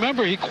 guys.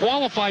 Remember, he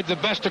qualified the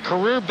best, a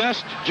career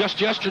best, just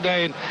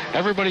yesterday, and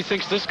everybody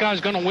thinks this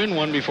guy's going to win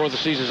one before the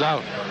season's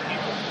out.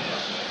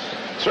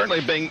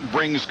 Certainly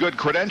brings good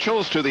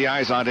credentials to the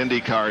Izod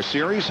IndyCar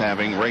Series,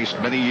 having raced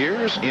many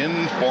years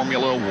in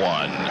Formula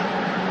One.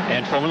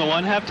 And Formula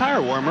One have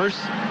tire warmers.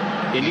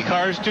 Indy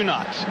cars do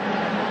not.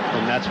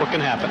 And that's what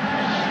can happen.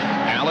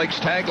 Alex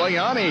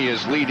Tagliani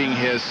is leading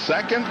his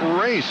 2nd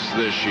race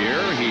this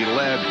year. He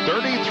led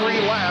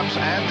 33 laps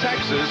at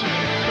Texas,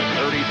 but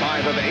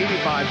 35 of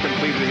 85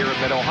 completed here at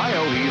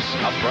Mid-Ohio. He's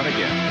up front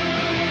again.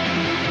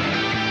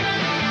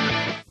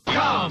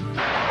 Come!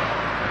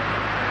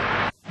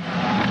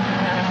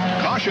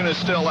 Caution is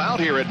still out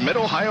here at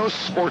Mid-Ohio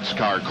Sports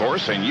Car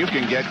Course, and you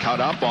can get caught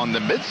up on the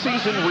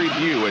midseason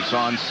review. It's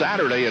on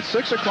Saturday at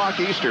 6 o'clock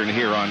Eastern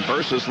here on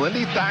Versus.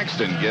 Lindy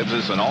Thaxton gives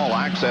us an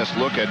all-access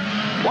look at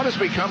what has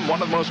become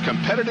one of the most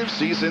competitive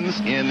seasons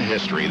in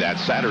history.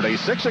 That's Saturday,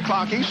 6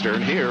 o'clock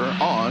Eastern here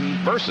on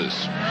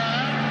Versus.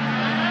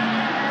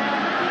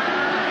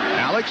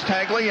 Alex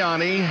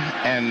Tagliani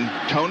and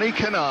Tony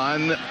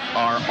Kanaan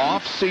are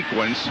off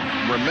sequence.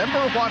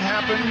 Remember what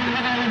happened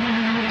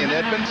in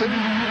Edmonton?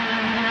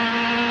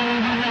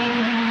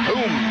 Boom.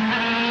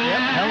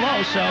 Yep,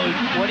 hello. So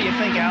what do you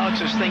think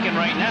Alex is thinking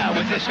right now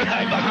with this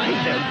guy behind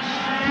him?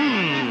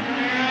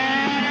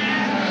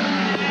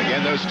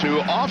 Again, those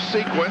two off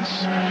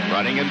sequence.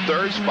 Running in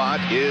 3rd spot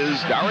is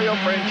Dario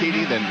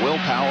Franchitti, then Will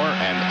Power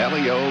and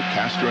Elio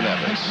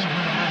Castroneves.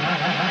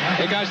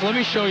 Hey, guys, let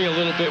me show you a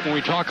little bit when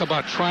we talk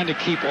about trying to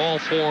keep all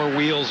 4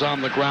 wheels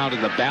on the ground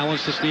and the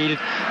balance that's needed.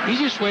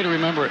 Easiest way to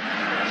remember it,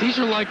 these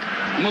are like,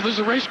 well, there's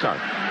a race car.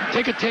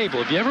 Take a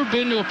table. Have you ever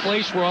been to a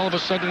place where all of a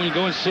sudden when you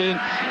go and sit in,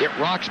 it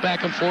rocks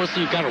back and forth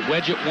and you've got to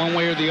wedge it one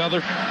way or the other?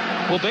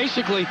 Well,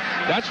 basically,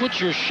 that's what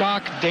your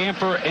shock,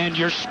 damper, and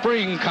your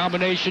spring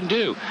combination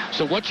do.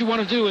 So what you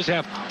want to do is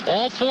have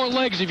all 4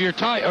 legs of your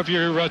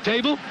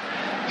table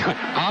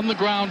on the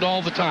ground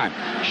all the time.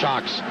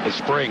 Shocks and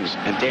springs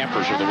and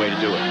dampers are the way to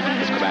do it.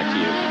 Let's go back to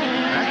you.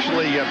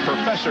 Actually,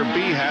 Professor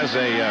B has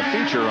a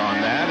feature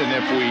on that, and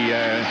if we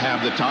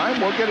have the time,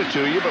 we'll get it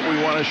to you, but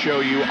we want to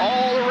show you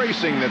all the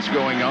racing that's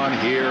going on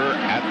here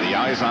at the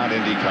Izod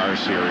IndyCar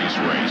Series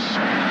race.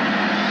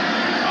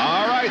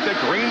 All right, right,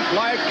 the green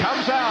flag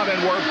comes out,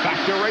 and we're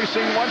back to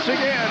racing once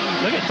again.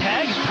 Look at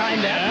Tags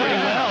timed that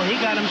pretty well. He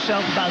got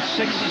himself about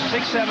 6,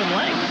 7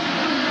 lengths.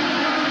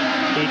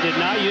 He did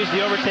not use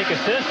the overtake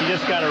assist. He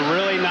just got a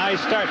really nice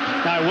start.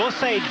 Now, I will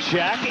say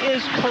Jack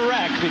is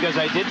correct, because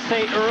I did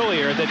say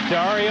earlier that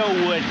Dario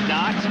would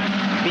not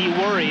be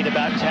worried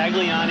about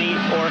Tagliani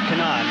or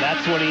Kanaan.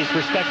 That's what he's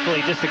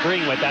respectfully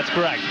disagreeing with. That's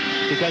correct.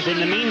 Because in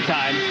the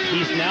meantime,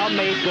 he's now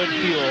made good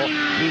fuel.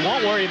 He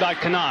won't worry about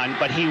Kanaan,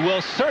 but he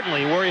will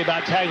certainly worry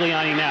about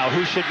Tagliani now,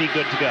 who should be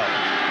good to go.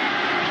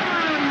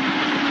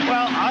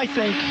 Well, I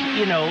think,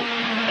 you know,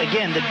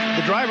 again,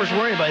 the driver's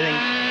worried about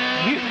anything.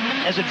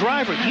 As a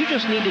driver, you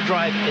just need to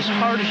drive as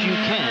hard as you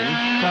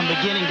can from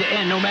beginning to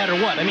end, no matter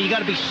what. I mean, you got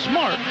to be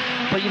smart,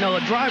 but, you know,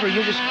 a driver,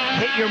 you just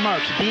hit your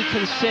marks, be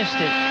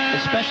consistent,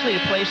 especially a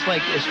place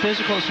like as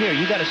physical as here.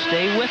 You got to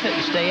stay with it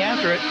and stay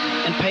after it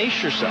and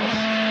pace yourself.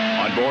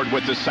 On board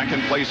with the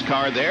second place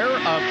car there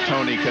of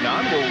Tony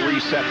Kanaan. We'll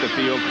reset the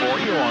field for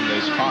you on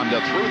this Honda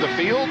through the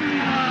field.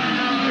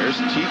 There's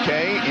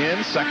TK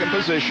in second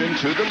position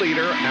to the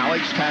leader,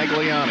 Alex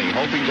Tagliani,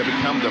 hoping to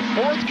become the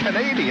 4th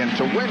Canadian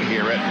to win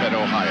here at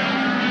Mid-Ohio.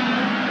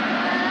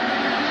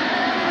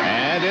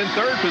 And in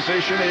third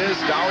position is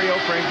Dario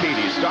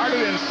Franchitti.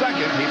 Started in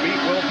second. He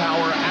beat Will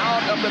Power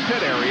out of the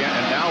pit area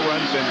and now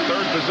runs in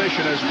third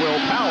position as Will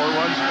Power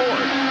runs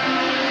fourth.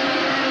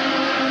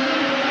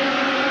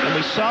 And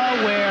we saw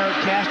where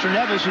Castro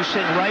Neves, who's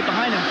sitting right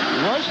behind him,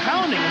 was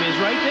hounding him. He's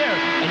right there.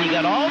 And you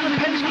got all the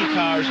Penske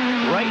cars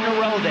right in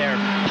a row there.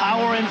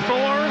 Power in 4,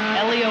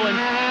 Elio in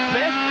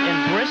 5th, and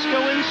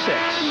Briscoe in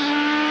 6th.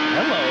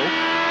 Hello.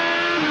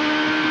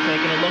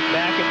 Taking a look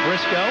back at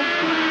Briscoe.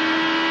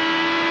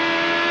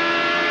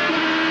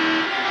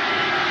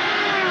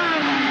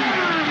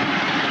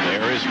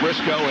 There is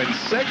Briscoe in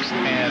 6th,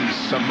 and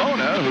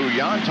Simona, who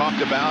Jan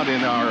talked about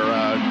in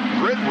our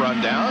grid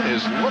rundown,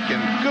 is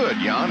looking good,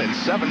 Jan, in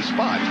 7th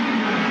spot.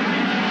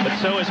 But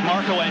so is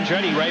Marco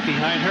Andretti right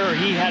behind her.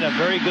 He had a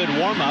very good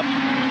warm-up.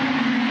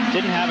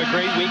 Didn't have a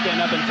great weekend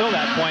up until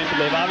that point, but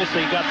they've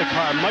obviously got the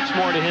car much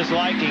more to his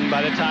liking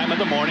by the time of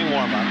the morning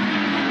warm-up.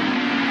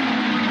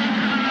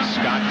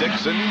 Scott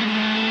Dixon.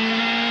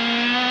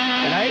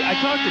 And I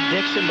talked to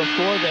Dixon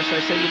before this.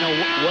 I said, you know,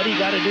 what do you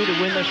got to do to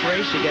win this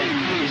race again?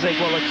 He's like,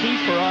 well, the key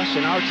for us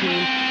and our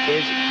team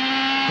is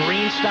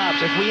green stops.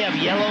 If we have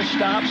yellow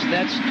stops,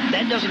 that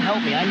doesn't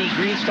help me. I need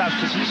green stops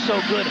because he's so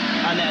good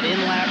on that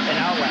in-lap and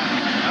out-lap.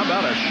 How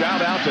about a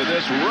shout-out to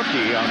this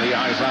rookie on the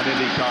Eyes on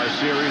IndyCar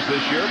Series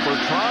this year,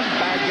 Bertrand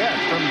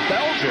Baguette from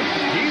Belgium.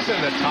 He's in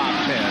the top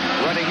 10,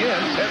 running in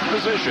 10th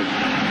position.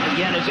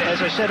 Again,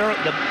 as I said earlier,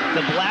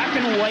 the black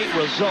and white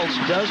results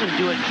doesn't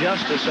do it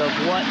justice of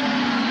what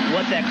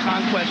that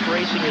Conquest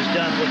Racing has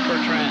done with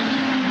Bertrand.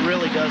 It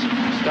really doesn't.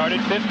 Started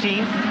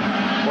 15th,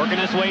 working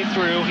his way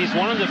through. He's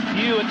one of the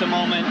few at the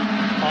moment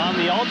on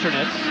the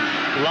alternates.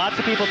 Lots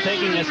of people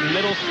taking this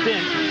middle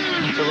stint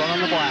to run on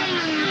the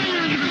blacks.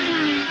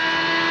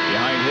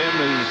 Behind him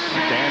is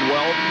Dan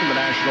Weldon, the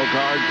National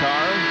Guard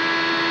car.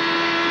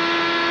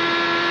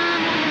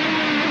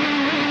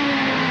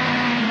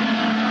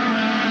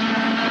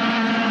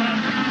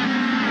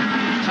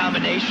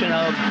 Combination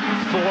of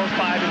 4,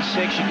 5, and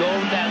 6. You go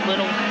over that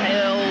little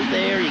hill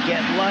there, you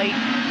get light,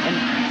 and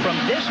from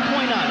this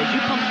point on, as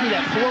you come through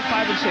that 4,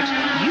 5, and 6,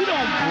 you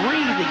don't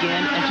breathe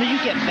again until you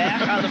get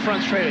back on the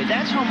front straightaway.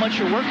 That's how much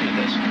you're working at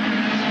this.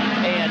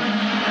 And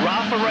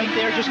Rafa right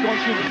there just going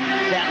through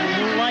that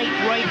light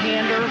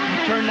right-hander,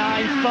 turn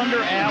 9,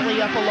 Thunder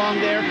Alley up along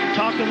there,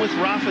 talking with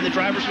Rafa, the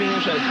driver's meeting,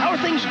 and says, how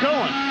are things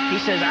going? He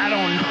says, I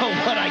don't know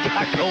what I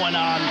got going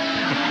on.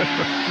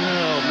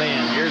 Oh,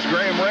 man. Here's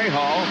Graham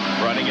Rahal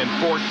running in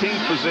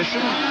 14th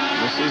position.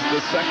 This is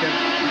the second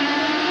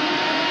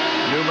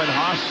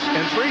Newman-Haas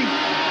entry.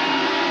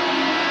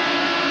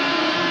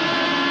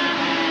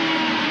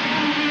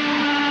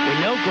 We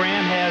know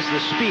Graham has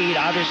the speed.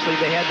 Obviously,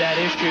 they had that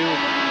issue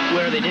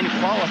where they didn't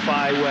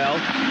qualify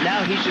well.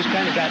 Now he's just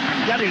kind of got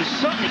to do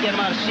something to get him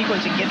out of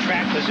sequence and get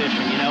track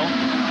position, you know.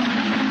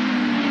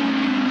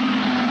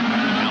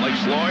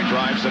 Alex Lloyd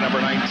drives the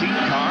number 19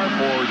 car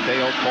for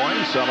Dale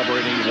Coyne,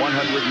 celebrating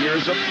 100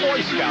 years of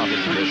Boy Scouting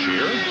this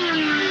year.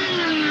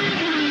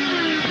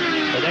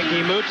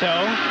 Hideki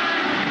Muto,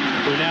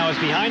 who now is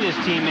behind his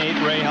teammate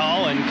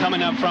Rahal, and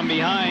coming up from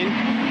behind,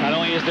 not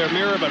only is there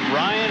Mirror, but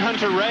Ryan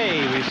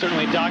Hunter-Reay. We've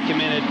certainly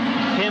documented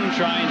him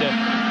trying to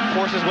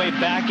force his way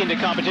back into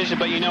competition,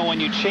 but you know, when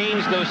you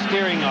change those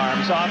steering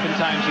arms,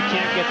 oftentimes you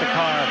can't get the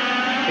car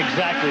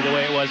exactly the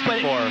way it was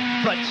before.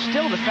 But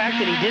still, the fact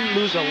that he didn't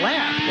lose a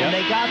lap and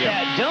they got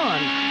that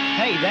done,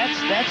 hey, that's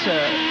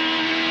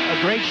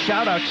a great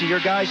shout-out to your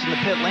guys in the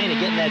pit lane and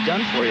getting that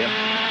done for you.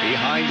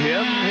 Behind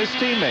him, his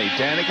teammate,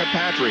 Danica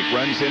Patrick,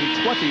 runs in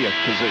 20th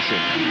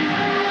position.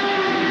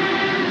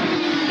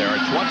 There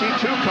are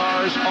 22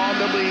 cars on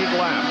the lead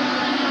lap.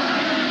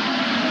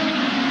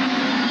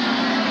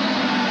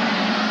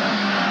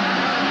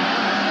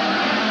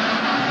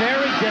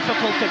 Very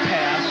difficult to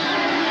pass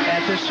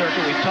at this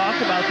circuit. We've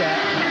talked about that.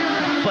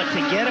 But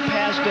to get a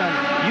pass done,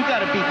 you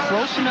got to be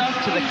close enough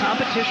to the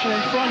competition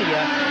in front of you,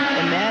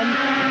 and then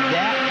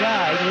that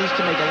guy needs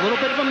to make a little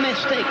bit of a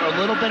mistake or a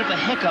little bit of a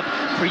hiccup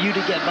for you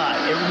to get by.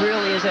 It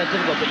really is that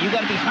difficult. But you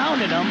got to be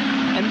hounding him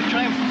and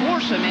try and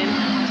force him in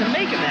to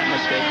making that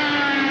mistake.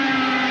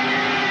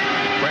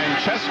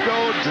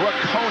 Francesco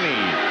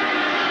Draconi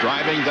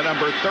driving the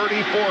number 34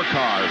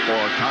 car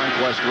for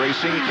Conquest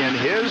Racing in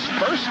his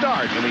first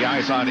start in the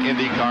Eyes on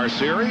IndyCar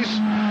Series.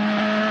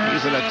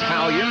 He's an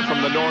Italian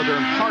from the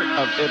northern part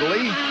of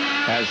Italy,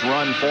 has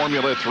run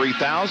Formula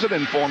 3000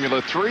 and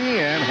Formula 3,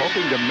 and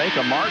hoping to make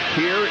a mark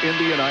here in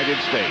the United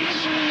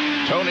States.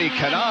 Tony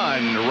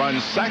Kanaan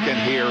runs second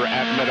here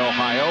at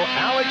Mid-Ohio.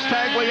 Alex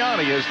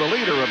Tagliani is the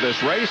leader of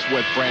this race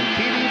with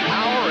Franchitti,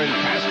 Power, and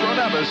Castro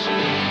Neves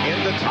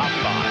in the top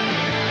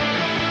 5.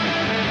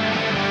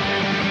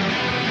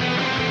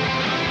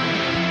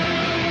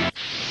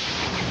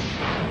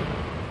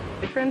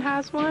 Boyfriend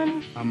has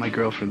one. My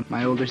girlfriend,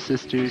 my older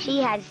sister.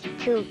 She has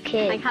 2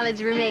 kids. My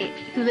college roommate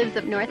who lives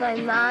up north. My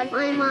mom.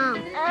 My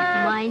mom.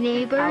 My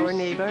neighbors. Our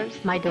neighbors.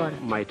 My daughter.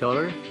 My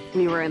daughter.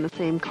 We were in the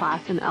same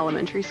class in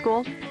elementary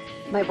school.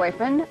 My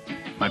boyfriend.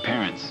 My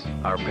parents.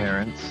 Our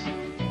parents.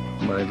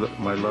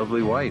 My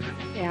lovely wife.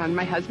 And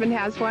my husband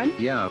has one.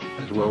 Yeah,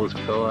 as well as a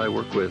fellow I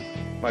work with.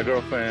 My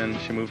girlfriend,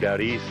 she moved out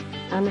east.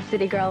 I'm a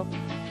city girl.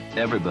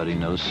 Everybody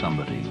knows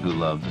somebody who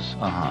loves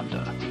a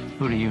Honda.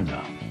 Who do you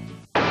know?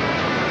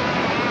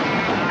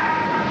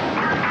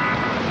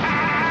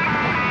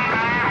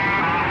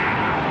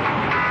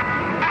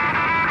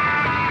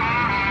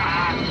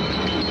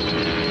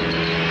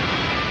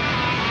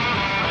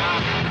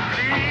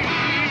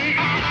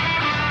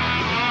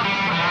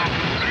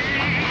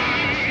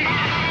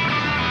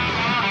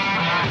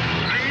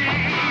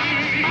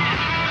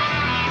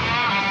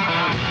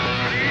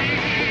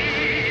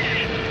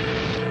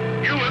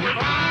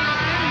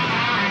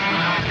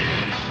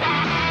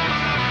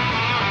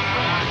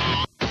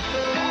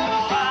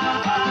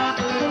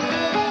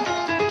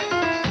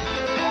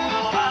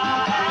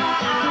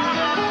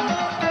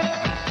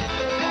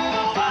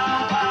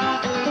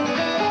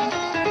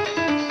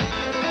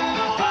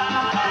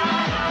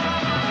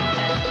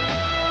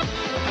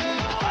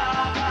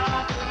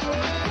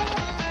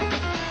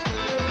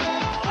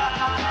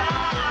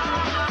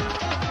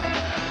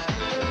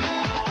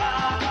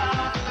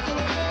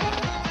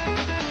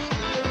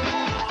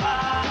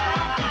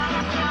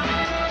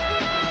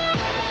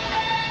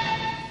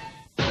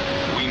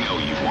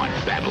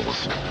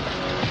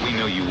 We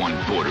know you want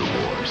border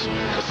wars,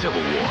 a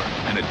civil war,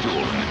 and a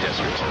duel in the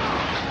desert.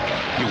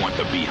 You want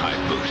the beehive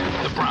boot,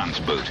 the bronze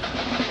boot,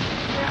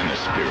 and the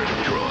spirit of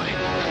Troy.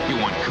 You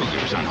want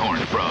cougars on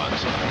horned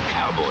frogs,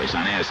 cowboys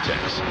on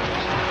Aztecs.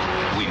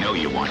 We know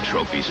you want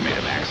trophies made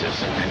of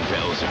axes and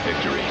bells of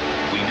victory.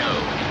 We know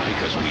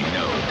because we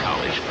know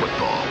college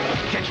football.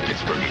 Catch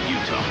Pittsburgh at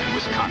Utah and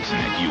Wisconsin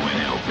at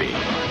UNLV.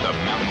 The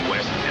Mountain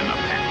West and the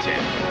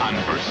Pac-10 on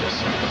Versus.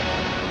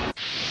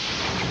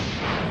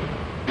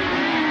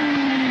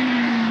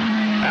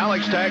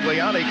 Alex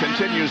Tagliani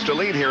continues to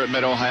lead here at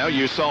Mid-Ohio.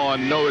 You saw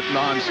on Note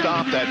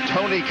Nonstop that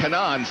Tony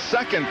Kanaan,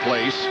 second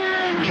place,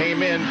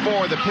 came in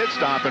for the pit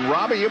stop. And,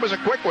 Robbie, it was a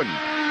quick one.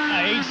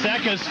 8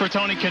 seconds for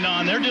Tony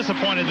Kanaan. They're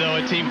disappointed, though,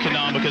 at Team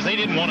Kanaan because they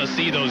didn't want to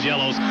see those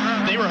yellows.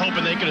 They were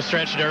hoping they could have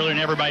stretched it earlier and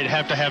everybody would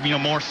have to have,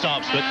 more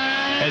stops. But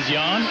as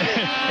Jan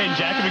and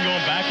Jack have been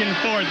going back and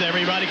forth,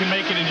 everybody can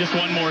make it in just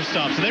one more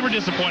stop. So they were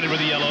disappointed with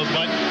the yellows,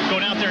 but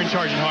going out there and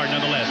charging hard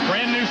nonetheless.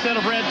 Brand new set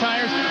of red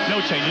tires, no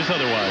changes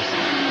otherwise.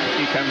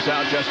 He comes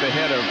out just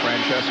ahead of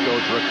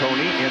Francesco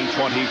Draconi in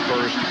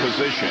 21st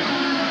position.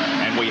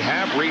 And we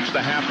have reached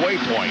the halfway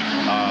point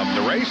of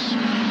the race.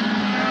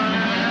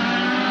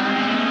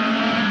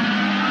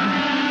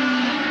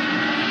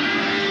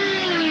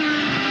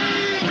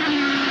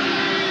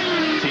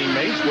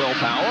 Teammates Will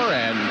Power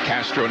and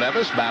Castro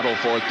Neves battle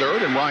for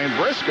third, and Ryan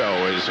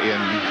Briscoe is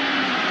in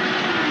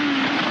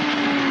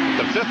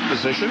the 5th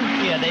position.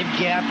 Yeah, they've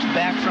gapped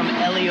back from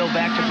Elio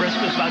back to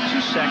Briscoe about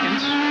 2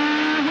 seconds.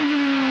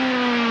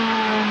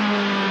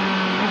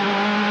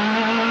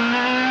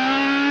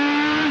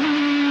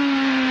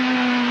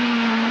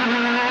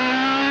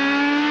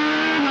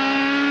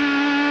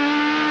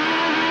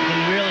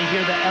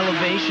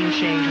 Elevation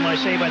change. When I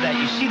say by that,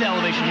 you see the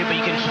elevation here, but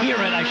you can hear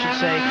it, I should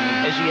say,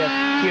 as you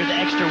hear the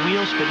extra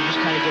wheel spin. It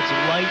just kind of gets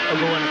light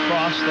going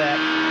across that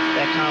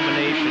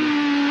combination.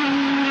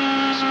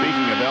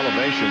 Speaking of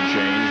elevation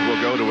change,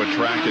 we'll go to a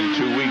track in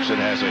 2 weeks that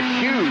has a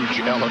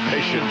huge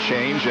elevation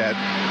change at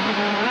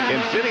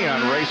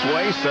Infineon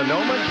Raceway,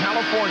 Sonoma,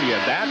 California.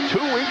 That 2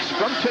 weeks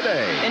from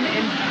today. And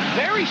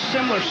very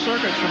similar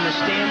circuits from the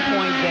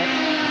standpoint that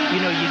you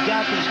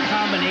got these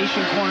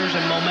combination corners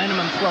and momentum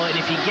and flow, and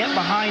if you get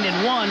behind in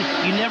one,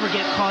 you never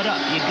get caught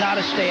up. You got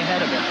to stay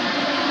ahead of it.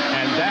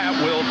 And that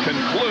will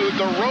conclude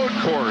the road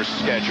course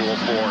schedule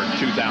for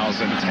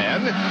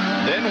 2010.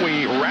 Then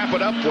we wrap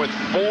it up with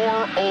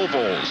 4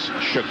 ovals: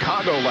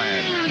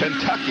 Chicagoland,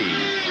 Kentucky,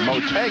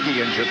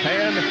 Motegi in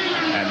Japan,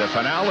 and the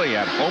finale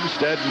at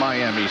Homestead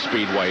Miami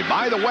Speedway.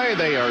 By the way,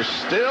 they are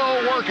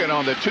still working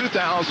on the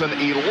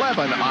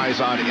 2011 Eyes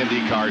on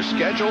IndyCar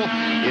schedule.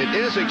 It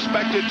is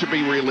expected to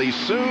be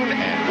released soon,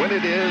 and when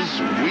it is,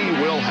 we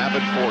will have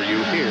it for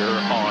you here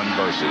on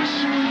Versus.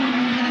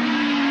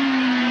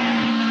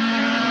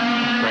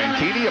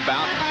 Franchitti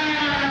about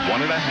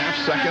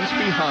 1.5 seconds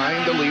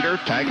behind the leader,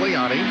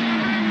 Tagliani.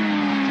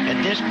 At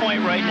this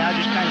point right now,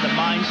 just kind of the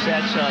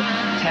mindsets of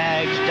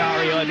Tags,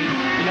 Dario. I mean,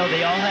 you know,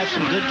 they all have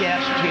some good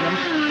gaps between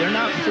them. They're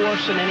not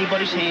forcing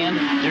anybody's hand.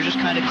 They're just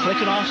kind of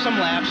clicking off some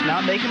laps,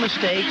 not making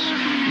mistakes,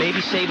 maybe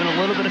saving a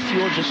little bit of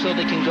fuel just so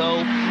they can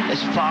go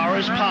as far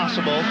as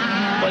possible.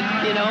 But,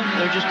 you know,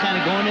 they're just kind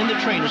of going in the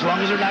train as long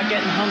as they're not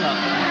getting hung up.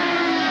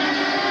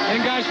 And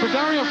guys, for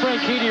Dario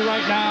Franchitti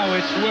right now,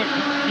 it's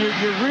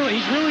he's really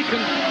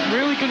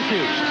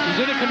confused. He's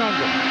in a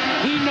conundrum.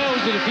 He knows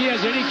that if he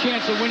has any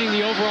chance of winning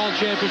the overall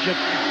championship,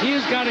 he has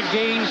got to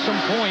gain some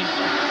points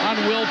on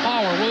Will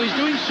Power. Well, he's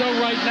doing so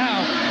right now,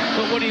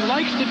 but what he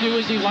likes to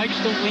do is he likes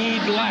to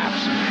lead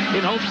laps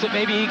in hopes that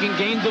maybe he can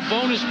gain the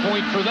bonus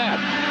point for that.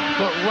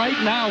 But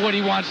right now, what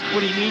he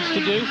needs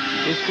to do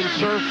is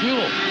conserve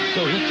fuel,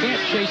 so he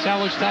can't chase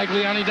Alex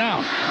Tagliani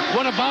down.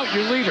 What about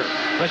your leader?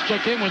 Let's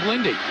check in with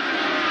Lindy.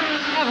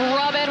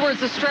 Rob Edwards,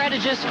 the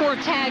strategist for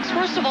Tags.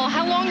 First of all,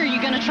 how long are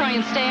you going to try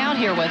and stay out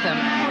here with him?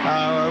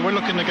 We're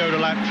looking to go to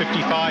lap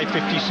 55,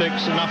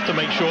 56, enough to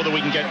make sure that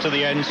we can get to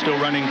the end still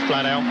running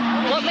flat out.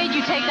 What made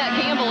you take that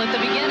gamble at the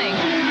beginning?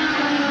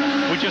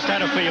 We just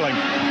had a feeling.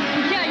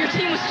 Yeah, your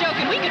team was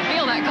joking. We could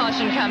feel that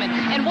caution coming.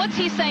 And what's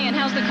he saying?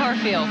 How's the car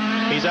feel?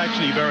 He's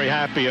actually very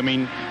happy. I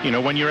mean, you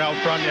know, when you're out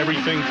front,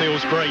 everything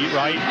feels great,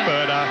 right?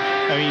 But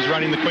I mean, he's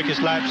running the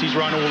quickest laps he's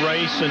run all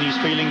race, and he's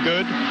feeling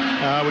good.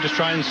 We're just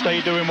trying to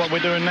stay doing what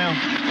we're doing now.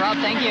 Rob,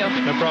 thank you.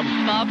 No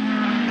problem. Bob?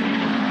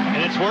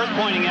 And it's worth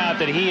pointing out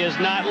that he is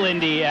not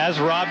Lindy, as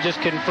Rob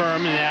just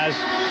confirmed, and as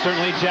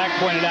certainly Jack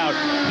pointed out.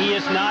 He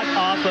is not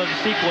off of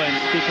sequence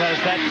because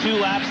that 2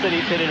 laps that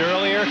he pitted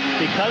earlier,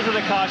 because of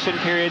the caution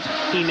periods,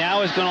 he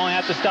now is going to only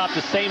have to stop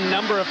the same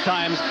number of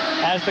times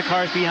as the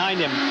cars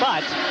behind him.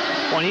 But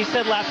when he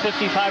said lap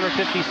 55 or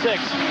 56,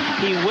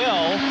 he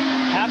will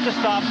have to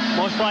stop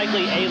most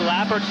likely a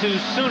lap or 2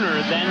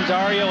 sooner than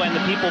Dario and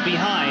the people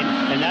behind,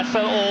 and that's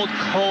the old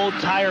cold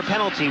tire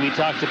penalty we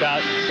talked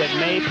about that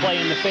may play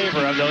in the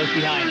favor of those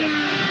behind him.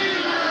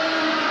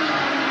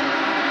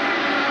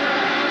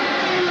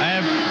 I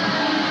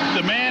have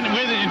the man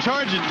in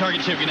charge of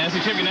Target, Chip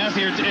Ganassi. Chip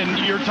Ganassi,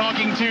 and you're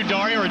talking to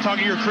Dario or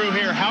talking to your crew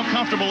here. How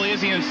comfortable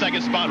is he in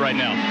second spot right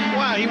now?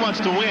 Well, he wants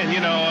to win, you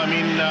know. I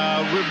mean,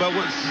 but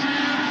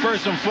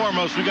first and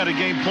foremost, we got to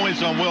gain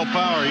points on Will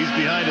Power. He's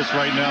behind us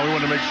right now. We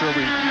want to make sure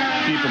we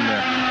keep him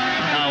there.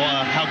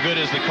 How good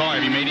is the car?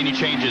 Have you made any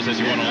changes as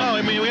you went along? No,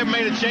 I mean, we haven't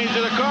made a change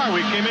to the car.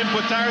 We came in,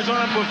 put tires on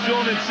it, put fuel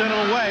in it, sent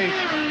him away.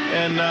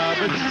 And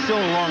but it's still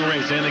a long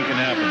race. Anything can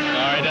happen.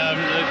 All right.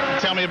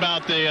 Tell me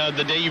about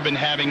the day you've been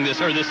having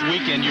this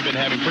weekend you've been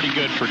having pretty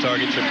good for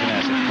Target, Chip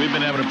Ganassi. We've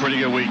been having a pretty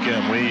good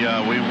weekend. We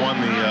won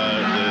the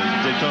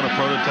Daytona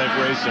prototype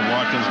race in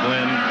Watkins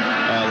Glen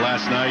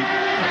last night.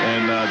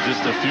 And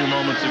just a few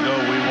moments ago,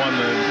 we won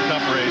the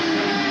Cup race,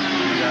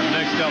 the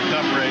Nextel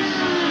Cup race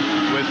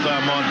with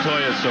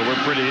Montoya, so we're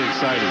pretty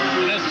excited.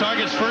 And that's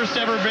Target's first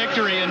ever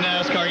victory in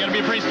NASCAR. Got to be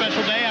a pretty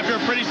special day after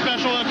a pretty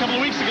special a couple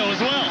of weeks ago as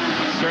well.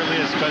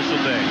 Certainly a special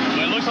day.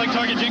 Well, it looks like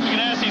Target Jake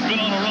Ganassi's been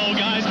on a roll,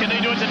 guys. Can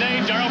they do it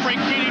today? Dario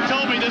Franchitti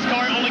told me this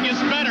car only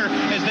gets better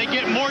as they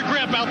get more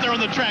grip out there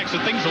on the track, so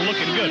things are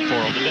looking good for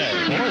them today.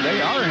 Boy, they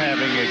are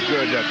having a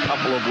good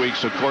couple of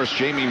weeks. Of course,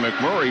 Jamie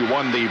McMurray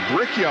won the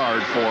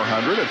Brickyard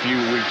 400 a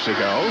few weeks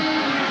ago.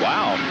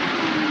 Wow.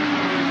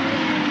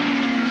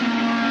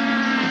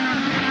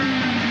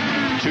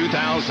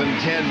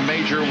 2010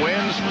 major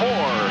wins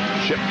for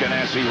Chip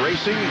Ganassi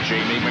Racing,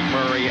 Jamie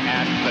McMurray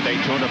at the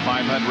Daytona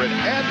 500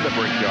 and the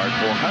Brickyard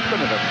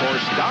 400, and of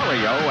course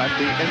Dario at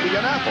the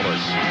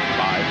Indianapolis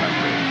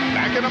 500.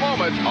 Back in a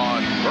moment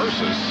on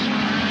Versus.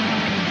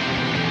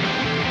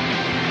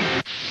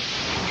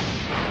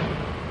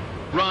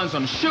 Runs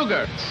on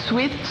sugar.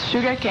 Sweet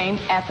sugarcane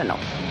ethanol.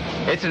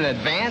 It's an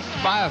advanced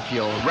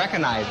biofuel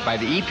recognized by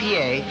the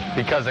EPA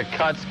because it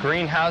cuts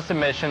greenhouse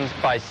emissions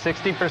by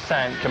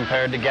 60%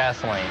 compared to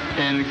gasoline.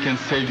 And can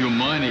save you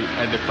money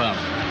at the pump.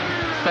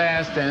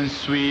 Fast and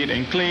sweet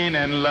and clean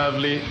and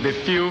lovely, the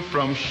fuel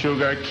from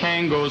sugar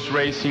cane goes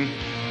racing.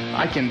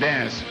 I can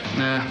dance.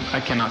 Nah, I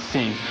cannot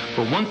sing.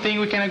 But one thing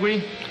we can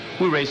agree,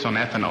 we race on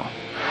ethanol.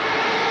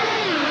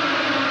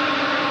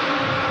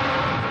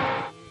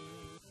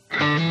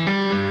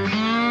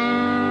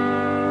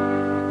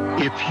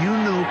 If you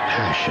know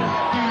passion,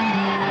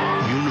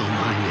 you know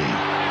my name.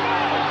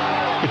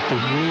 If the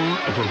roar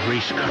of a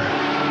race car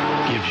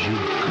gives you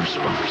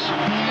goosebumps.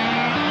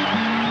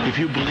 If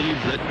you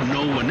believe that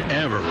no one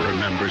ever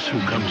remembers who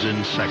comes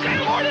in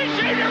second.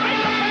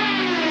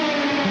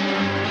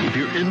 If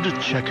you're into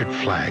checkered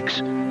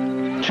flags,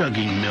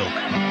 chugging milk,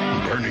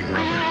 and burning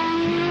rubber,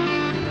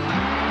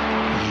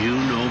 you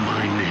know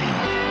my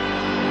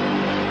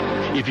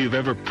name. If you've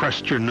ever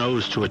pressed your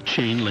nose to a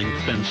chain-link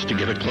fence to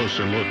get a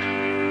closer look,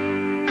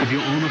 if you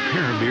own a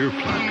pair of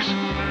earplugs,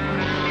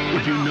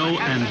 if you know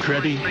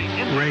Andretti,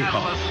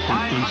 Rahal,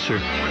 and Unser,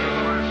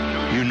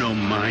 you know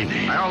my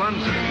name.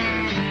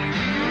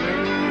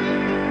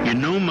 You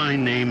know my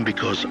name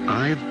because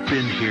I've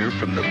been here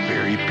from the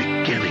very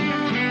beginning.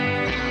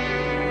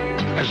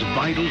 As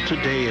vital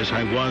today as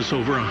I was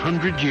over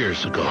 100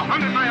 years ago.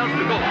 100 miles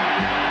to go.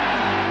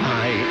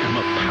 I am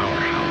a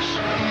powerhouse.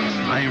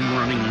 I am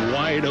running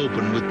wide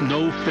open with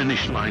no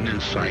finish line in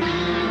sight.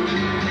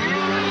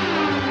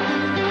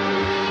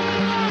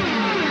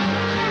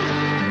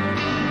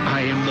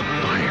 I am the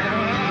fire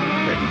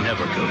that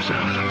never goes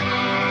out.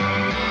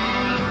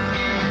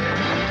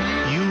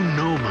 You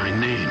know my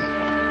name.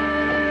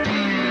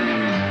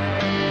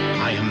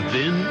 I am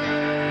then,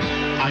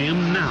 I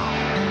am now,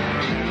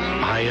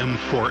 I am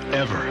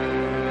forever.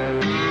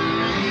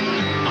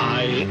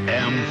 I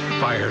am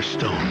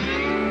Firestone,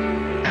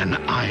 and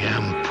I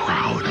am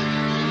proud.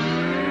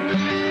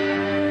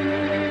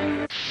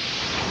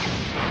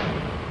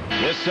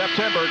 This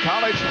September,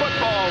 college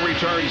football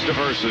returns to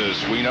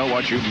Versus. We know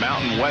what you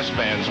Mountain West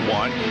fans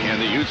want. Can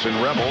the Utes and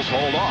Rebels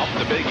hold off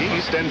the Big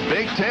East and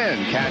Big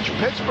Ten? Catch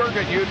Pittsburgh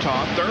at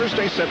Utah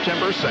Thursday,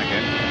 September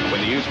 2nd,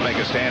 when the Utes make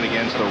a stand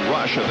against the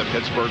rush of the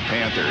Pittsburgh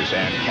Panthers.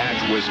 And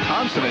catch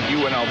Wisconsin at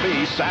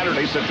UNLV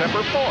Saturday,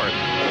 September 4th.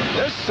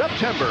 This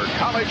September,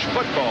 college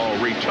football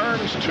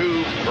returns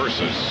to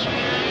Versus.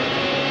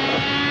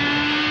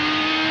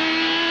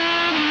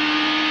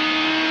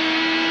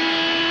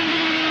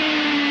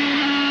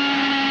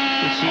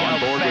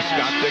 On board with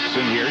Scott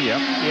Dixon here, yep.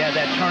 Yeah,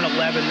 that turn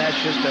 11, that's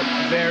just a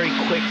very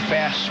quick,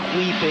 fast,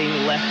 sweeping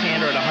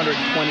left-hander at 120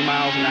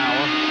 miles an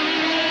hour.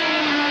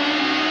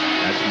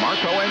 That's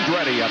Marco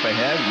Andretti up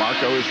ahead.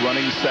 Marco is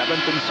running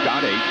 7th and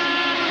Scott 8th.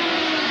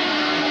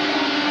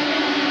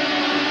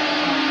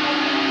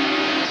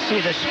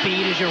 See the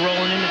speed as you're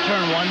rolling into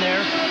turn 1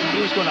 there?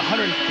 He was going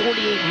 148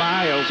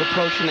 miles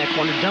approaching that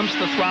corner. Dumps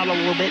the throttle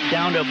a little bit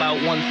down to about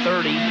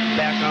 130,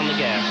 back on the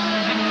gas.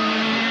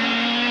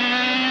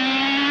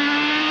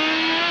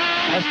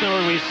 That's the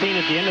number we've seen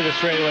at the end of the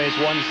straightaway is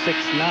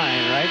 169,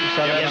 right? You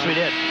saw that? Yes, we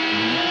did.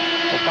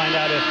 We'll find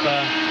out if...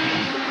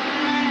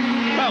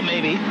 well,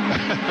 maybe.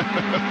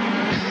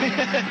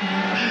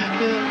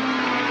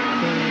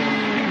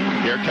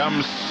 Here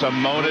comes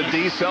Simona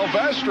Di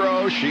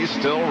Silvestro. She's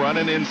still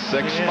running in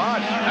 6th spot.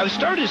 I was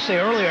starting to say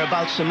earlier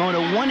about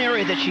Simona, one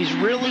area that she's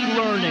really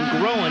learned and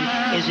growing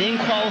is in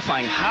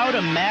qualifying, how to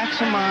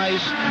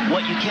maximize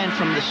what you can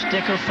from the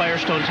sticker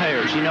Firestone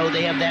tires. You know,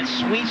 they have that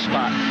sweet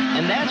spot.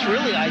 And that's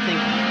really, I think,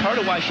 part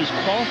of why she's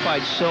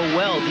qualified so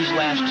well these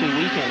last 2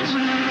 weekends,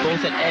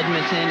 both at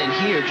Edmonton and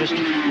here, just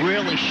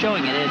really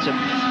showing it. And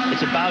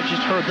it's about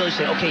just her ability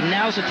to say, okay,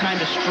 now's the time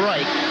to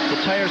strike.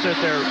 The tires are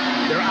at their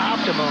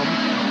optimum,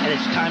 and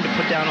it's time to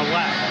put down a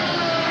lap.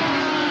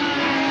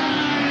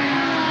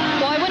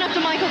 Well, I went up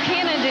to Michael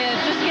Cannon to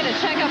just get a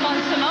checkup on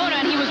Simona,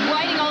 and he was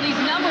writing all these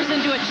numbers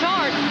into a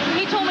chart.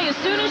 He told me as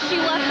soon as she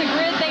left the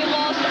grid, they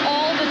lost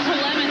all the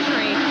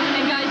telemetry.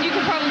 And guys, you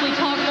could probably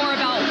talk more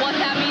about what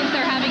that means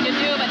they're having to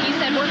do, but he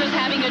said we're just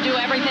having to do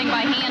everything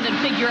by hand and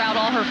figure out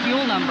all her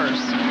fuel numbers.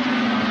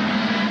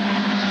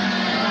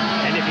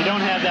 And if you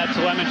don't have that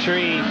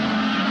telemetry,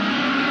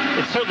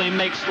 it certainly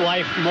makes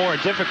life more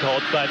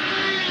difficult, but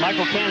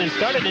Michael Cannon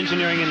started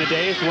engineering in the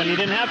days when he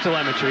didn't have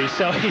telemetry,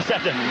 so he's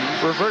had to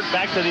revert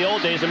back to the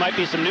old days. There might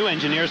be some new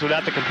engineers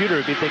without the computer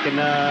who'd be thinking,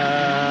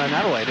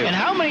 how do I do? And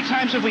how many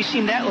times have we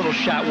seen that little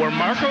shot where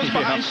Marco's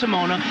behind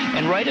Simona,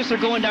 and right as they're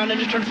going down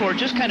into turn 4, it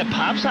just kind of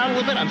pops out a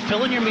little bit, I'm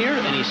filling your mirror,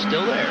 and he's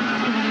still there.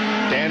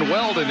 Dan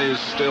Weldon is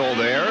still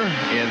there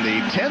in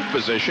the 10th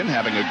position,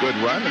 having a good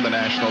run in the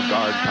National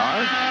Guard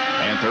car.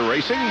 Panther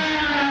Racing.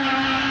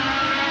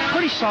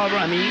 Pretty solid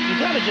run. I mean, you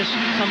got to just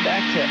come back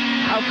to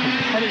how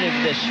competitive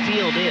this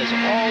field is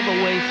all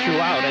the way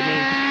throughout. I mean,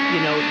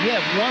 you know, you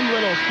have one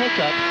little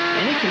hiccup,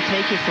 and it can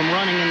take you from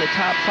running in the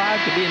top 5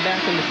 to being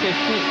back in the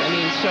 15th. I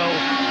mean, so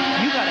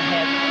you got to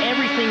have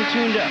everything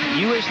tuned up.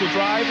 You as the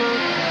driver,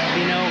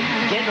 you know,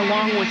 getting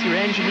along with your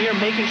engineer,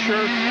 making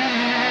sure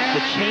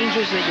the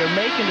changes that you're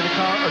making to the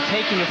car are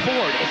taking you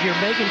forward. If you're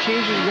making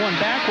changes and going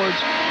backwards,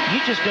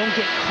 you just don't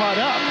get caught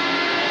up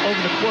over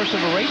the course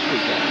of a race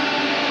weekend.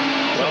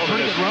 So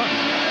pretty good run.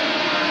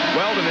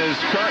 Weldon is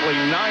currently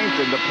 9th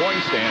in the point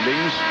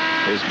standings.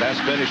 His best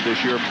finish this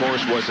year, of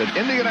course, was at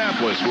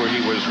Indianapolis, where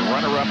he was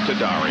runner-up to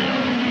Dario.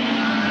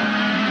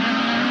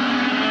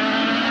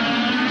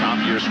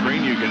 Top of your screen,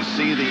 you can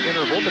see the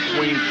interval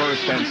between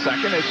first and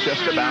second. It's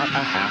just about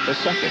a half a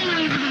second.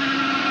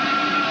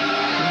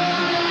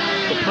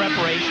 The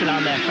preparation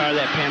on that car,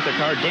 that Panther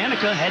car,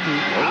 Danica heading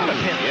out of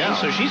pit lane,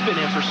 so she's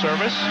been in for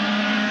service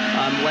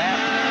on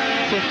lap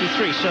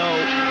 53. So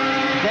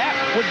that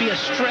would be a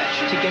stretch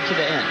to get to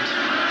the end.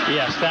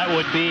 Yes, that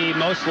would be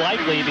most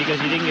likely because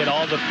you didn't get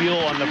all the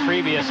fuel on the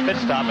previous pit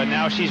stop, and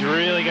now she's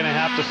really going to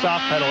have to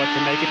soft pedal it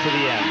to make it to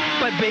the end.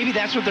 But, baby,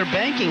 that's what they're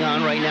banking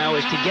on right now,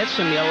 is to get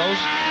some yellows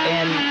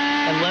and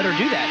let her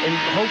do that and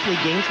hopefully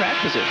gain track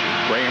position.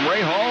 Graham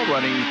Rahal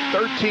running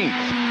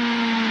 13th.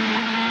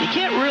 You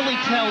can't really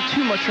tell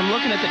too much from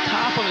looking at the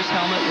top of his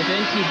helmet with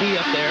NTB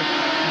up there,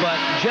 but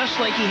just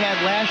like he had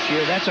last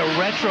year, that's a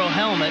retro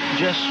helmet,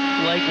 just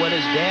like what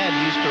his dad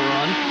used to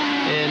run.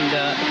 And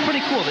it's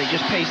pretty cool. They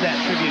just pays that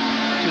tribute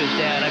to his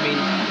dad. I mean,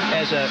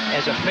 as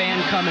a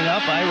fan coming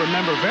up, I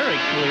remember very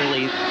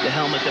clearly the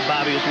helmet that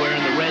Bobby was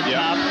wearing, the red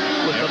top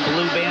with the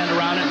blue band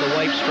around it and the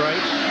white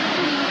stripes.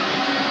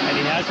 And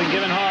he hasn't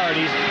given hard.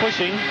 He's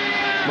pushing.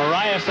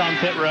 Marias on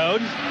pit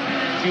road.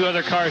 A few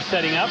other cars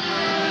setting up.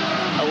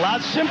 A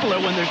lot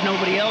simpler when there's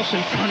nobody else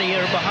in front of you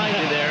or behind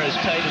you there, as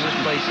tight as this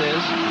place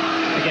is.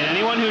 Again,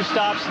 anyone who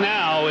stops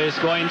now is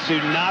going to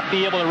not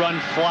be able to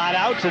run flat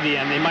out to the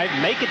end. They might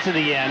make it to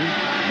the end,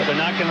 but they're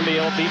not going to be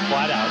able to be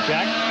flat out.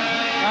 Jack?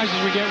 Guys,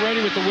 as we get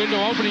ready with the window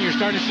opening, you're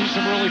starting to see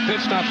some early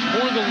pit stops.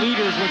 For the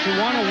leaders, what you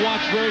want to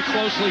watch very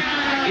closely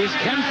is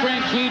Ken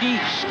Franchitti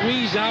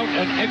squeeze out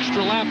an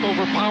extra lap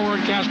over Power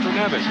and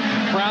Castroneves.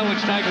 For Alex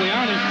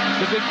Tagliani,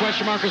 the big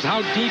question mark is how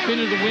deep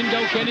into the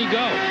window can he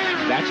go?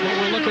 That's what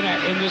we're looking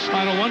at in this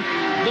final one.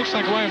 Looks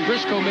like Ryan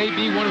Briscoe may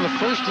be one of the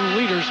first of the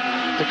leaders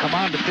to come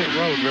on to pit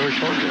road very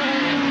shortly.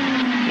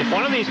 If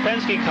one of these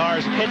Penske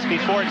cars pits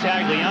before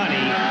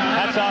Tagliani,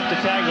 hats off to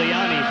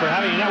Tagliani for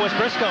having, that was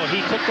Briscoe. He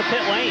took the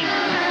pit lane.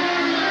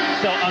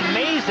 So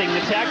amazing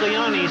that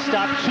Tagliani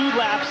stopped 2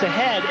 laps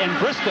ahead and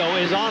Briscoe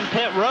is on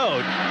pit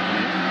road.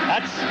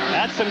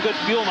 That's some good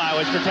fuel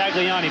mileage for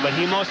Tagliani, but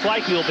he most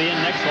likely will be in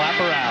next lap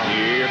around.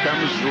 Here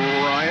comes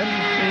Ryan.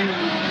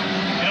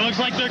 It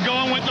looks like they're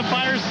going with the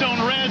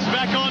Firestone Reds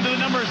back onto the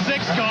number 6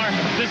 car.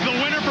 This is the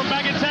winner from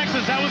back in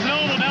Texas. That was an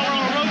oval. Now we're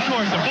on a road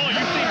course. And boy,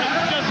 you see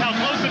just how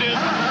close it is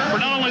for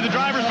not only the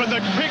drivers but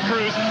the pit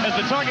crews as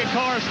the target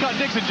car, Scott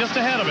Dixon, just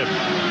ahead of him.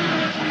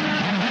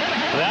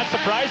 Well, that's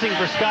surprising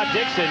for Scott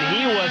Dixon.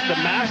 He was the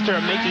master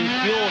of making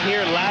fuel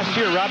here last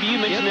year. Robbie, you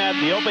mentioned that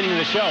at the opening of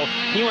the show.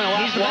 He went a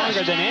lot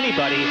longer than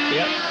anybody.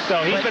 Yep.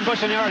 So he's been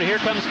pushing hard.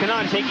 Here comes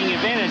Kanaan taking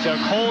advantage of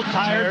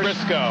cold-tired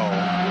Briscoe.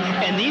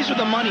 And these are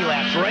the money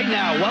laps right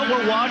now. What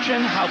we're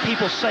watching, how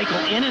people cycle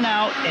in and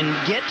out and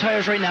get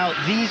tires right now,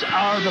 these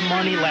are the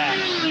money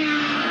laps.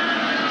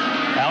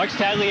 Alex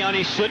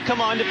Tagliani should come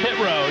on to pit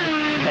road,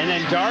 and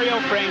then Dario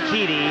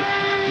Franchitti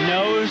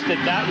knows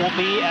that will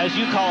be, as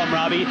you call him,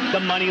 Robbie, the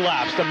money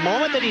laps. The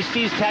moment that he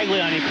sees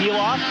Tagliani peel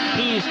off,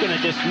 he's going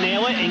to just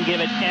nail it and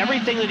give it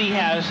everything that he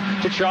has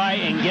to try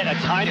and get a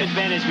time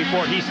advantage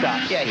before he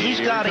stops. Yeah,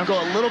 he's got to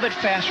go a little bit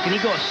faster. Can he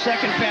go a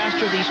second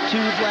faster these 2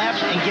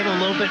 laps and give him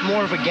a little bit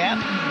more of a gap?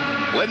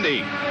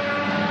 Lindy.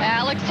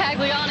 Alex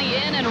Tagliani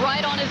in and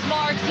right on his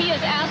marks. He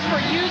has asked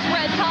for used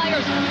red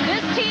tires.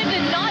 This team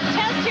did not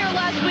test here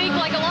last week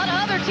like a lot of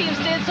other teams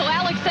did, so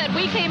Alex said,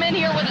 we came in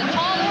here with a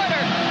tall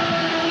order.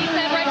 He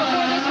said right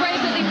before this race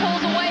as he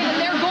pulls away that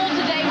their goal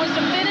today was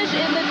to finish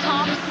in the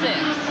top 6.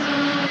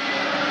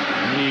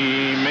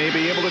 He may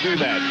be able to do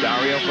that.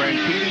 Dario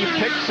Franchitti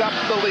picks up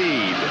the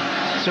lead.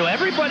 So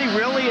everybody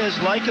really is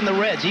liking the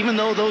reds. Even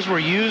though those were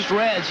used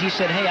reds, he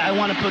said, hey, I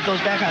want to put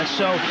those back on.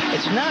 So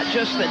it's not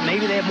just that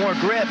maybe they have more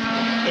grip.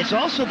 It's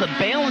also the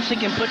balance it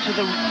can put to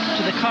the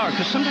car,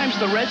 because sometimes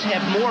the reds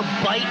have more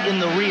bite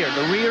in the rear.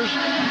 The rears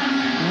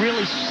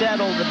really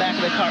settle the back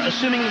of the car,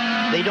 assuming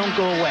they don't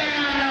go away.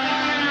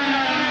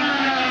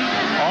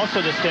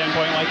 Also the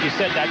standpoint, like you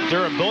said, that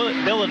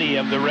durability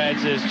of the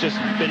reds has just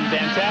been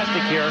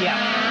fantastic here. Yeah.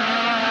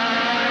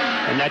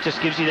 And that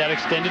just gives you that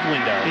extended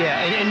window. Yeah,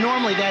 and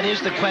normally that is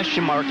the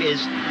question mark,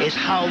 is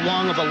how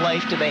long of a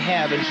life do they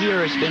have, and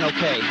here it's been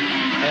okay.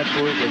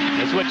 Absolutely.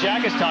 That's what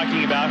Jack is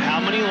talking about.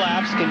 How many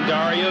laps can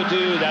Dario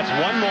do? That's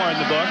 1 more in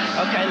the books.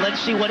 Okay, let's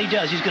see what he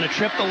does. He's going to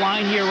trip the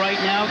line here right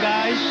now,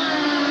 guys.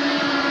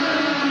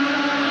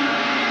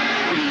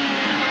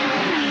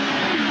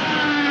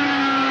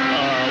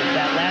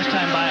 That last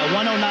time by a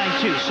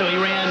 109.2, so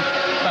he ran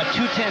about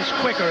 0.2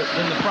 quicker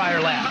than the prior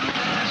lap.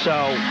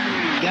 So,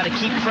 got to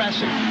keep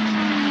pressing.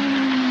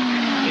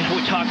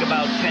 We talk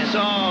about fence,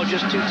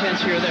 just 0.2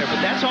 here or there, but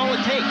that's all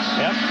it takes.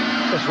 Yep.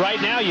 Because right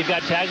now you've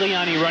got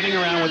Tagliani running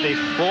around with a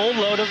full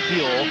load of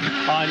fuel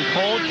on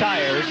cold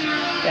tires,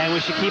 and we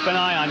should keep an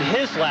eye on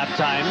his lap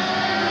time.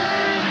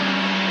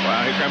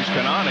 Well, here comes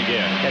Kanaan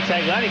again. Yeah,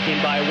 Tagliani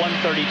came by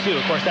 1:32.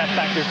 Of course, that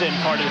factors in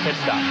part of the pit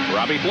stop.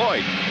 Robbie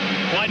Floyd.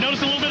 Well, I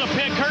noticed a little bit of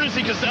pit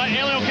courtesy because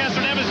Helio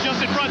Castroneves just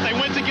in front. They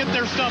went to get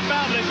their stuff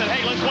out, and they said,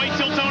 hey, let's wait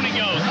till Tony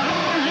goes.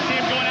 You see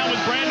him going out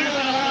with brand new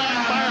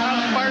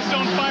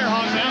Firestone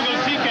Firehawks. Now goes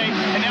TK,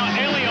 and now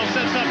Helio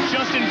sets up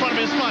just in front of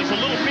his spot. So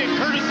a little pit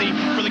courtesy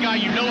for the guy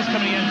you know is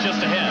coming in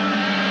just ahead.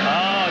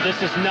 Oh,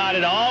 this is not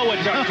at all what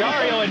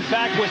Dario, in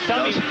fact, was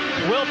telling me.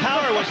 Will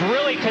Power was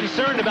really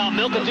concerned about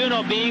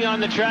Milcaduno being on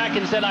the track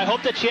and said, I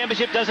hope the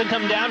championship doesn't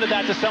come down to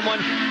that, to someone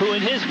who,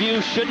 in his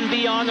view, shouldn't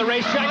be on the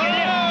racetrack.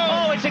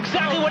 Oh, it That's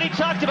exactly what he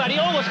talked about. He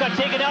almost got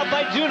taken out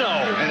by Duno.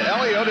 And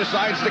Elio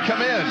decides to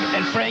come in.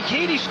 And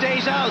Franchitti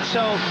stays out.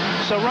 So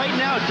right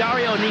now,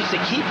 Dario needs to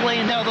keep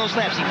laying down those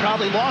laps. He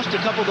probably lost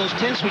a couple of those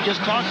tenths we just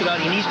talked about.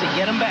 He needs to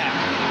get them back.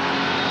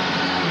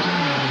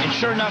 And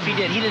sure enough, he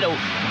did. He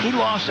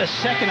lost a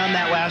second on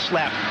that last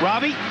lap.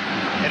 Robbie?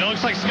 It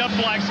looks like scuff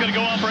flag's going to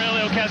go on for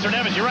Elio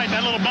Castroneves. You're right,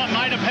 that little bump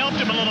might have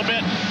helped him a little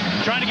bit,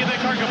 trying to get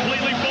that car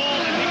completely full,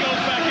 and he goes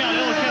back out.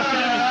 Elio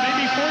Castroneves may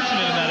be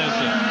fortunate in that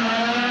instant.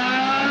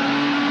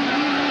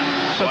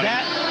 So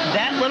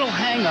that little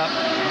hang-up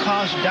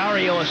cost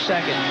Dario a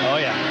second. Oh,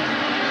 yeah.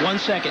 1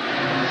 second.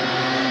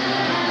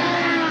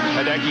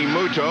 Hideki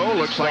Muto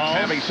looks like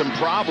having some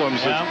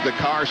problems as the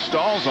car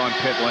stalls on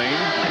pit lane.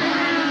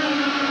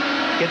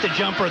 Get the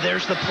jumper.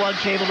 There's the plug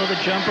cable to the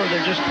jumper.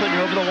 They're just putting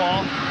it over the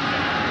wall.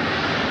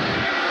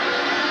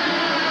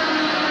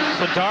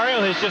 So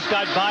Dario has just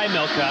got by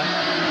Milka,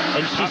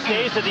 and she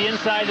stays at the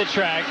inside of the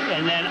track,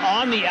 and then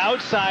on the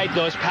outside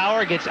goes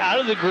Power, gets out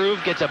of the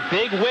groove, gets a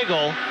big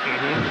wiggle,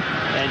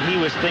 and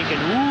he was thinking,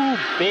 ooh,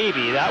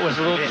 baby, that was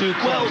a little too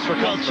close for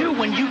comfort. Well, too,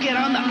 when you get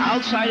on the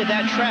outside of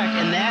that track,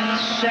 in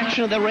that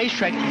section of the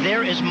racetrack,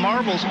 there is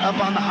marbles up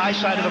on the high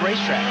side of the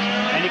racetrack.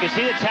 And you can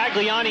see that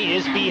Tagliani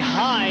is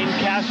behind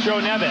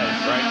Castroneves.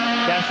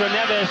 Right.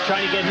 Castroneves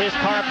trying to get his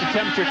car up to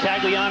temperature.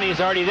 Tagliani is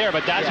already there,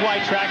 but that's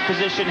why track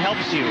position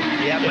helps you.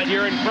 Yeah, if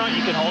you're in front,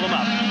 you can hold them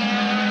up.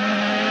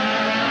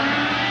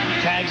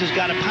 Tags has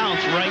got to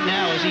pounce right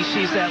now as he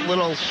sees that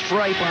little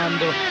stripe on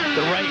the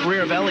right rear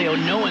of Elio,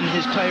 knowing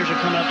his tires are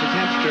coming up to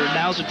temperature.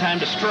 Now's the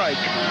time to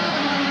strike.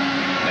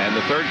 And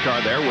the third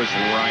car there was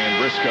Ryan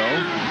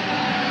Briscoe.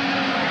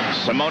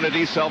 Simona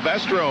Di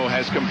Silvestro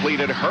has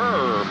completed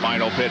her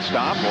final pit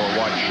stop, or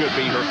what should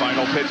be her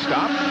final pit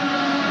stop.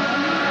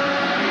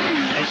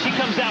 And she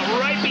comes out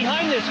right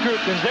behind this group,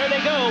 because there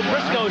they go.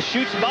 Briscoe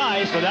shoots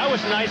by, so that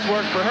was nice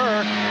work for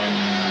her.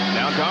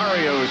 Now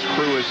Dario's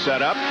crew is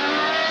set up.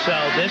 So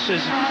this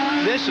is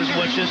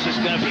what this is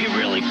going to be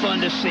really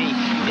fun to see,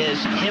 is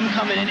him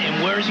coming in,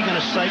 and where is he going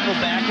to cycle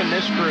back in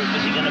this group?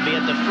 Is he going to be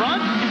at the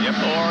front? Yep.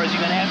 Or is he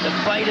going to have to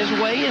fight his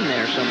way in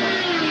there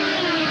somewhere?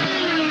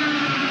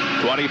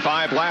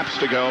 25 laps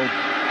to go.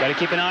 Got to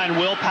keep an eye on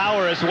Will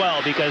Power as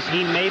well, because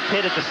he may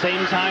pit at the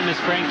same time as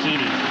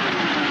Franchitti.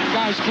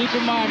 Guys, keep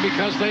in mind,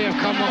 because they have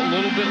come a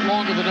little bit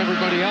longer than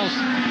everybody else,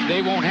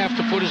 they won't have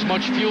to put as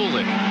much fuel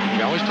in.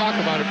 We always talk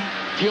about it.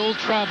 Fuel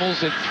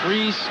travels at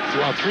 3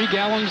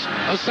 gallons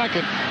a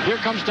second. Here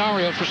comes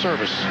Dario for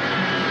service.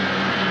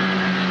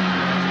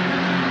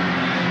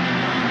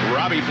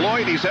 Robbie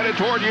Floyd, he's headed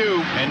toward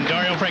you. And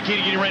Dario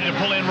Franchitti getting ready to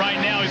pull in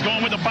right now. He's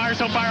going with the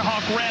Firestone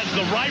Firehawk reds.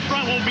 The right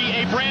front will be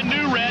a brand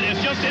new red.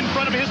 It's just in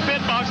front of his pit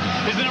box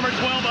is the number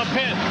 12 of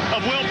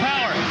Will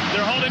Power.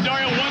 They're holding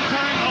Dario one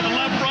turn on the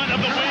left front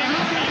of the wing.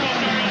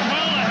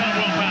 Well ahead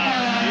of Will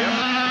Power. Yep.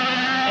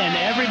 And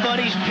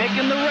everybody's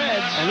picking the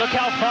reds. And look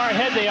how far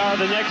ahead they are of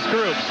the next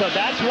group. So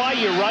that's why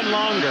you run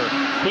longer.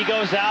 He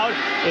goes out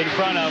in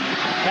front of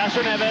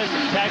Castroneves,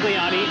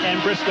 Tagliani, and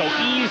Briscoe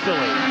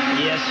easily.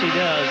 Yes, he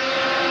does.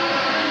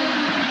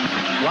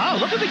 Wow,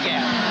 look at the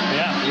gap.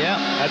 Yeah.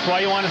 That's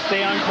why you want to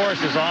stay on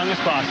course as long as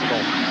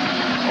possible.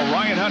 Well,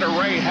 Ryan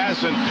Hunter-Ray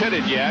hasn't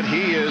pitted yet.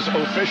 He is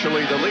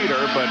officially the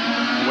leader, but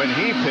when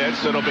he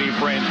pits, it'll be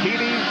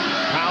Franchitti,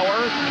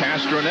 Power,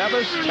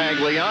 Castroneves,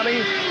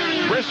 Tagliani,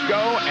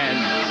 Briscoe, and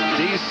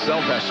Di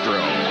Silvestro.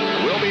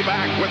 We'll be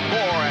back with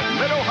more at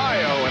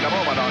Mid-Ohio in a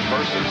moment on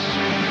Versus.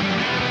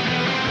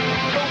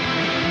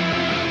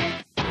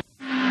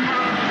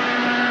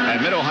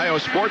 At Mid-Ohio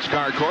Sports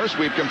Car Course,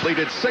 we've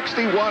completed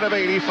 61 of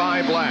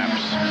 85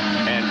 laps.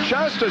 And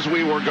just as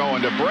we were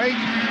going to break,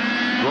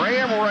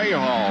 Graham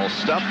Rahal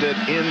stuffed it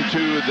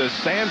into the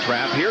sand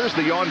trap. Here's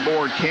the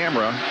onboard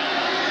camera.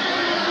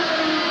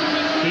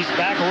 He's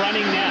back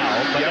running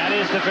now, but that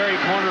is the very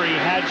corner he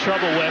had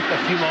trouble with a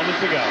few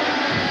moments ago.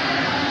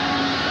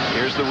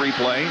 Here's the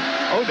replay.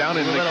 Oh, down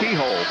in the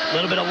keyhole. A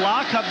little bit of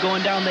lockup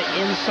going down the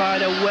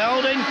inside of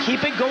Weldon.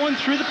 Keep it going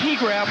through the pea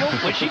gravel,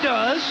 which he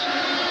does.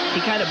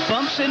 He kind of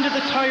bumps into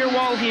the tire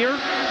wall here.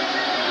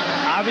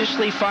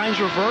 Obviously finds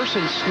reverse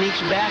and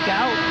sneaks back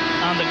out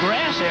on the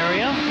grass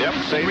area. Yep,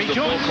 saves the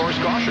full course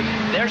caution.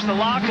 There's the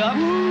lockup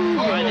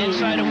right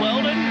inside of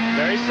Weldon.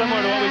 Very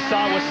similar to what we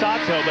saw with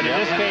Sato, but in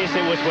this case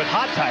it was with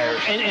hot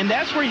tires. And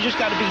that's where you just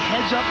got to be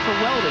heads up for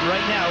Weldon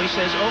right now. He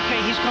says,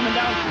 okay, he's coming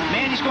down.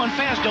 Man, he's going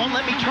fast. Don't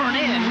let me turn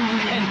in.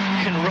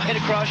 And right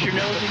across your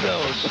nose he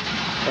goes.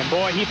 And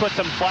boy, he put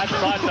some flat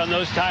spots on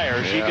those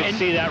tires. You can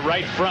see that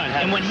right front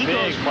had a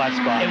big flat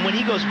spot. And when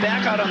he goes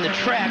back out on the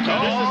track,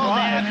 all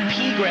that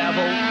pea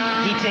gravel,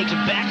 he takes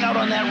back out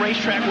on that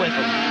racetrack with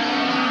him.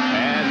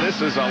 And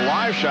this is a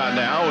live shot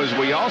now as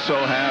we also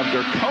have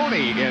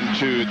Derconi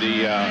into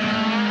the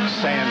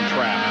sand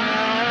trap.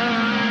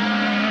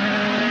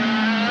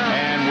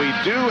 And we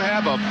do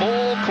have a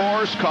full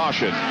course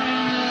caution.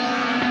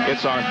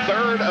 It's our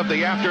third of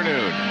the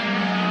afternoon.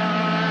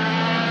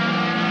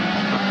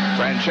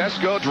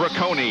 Francesco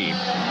Derconi.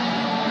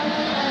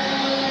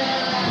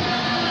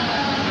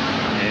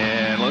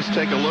 And let's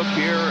take a look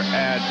here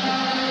at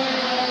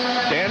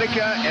Danny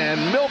Danica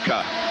and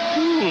Milka.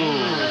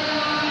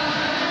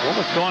 What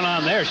was going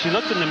on there? She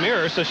looked in the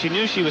mirror, so she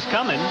knew she was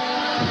coming.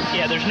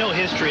 Yeah, there's no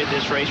history at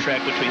this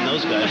racetrack between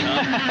those guys,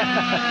 huh?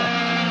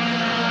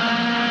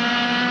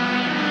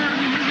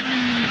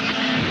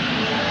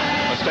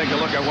 Let's take a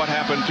look at what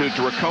happened to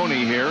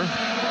Draconi here.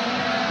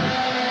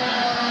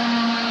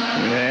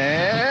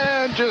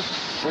 And just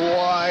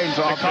slides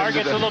off. The car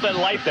gets a little bit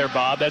light there,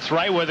 Bob. That's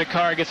right where the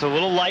car gets a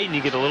little light and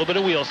you get a little bit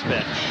of wheel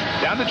spin.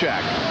 Down to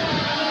Jack.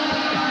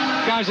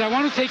 Guys, I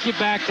want to take you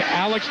back to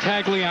Alex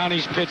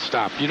Tagliani's pit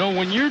stop. You know,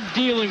 when you're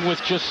dealing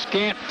with just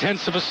scant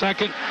tenths of a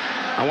second,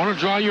 I want to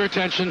draw your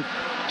attention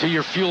to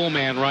your fuel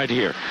man right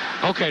here.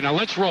 Okay, now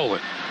let's roll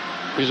it.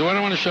 Because what I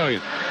want to show you.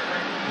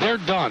 They're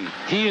done.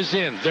 He is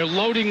in. They're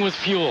loading with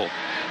fuel.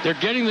 They're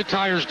getting the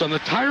tires done. The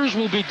tires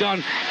will be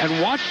done.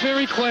 And watch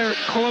very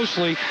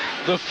closely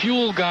the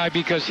fuel guy,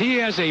 because he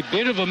has a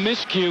bit of a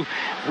miscue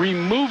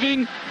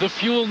removing the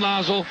fuel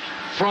nozzle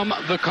from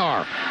the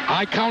car.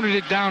 I counted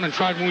it down and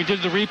tried when we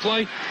did the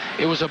replay.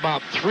 It was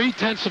about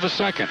 0.3 of a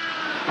second.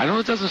 I know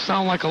it doesn't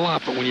sound like a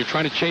lot, but when you're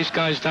trying to chase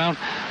guys down,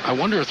 I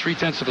wonder if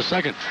 0.3 of a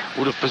second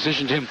would have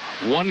positioned him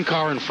one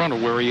car in front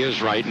of where he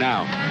is right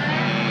now.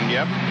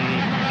 Yep.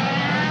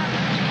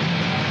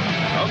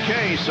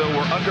 Okay, so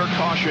we're under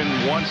caution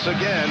once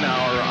again.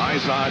 Our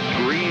Izod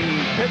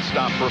Green pit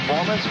stop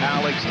performance,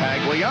 Alex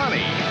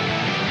Tagliani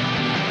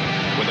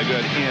with a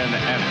good in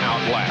and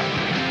out lap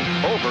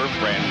over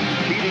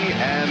Franchitti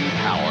and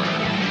Power.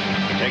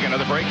 Take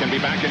another break and be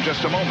back in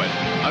just a moment.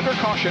 Under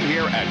caution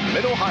here at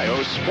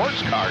Mid-Ohio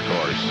Sports Car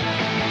Course.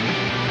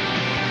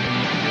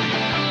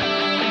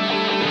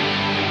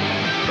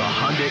 The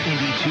Honda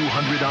Indy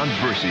 200 on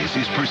Versus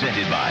is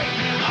presented by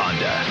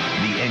Honda,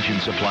 the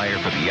engine supplier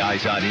for the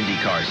Izod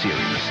IndyCar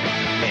Series,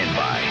 and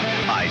by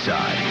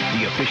Izod,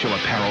 the official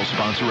apparel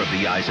sponsor of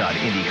the Izod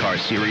IndyCar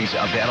Series,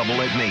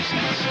 available at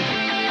Macy's.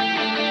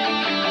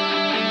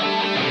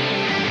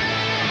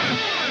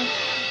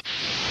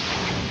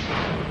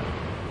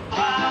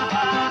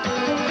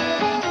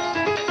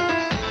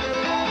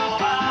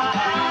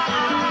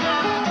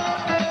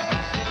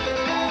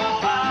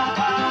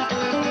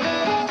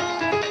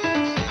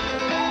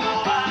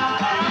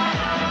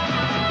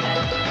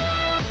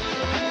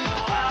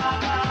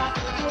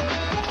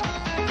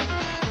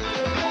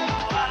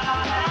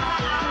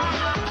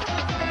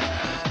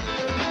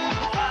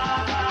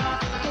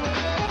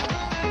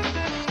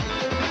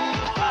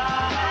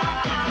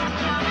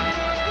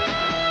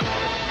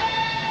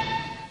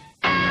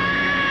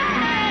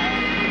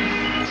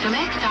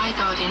 Select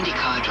Izod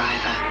IndyCar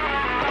driver.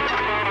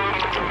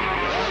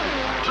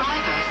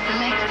 Driver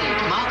selected,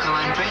 Marco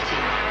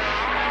Andretti.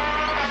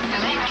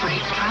 Select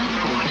race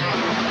transport.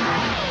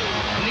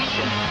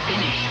 Mission,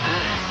 finish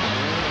first.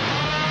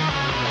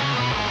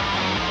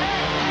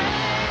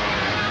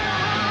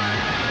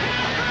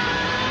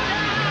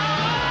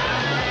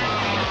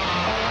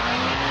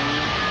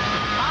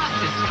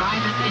 Fastest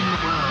drivers in the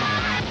world.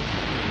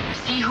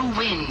 See who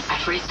wins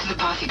at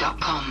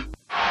racetotheparty.com.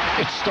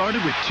 It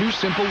started with two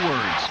simple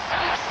words,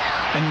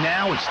 and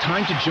now it's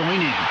time to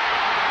join in.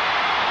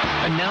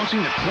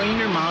 Announcing the Claim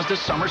Your Mazda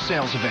Summer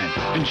Sales Event.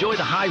 Enjoy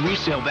the high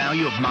resale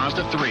value of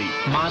Mazda 3,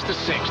 Mazda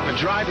 6, the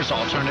driver's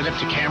alternative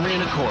to Camry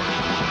and Accord,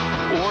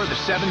 or the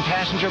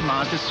 7-passenger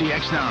Mazda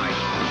CX-9.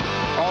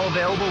 All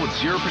available with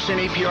 0%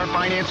 APR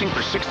financing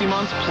for 60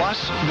 months,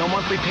 plus no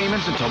monthly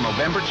payments until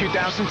November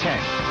 2010.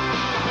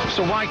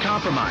 So why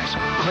compromise?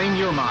 Claim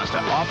your Mazda.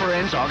 Offer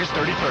ends August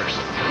 31st.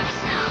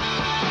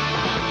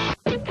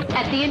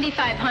 At the Indy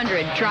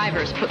 500,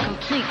 drivers put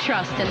complete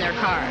trust in their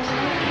cars.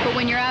 But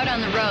when you're out on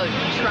the road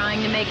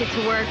trying to make it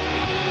to work,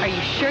 are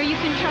you sure you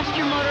can trust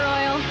your motor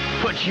oil?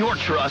 Put your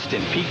trust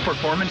in Peak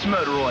Performance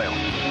Motor Oil.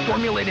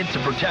 Formulated to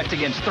protect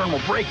against thermal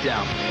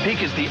breakdown,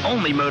 Peak is the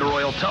only motor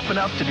oil tough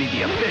enough to be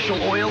the official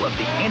oil of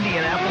the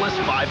Indianapolis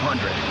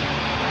 500.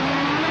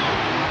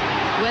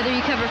 Whether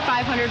you cover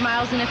 500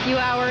 miles in a few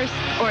hours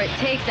or it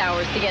takes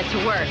hours to get to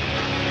work,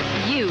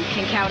 you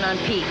can count on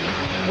Peak.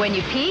 When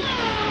you peak,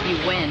 you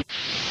win.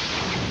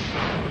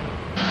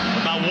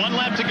 About one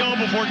lap to go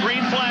before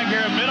green flag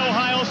here at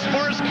Mid-Ohio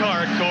Sports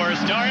Car Course.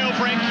 Dario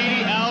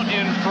Franchitti out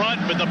in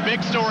front, but the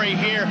big story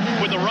here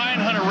with the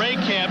Ryan Hunter Ray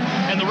Camp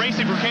and the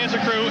Racing for Cancer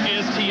crew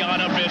is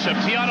Tiana Bishop.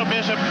 Tiana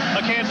Bishop,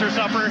 a cancer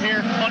sufferer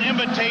here on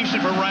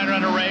invitation from Ryan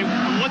Hunter Ray.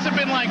 What's it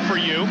been like for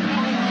you?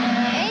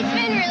 It's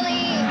been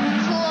really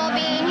cool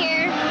being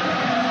here.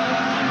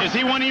 Is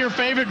he one of your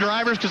favorite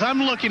drivers? Because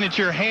I'm looking at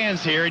your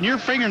hands here, and your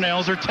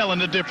fingernails are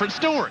telling a different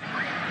story.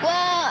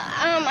 Well,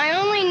 I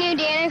only knew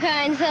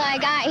Danica until I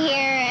got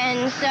here,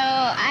 and so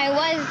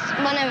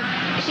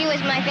she was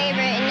my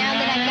favorite, and now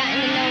that I've gotten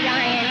to know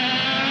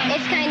Ryan,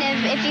 it's kind of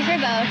iffy for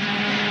both.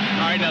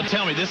 All right, now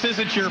tell me, this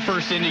isn't your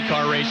first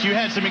IndyCar race. You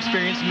had some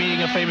experience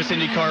meeting a famous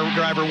IndyCar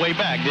driver way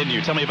back, didn't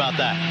you? Tell me about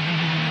that.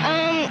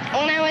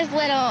 When I was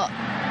little,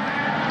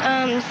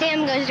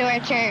 Sam goes to our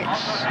church,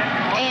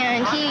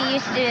 and he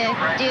used to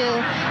do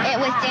it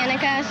with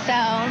Danica, so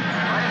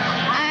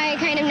I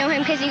kind of know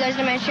him because he goes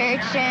to my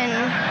church, and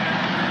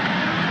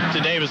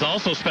Today was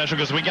also special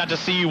because we got to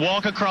see you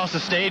walk across the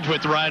stage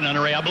with Ryan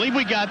Hunter-Reay. I believe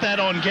we got that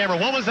on camera.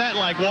 What was that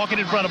like, walking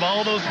in front of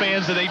all those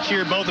fans that they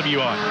cheered both of you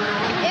on?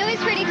 It was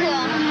pretty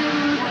cool.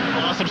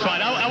 Awesome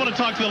spot. I want to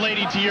talk to the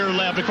lady to your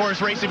left. Of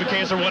course, Racing for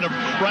Cancer, one of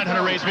Ryan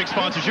Hunter-Reay's big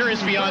sponsors. You're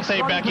his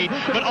fiance, Becky.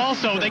 But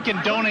also, they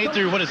can donate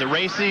through, what is it,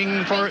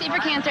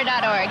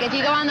 racingforcancer.org. If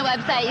you go on the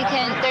website,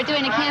 they're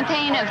doing a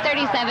campaign of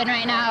 37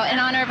 right now in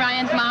honor of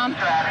Ryan's mom.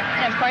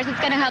 And, of course, it's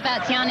going to help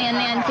out Tiana and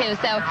Nan, too.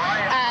 So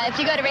if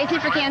you go to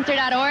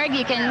racingforcancer.org,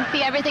 you can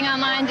see everything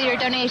online, do your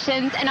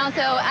donations. And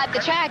also, at the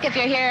track, if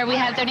you're here, we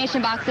have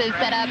donation boxes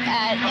set up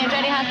at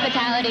Andretti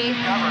Hospitality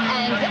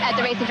and at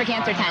the Racing for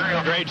Cancer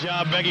tent. Great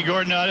job, Becky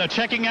Gordon.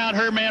 Checking out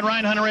her man,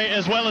 Ryan Hunter-Reay,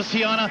 as well as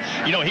Tiana.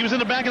 You know, he was in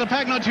the back of the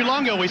pack not too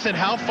long ago. We said,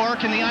 how far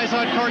can the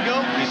IZOD car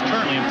go? He's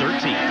currently in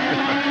 13th.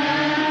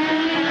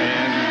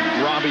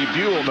 And Robbie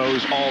Buell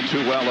knows all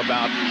too well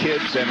about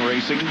kids and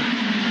racing.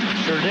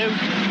 Sure do.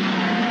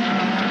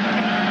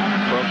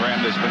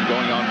 Program that's been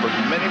going on for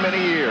many,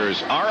 many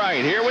years. All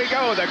right, here we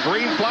go. The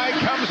green flag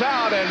comes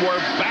out, and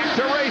we're back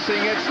to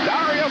racing. It's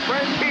Dario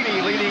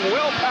Franchitti leading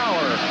Will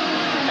Power,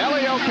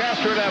 Elio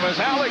Castroneves,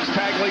 Alex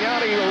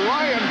Tagliani,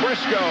 Ryan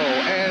Briscoe,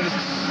 and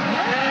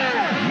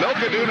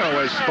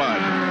Milcaduno is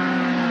spun.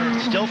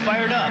 Still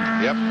fired up.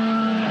 Yep.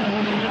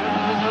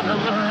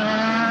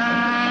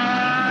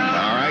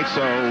 All right,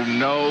 so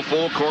no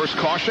full course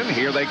caution.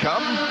 Here they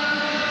come.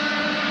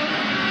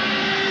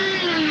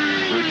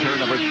 Turn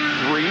number 3.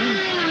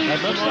 It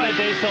looks like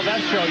Dave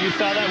Silvestro. You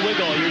saw that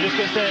wiggle. You're just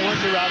going to say,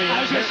 weren't you, Robbie?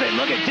 I was going to say,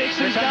 look at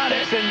Dixon's got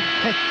it. Hey,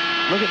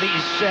 look at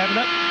these 7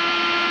 up.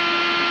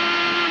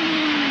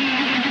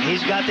 He's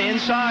got the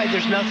inside.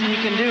 There's nothing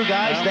you can do,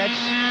 guys.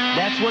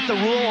 That's what the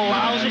rule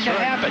allows it to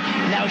happen.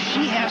 Now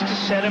she has to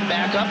set him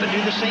back up and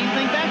do the same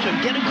thing back to him.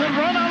 Get a good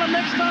run on him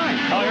next time.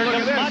 Oh, here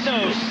comes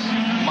Matos.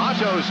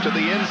 Matos to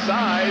the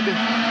inside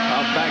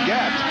of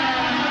Baguette.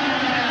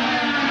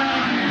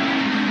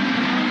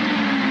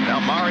 Now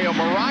Mario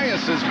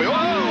Moraes is... Oh,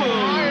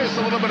 Moraes,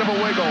 a little bit of a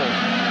wiggle.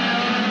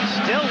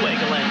 Still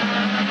wiggling.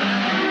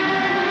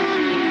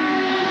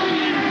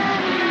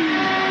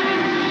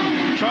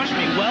 Trust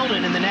me,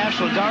 Weldon in the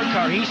National Guard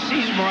car, he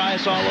sees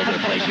Moraes all over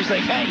the place. He's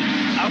like, hey,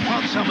 I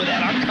want some of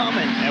that. I'm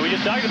coming. And we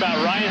just talked about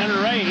Ryan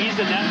Hunter-Reay. He's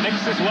in that mix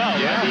as well,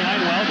 right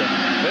behind Weldon.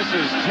 This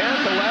is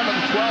 10th,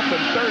 11th, 12th,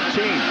 and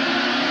 13th.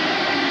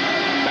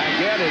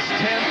 Baguette is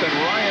 10th, and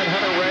Ryan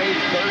Hunter-Reay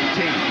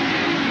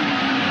 13th.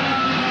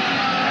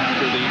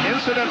 The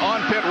incident on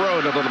pit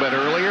road a little bit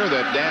earlier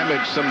that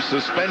damaged some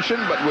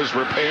suspension but was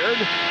repaired,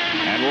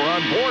 and we're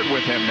on board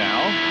with him now.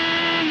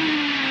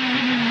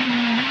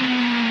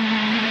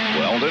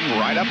 Weldon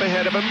right up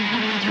ahead of him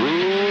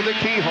through the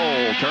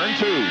keyhole, turn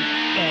 2.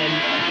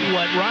 And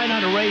what Ryan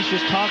Hunter-Reay's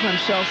just talking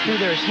himself through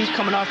there is he's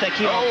coming off that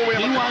keyhole.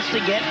 He wants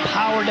to get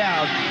powered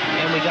out,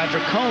 and we got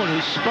Dracone,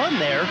 who's spun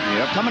there,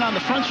 coming on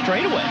the front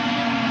straightaway.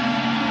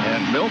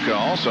 And Milka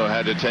also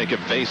had to take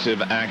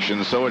evasive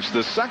action, so it's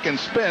the second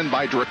spin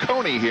by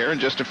Dracone here in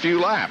just a few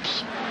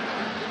laps.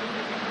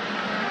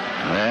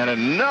 And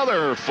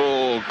another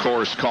full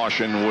course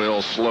caution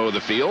will slow the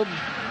field.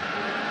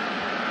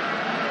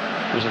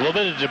 There's a little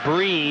bit of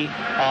debris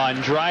on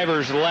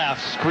driver's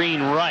left,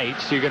 screen right,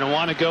 so you're going to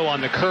want to go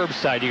on the curb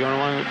side. You're going to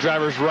want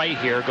driver's right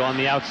here, go on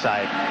the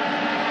outside.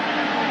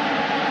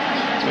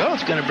 Well,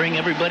 it's going to bring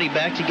everybody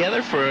back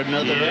together for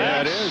another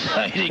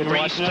exciting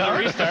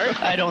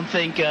restart. I don't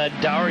think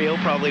Dario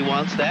probably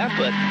wants that,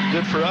 but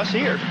good for us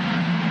here.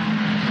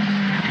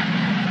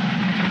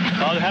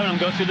 Oh, having them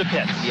go through the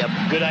pits. Yep.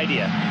 Good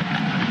idea.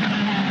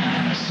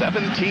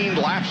 17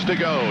 laps to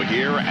go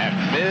here at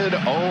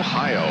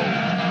Mid-Ohio.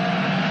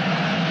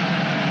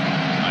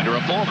 Under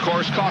a full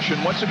course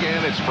caution, once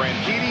again, it's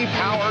Franchitti,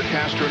 Power,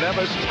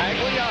 Castroneves,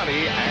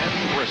 Tagliani,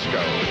 and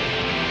Briscoe.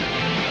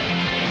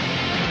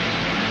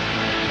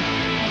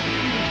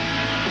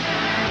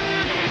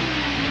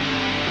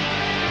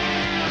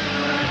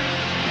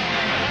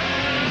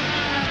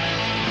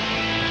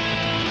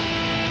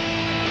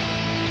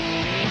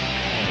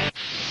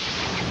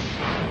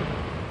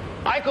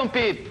 I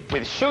compete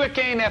with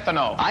sugarcane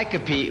ethanol. I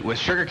compete with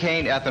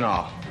sugarcane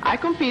ethanol. I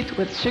compete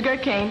with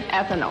sugarcane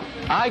ethanol.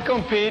 I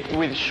compete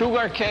with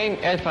sugarcane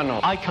ethanol.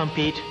 I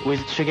compete with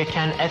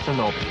sugarcane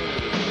ethanol.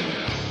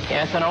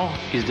 Ethanol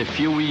is the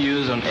fuel we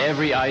use on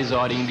every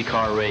IZOD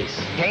IndyCar race.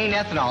 Cane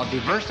ethanol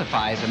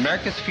diversifies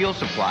America's fuel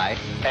supply.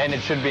 And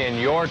it should be in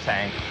your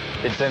tank.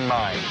 It's in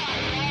mine.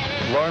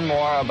 Learn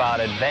more about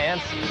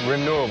advanced,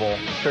 renewable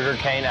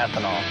sugarcane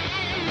ethanol.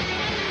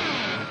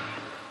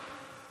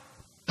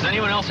 Does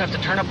anyone else have to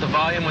turn up the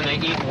volume when they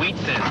eat wheat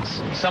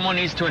thins? Someone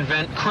needs to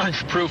invent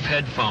crunch-proof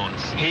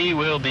headphones. He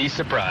will be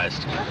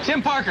surprised.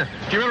 Tim Parker,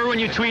 do you remember when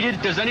you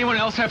tweeted, does anyone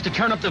else have to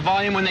turn up the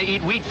volume when they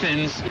eat wheat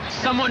thins?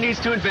 Someone needs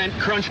to invent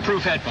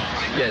crunch-proof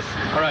headphones. Yes.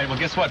 All right, well,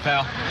 guess what,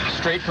 pal?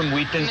 Straight from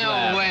Wheat Thins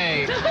Lab. No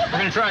way. We're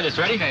going to try this.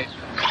 Ready? Okay.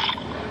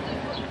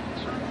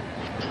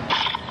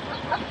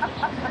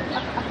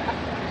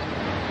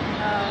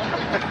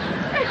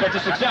 That's a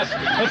success.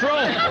 Let's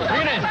roll.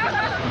 Bring it in.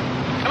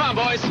 Come on,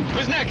 boys.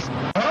 Who's next?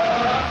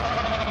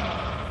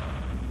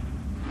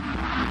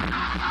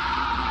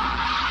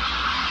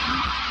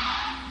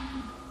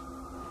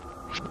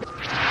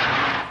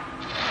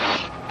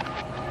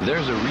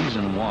 There's a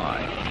reason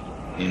why.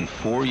 In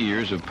 4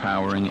 years of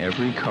powering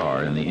every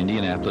car in the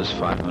Indianapolis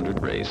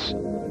 500 race,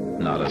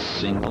 not a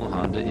single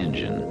Honda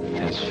engine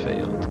has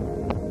failed.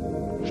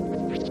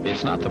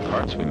 It's not the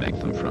parts we make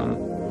them from.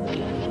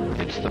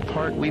 It's the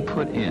part we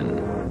put in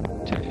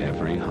to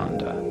every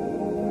Honda.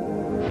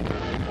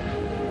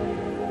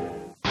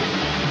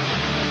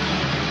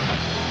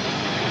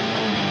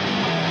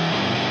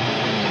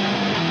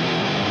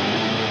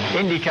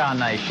 IndyCar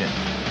Nation,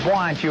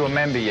 why aren't you a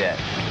member yet?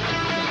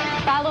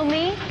 Follow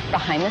me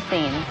behind the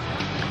scenes.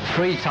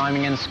 Free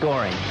timing and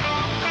scoring.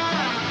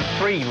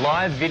 Free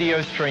live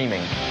video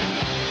streaming.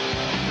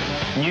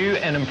 New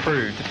and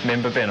improved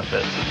member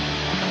benefits.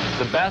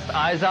 The best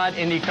IZOD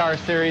IndyCar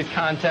Series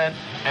content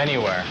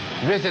anywhere.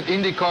 Visit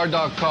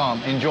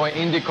IndyCar.com. Enjoy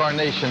IndyCar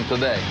Nation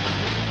today.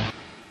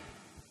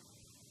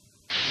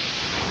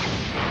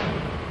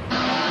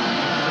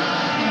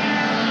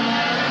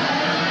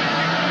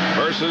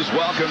 Versus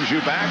welcomes you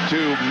back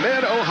to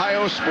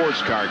Mid-Ohio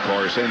Sports Car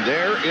Course, and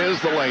there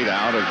is the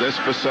layout of this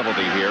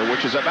facility here,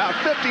 which is about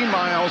 50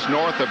 miles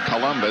north of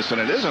Columbus, and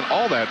it isn't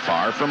all that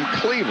far from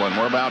Cleveland.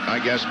 We're about, I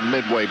guess,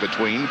 midway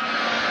between.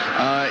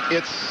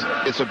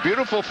 It's a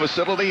beautiful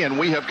facility, and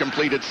we have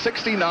completed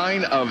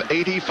 69 of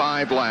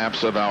 85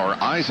 laps of our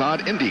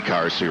IZOD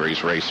IndyCar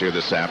Series race here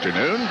this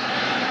afternoon.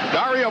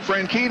 Dario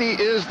Franchitti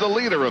is the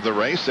leader of the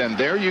race, and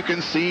there you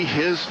can see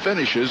his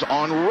finishes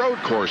on road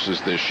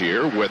courses this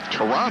year, with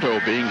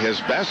Toronto being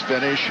his best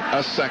finish,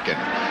 a second.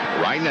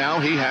 Right now,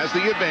 he has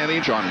the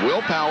advantage on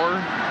Will Power,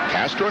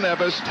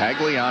 Castroneves,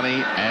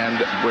 Tagliani, and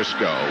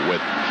Briscoe,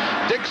 with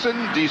Dixon,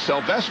 De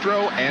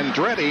Silvestro,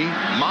 Andretti,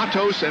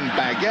 Matos, and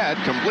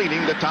Baguette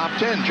completing the top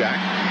 10, Jack.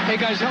 Hey,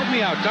 guys, help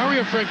me out.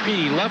 Dario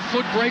Franchitti, left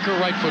foot brake or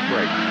right foot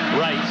brake?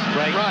 Right.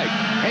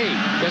 Hey,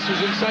 guess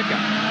who's in second?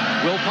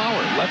 Will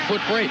Power, left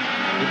foot brake.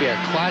 It'll be a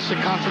classic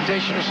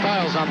confrontation of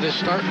styles on this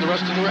start and the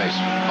rest of the race.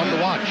 Fun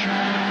to watch.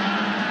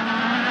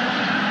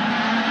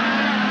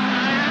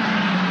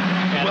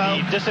 And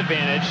the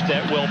disadvantage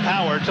that Will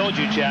Power told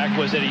you, Jack,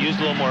 was that he used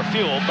a little more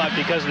fuel, but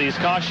because of these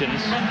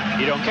cautions,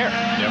 you don't care.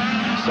 Yep.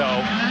 So,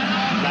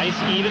 nice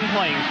even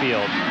playing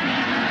field.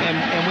 And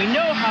we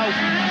know how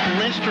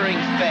blistering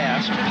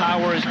fast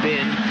Power has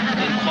been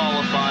in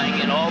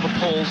qualifying and all the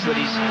poles that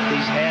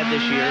he's had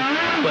this year.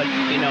 But,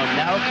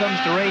 now it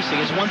comes to racing.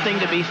 It's one thing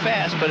to be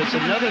fast, but it's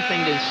another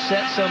thing to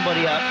set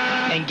somebody up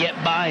and get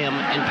by him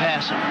and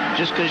pass him.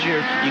 Just because you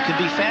could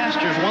be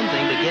faster is one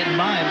thing, but getting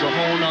by him is a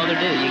whole nother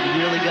deal. You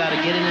really got to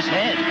get in his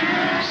head.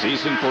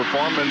 Season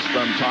performance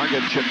from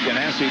Target Chip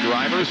Ganassi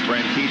drivers,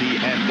 Franchitti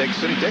and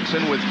Dixon.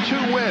 Dixon with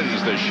 2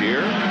 wins this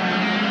year.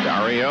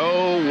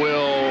 Dario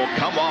will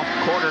come off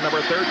corner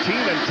number 13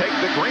 and take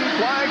the green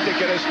flag to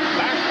get us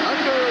back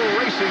under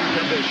racing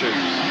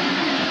conditions.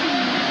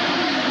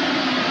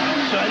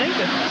 So I think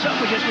that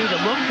something we just need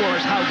to look for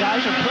is how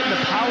guys are putting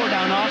the power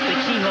down off the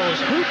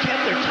keyholes. Who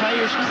kept their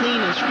tires clean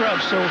and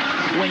scrubbed? So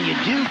when you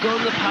do go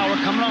to the power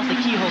coming off the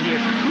keyhole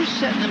here, who's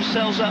setting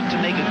themselves up to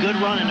make a good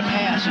run in the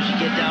pass as you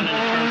get down into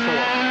turn 4?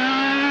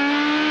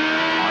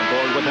 On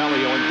board with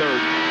Elio in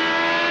third.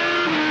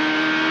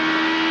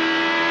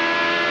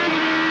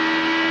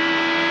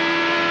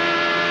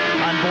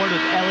 On board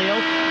with Elio.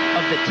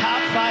 Of the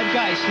top 5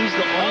 guys, he's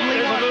the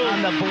only one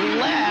on the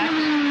black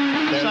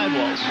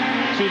sidewalls.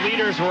 2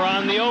 leaders were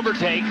on the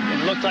overtake.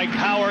 It looked like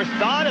Power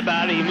thought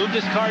about it. He moved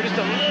his car just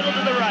a little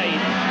to the right.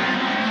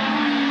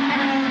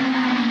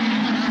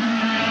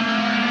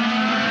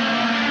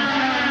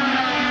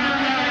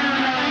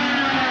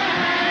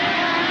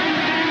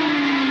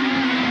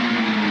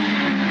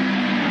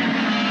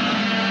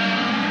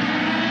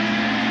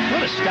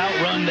 Stout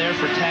run there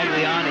for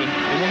Tagliani.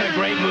 And what a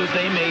great move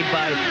they made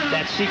by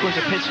that sequence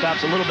of pit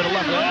stops. A little bit of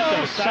luck.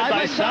 Side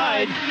by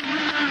side.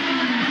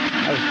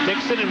 That was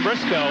Dixon and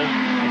Briscoe.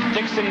 And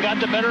Dixon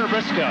got the better of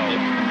Briscoe.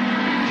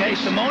 Okay,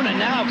 Simona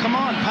now, come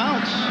on,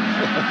 pounce.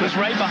 He's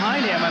right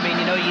behind him. I mean,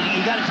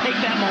 you got to take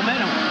that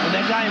momentum. When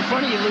that guy in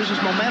front of you loses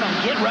momentum,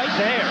 get right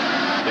there.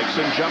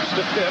 Dixon jumps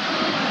to 5th.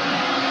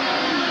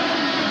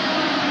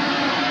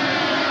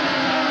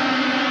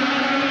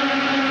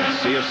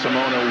 See if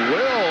Simona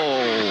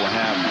will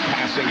have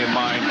passing in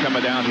mind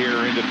coming down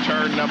here into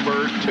turn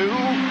number 2.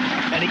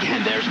 And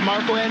again, there's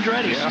Marco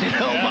Andretti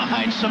still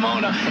behind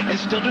Simona and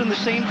still doing the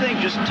same thing,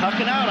 just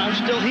tucking out. I'm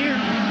still here.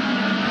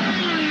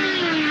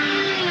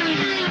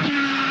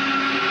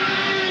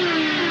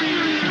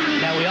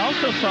 Now, we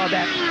also saw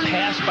that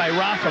pass by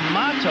Rafa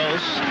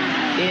Matos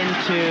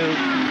into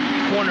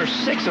corner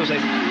 6. I was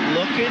like,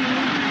 looking.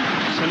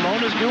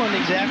 Simona's doing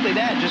exactly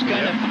that. Just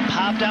kind of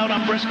popped out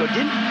on Briscoe.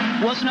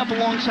 Wasn't up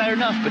alongside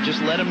enough, but just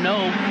let him know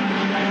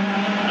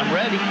I'm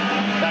ready.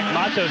 In fact,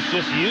 Matos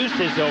just used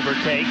his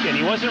overtake, and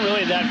he wasn't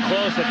really that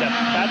close at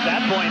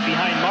that point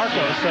behind Marco,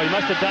 so he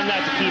must have done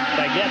that to keep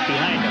Baguette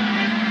behind him.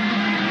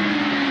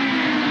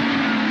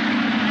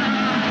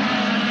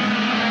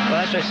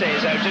 Well, that's what I say,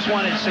 is I just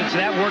wanted, since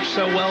that worked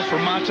so well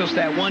for Matos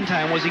that one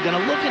time, was he going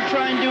to look and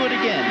try and do it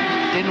again?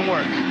 Didn't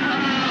work.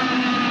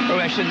 Or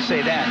I shouldn't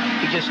say that.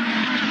 He just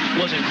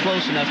wasn't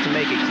close enough to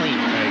make it clean.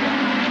 There you go.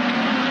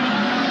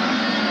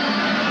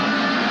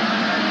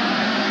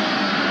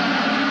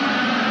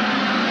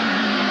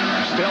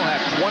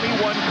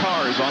 21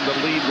 cars on the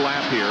lead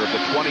lap here of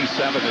the 27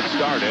 that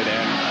started,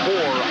 and 4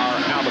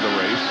 are out of the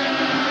race.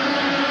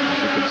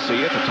 As you can see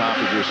at the top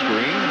of your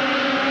screen.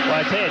 Well,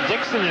 I tell you,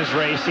 Dixon is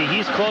racy.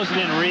 He's closing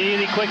in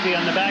really quickly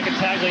on the back of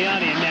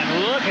Tagliani. And, man,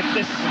 look at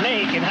this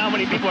snake and how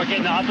many people are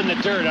getting off in the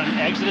dirt on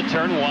exit of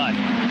turn 1.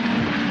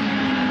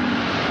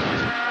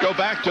 Go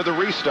back to the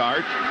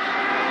restart.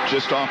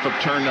 Just off of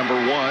turn number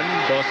 1.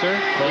 Closer.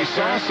 We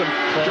saw some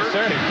dirt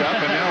picked up,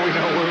 and now we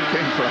know where it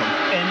came from.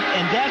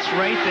 And that's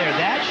right there.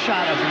 That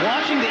shot of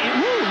watching the...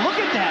 Ooh, look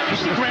at that. You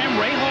see Graham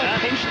Rahal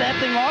pinch that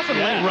thing off and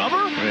lay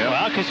rubber? Yeah.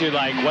 Well, because you're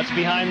like, what's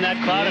behind that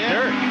cloud of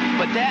dirt?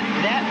 But that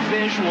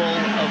visual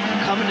of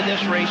coming to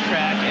this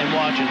racetrack and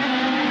watching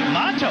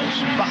Matos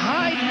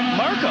behind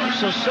Marco.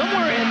 So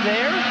somewhere in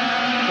there,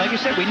 like I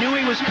said, we knew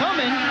he was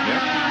coming.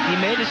 Yeah. He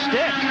made a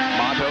stick.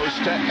 Matos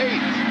to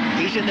 8th.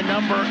 He's in the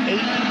number 2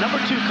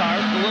 car,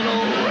 a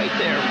little right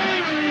there.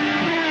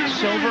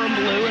 Silver and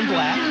blue and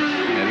black.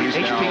 And he's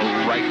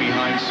now right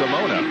behind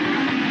Simona.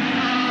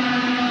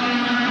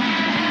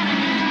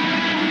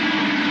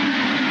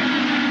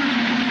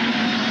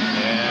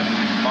 And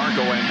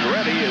Marco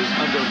Andretti is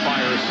under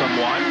fire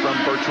somewhat from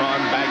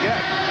Bertrand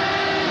Baguette.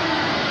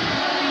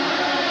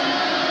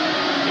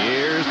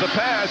 Here's the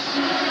pass.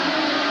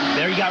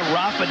 There you got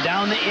Rafa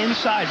down the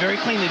inside very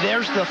cleanly.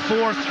 There's the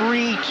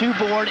 4-3-2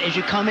 board as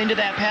you come into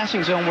that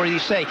passing zone where you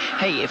say,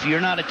 hey, if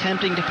you're not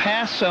attempting to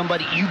pass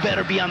somebody, you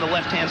better be on the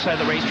left-hand side of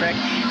the racetrack,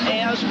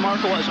 as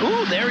Marco was.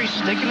 Ooh, there he's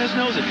sticking his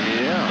nose in.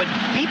 Yeah. But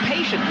be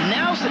patient.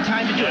 Now's the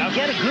time to do it.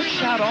 Get a good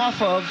shot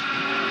off of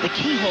the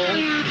keyhole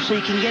so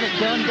you can get it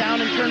done down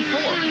in turn 4.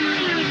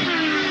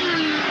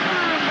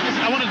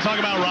 I wanted to talk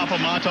about Rafa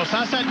Matos.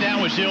 I sat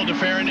down with Gilles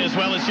DeFerrin as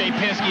well as Jay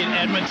Penske in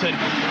Edmonton.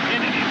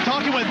 And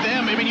talking with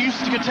them, I mean, you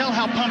could tell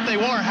how pumped they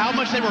were, how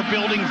much they were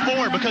building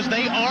forward, because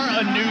they are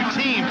a new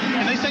team.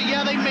 And they say,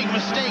 yeah, they make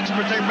mistakes,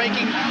 but they're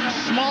making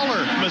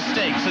smaller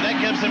mistakes. So that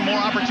gives them more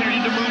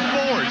opportunity to move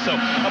forward. So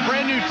a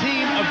brand new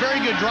team, a very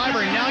good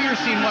driver, and now you're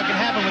seeing what can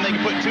happen when they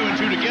can put 2 and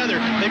 2 together.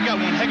 They've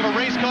got one heck of a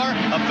race car,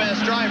 a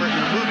fast driver, and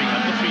they're moving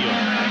up the field.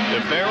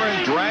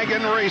 DeFerrin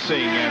Dragon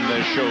Racing, and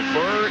the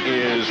chauffeur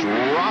is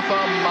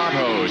Rafa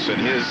Matos,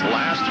 and his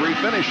last 3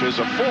 finishes,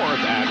 a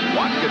 4th at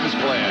Watkins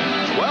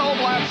Glen. 12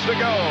 laps to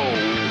go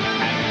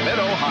at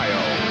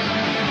Mid-Ohio.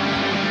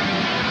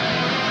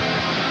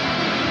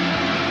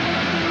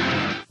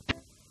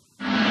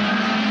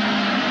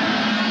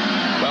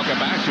 Welcome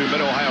back to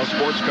Mid-Ohio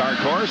Sports Car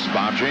Course.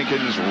 Bob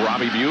Jenkins,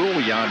 Robbie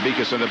Buell, Jan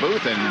Beekes in the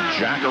booth, and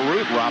Jack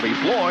Arute, Robbie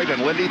Floyd,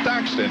 and Lindy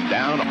Thaxton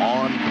down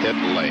on pit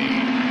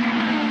lane.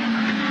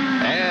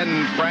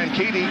 And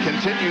Franchitti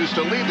continues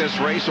to lead this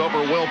race over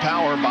Will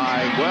Power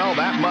by, well,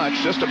 that much,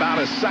 just about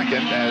a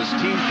second, as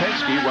Team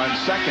Penske runs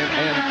 2nd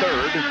and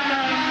 3rd.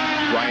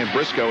 Ryan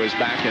Briscoe is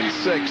back in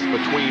 6th.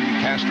 Between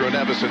Castro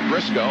Neves and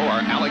Briscoe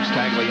are Alex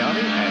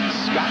Tagliani and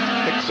Scott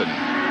Dixon.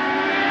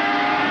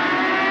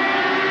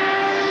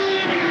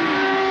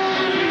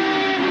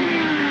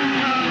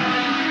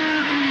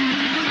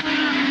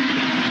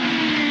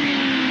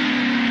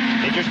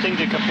 Interesting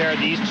to compare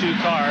these 2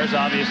 cars.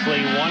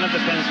 Obviously, one of the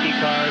Penske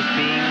cars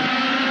being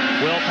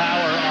Will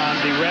Power on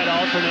the red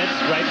alternates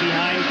right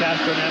behind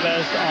Castro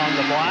Neves on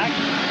the black.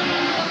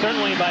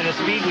 Certainly by the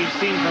speed we've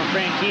seen from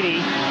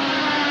Franchitti,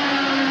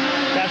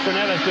 Castro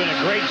Neves doing a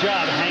great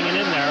job hanging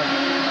in there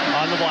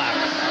on the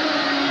blacks.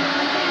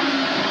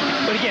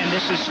 But again,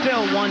 this is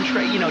still one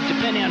trade,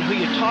 depending on who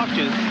you talk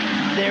to,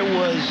 there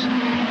was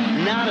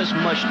not as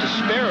much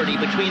disparity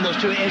between those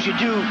 2 as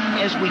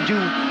we do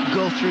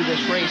go through this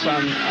race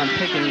on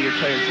picking your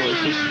tire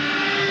choices.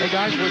 Hey,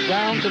 guys, we're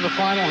down to the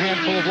final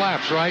handful of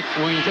laps, right?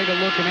 When you take a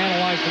look and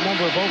analyze the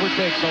number of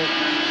overtakes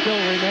still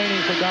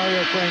remaining for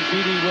Dario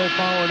Franchitti, Will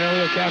Power, and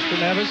Elio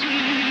Castroneves,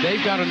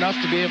 they've got enough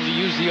to be able to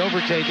use the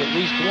overtake at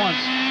least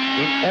once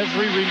in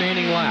every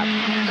remaining lap.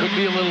 Could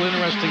be a little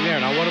interesting there.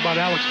 Now, what about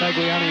Alex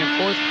Tagliani in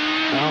 4th?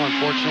 Well,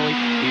 unfortunately,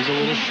 he's a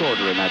little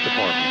shorter in that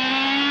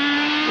department.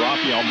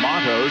 Rafael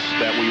Matos,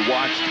 that we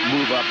watched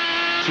move up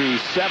to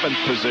 7th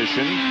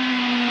position,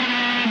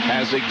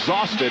 has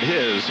exhausted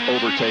his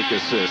overtake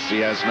assists. He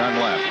has none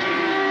left.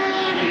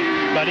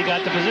 But he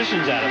got the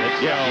positions out of it.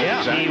 So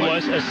exactly. He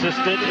was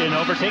assisted in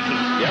overtaking.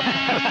 Yep.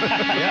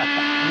 Yeah.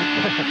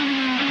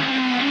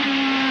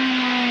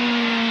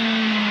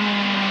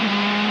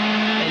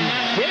 And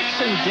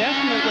Dixon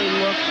definitely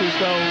looks as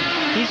though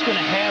he's going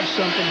to have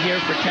something here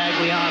for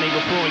Tagliani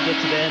before we get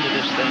to the end of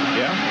this thing.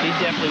 Yeah. He's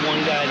definitely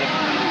one guy that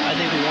I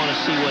think we want to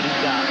see what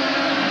he's got.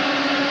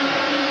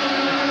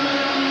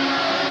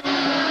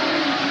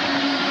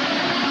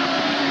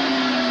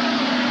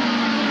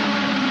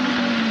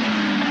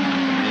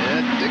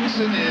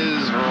 Dixon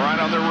is right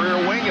on the rear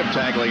wing of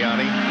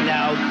Tagliani.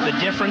 Now, the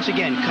difference,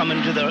 again,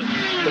 coming to the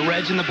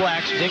reds and the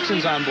blacks.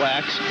 Dixon's on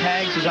blacks.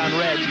 Tags is on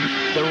reds.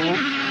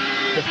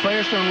 The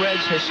Firestone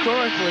Reds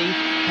historically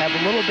have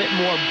a little bit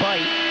more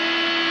bite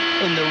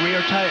in the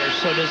rear tires.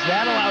 So does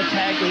that allow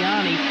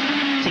Tagliani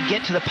to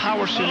get to the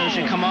power sooner as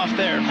you come off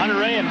there?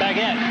 Hunter-Reay and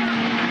Baguette.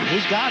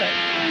 He's got it.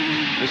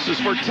 This is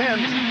for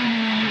 10th.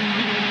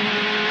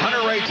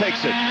 Hunter-Reay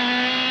takes it.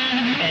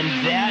 And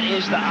that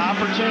is the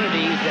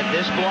opportunity that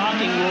this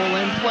blocking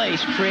rule in place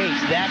creates,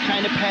 that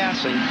kind of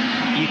passing.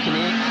 You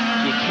can't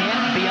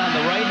be on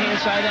the right-hand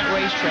side of that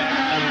racetrack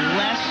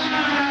unless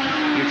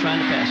you're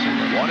trying to pass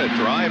somebody. What a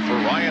drive for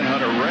Ryan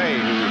Hunter-Reay,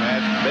 who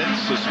had been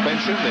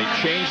suspension. They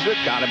changed it,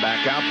 got him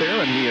back out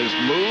there, and he has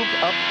moved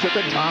up to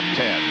the top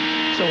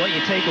 10. So what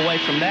you take away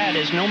from that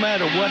is no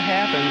matter what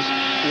happens,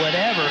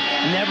 whatever,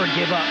 never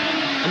give up.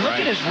 And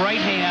look at his right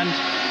hand.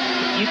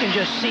 You can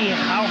just see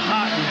how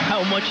hot and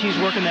how much he's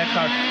working that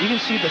car. You can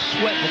see the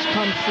sweat that's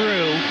come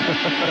through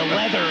the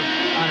leather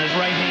on his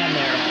right hand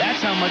there.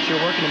 That's how much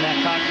you're working in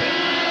that cockpit.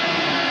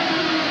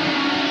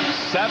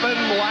 7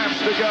 laps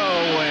to go,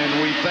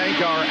 and we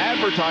thank our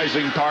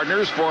advertising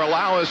partners for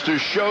allowing us to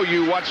show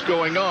you what's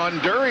going on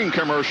during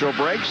commercial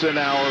breaks in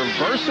our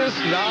Versus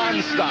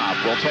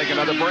Nonstop. We'll take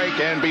another break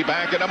and be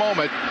back in a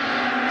moment.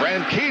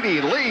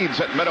 Franchitti leads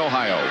at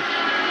Mid-Ohio.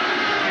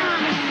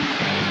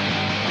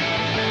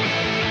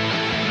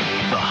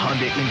 The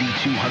Honda Indy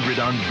 200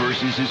 on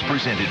Versus is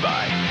presented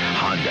by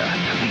Honda,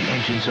 the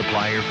engine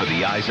supplier for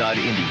the IZOD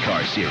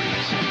IndyCar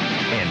Series,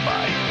 and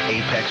by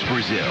Apex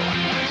Brazil.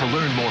 To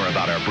learn more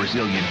about our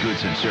Brazilian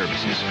goods and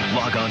services,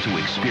 log on to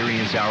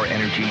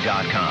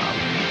experienceourenergy.com.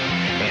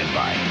 And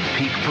by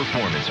Peak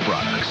Performance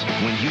Products.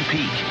 When you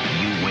peak,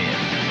 you win.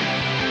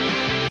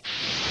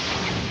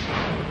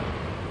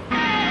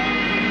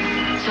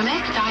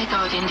 Select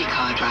IZOD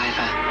IndyCar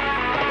driver.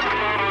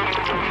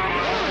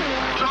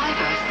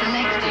 Driver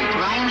selected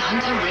Ryan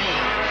Hunter-Reay.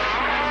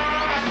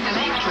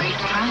 Select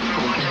race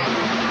transport.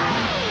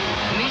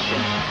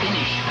 Mission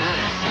finish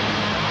first.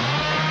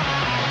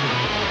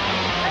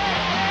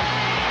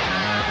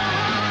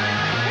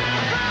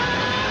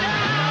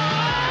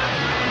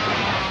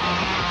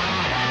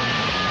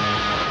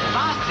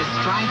 Fastest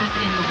drivers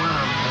in the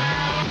world.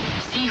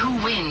 See who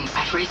wins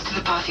at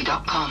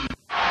racetotheparty.com.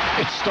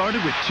 It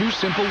started with 2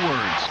 simple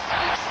words.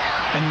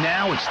 And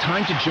now it's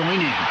time to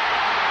join in.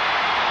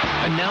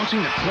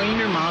 Announcing the Claim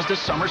Your Mazda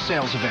Summer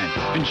Sales Event.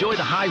 Enjoy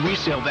the high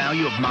resale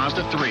value of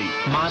Mazda 3,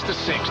 Mazda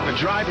 6, the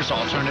driver's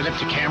alternative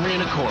to Camry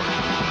and Accord,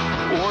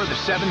 or the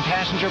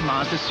 7-passenger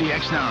Mazda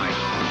CX-9.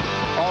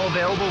 All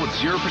available with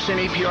 0%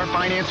 APR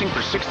financing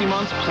for 60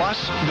 months,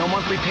 plus no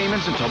monthly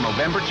payments until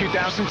November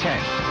 2010.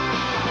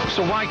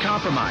 So why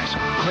compromise?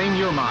 Claim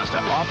your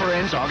Mazda. Offer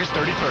ends August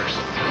 31st.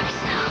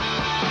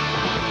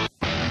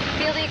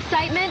 Feel the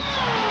excitement?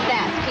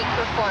 That's Peak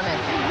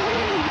Performance.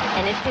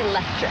 And it's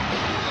electric.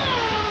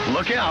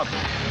 Look out.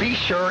 Be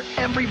sure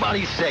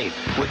everybody's safe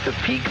with the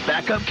Peak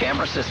backup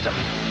camera system.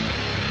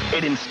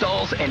 It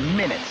installs in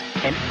minutes,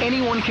 and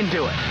anyone can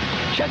do it.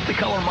 Check the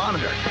color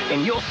monitor,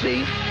 and you'll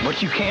see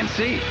what you can't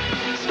see.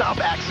 Stop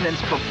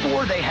accidents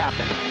before they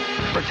happen.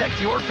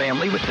 Protect your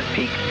family with the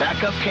Peak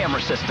backup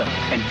camera system,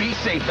 and be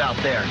safe out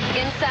there.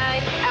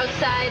 Inside,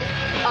 outside,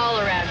 all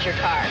around your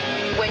car.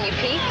 When you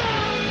peak,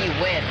 you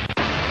win.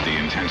 The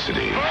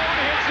intensity.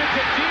 Hits it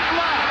to deep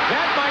left.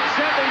 That might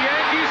send the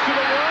Yankees to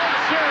the World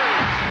Series.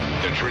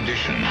 The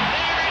tradition. There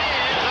it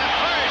is, the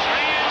first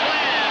grand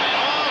slam in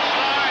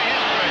All-Star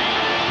history.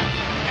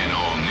 An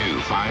all-new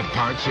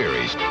 5-part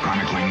series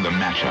chronicling the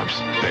matchups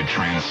that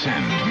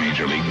transcend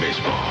Major League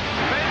Baseball.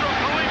 Pedro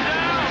going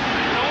down.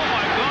 Oh,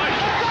 my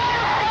gosh.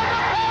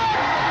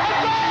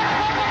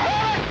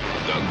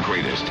 The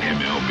greatest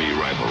MLB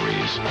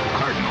rivalries.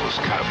 Cardinals,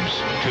 Cubs,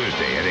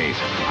 Tuesday at 8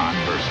 on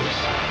Versus.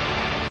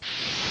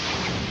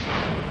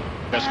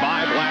 There's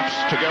 5 laps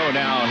to go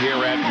now here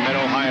at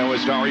Mid-Ohio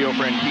as Dario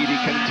Franchitti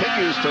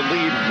continues to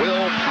lead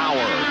Will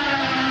Power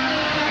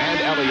and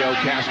Elio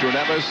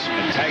Castroneves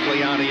and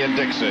Tagliani and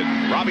Dixon.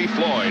 Robbie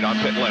Floyd on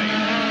pit lane.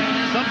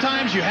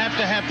 Sometimes you have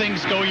to have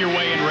things go your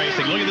way in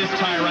racing. Look at this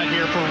tire right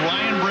here for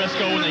Ryan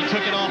Briscoe when they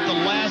took it off the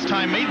last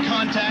time. Made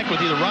contact with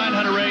either Ryan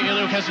Hunter-Reay,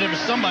 Elio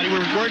Castroneves, somebody. We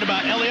were worried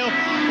about Elio.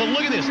 But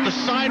look at this. The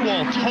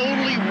sidewall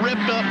totally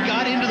ripped up,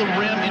 got into the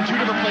rim in 2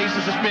 different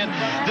places to spin.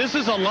 This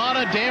is a lot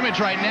of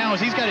damage right now as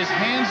he's got his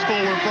hands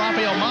full with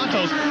Rafael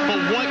Matos.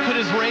 But what could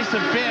his race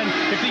have been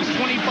if these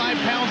 25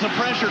 pounds of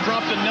pressure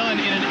dropped to none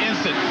in an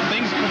instant?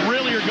 Things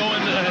really are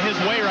going his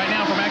way right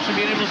now from actually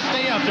being able to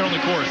stay out there on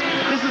the course.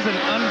 This is an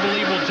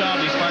unbelievable job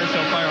these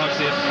Firestone Firehawks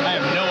did. I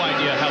have no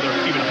idea how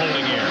they're even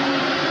holding air.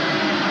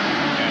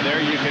 And there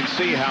you can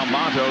see how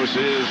Matos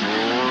is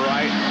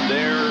right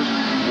there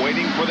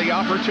waiting for the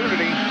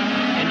opportunity.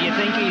 And do you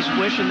think he's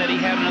wishing that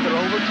he had another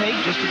overtake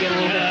just to get a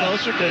little bit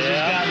closer because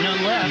he's got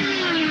none left?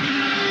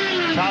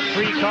 Top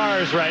 3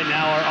 cars right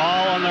now are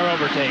all on their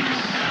overtakes.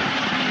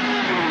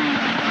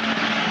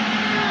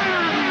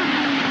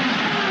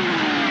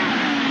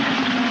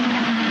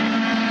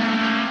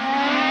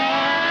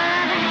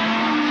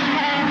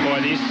 Boy,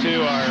 these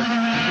 2 are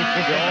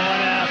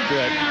going after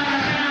it.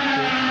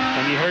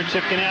 And you heard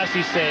Chip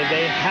Ganassi say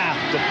they have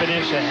to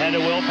finish ahead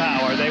of Will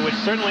Power. They would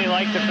certainly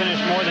like to finish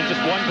more than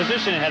just 1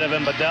 position ahead of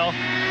him, but the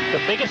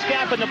biggest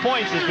gap in the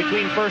points is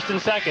between first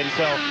and second,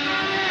 so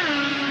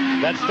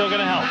that's still going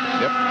to help.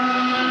 Yep.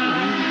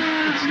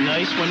 It's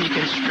nice when you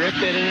can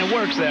script it and it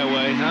works that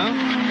way, huh?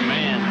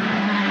 Man.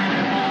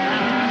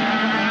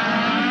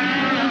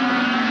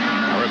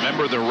 Remember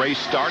Remember, the race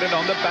started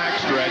on the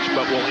backstretch,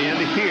 but will end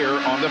here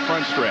on the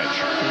front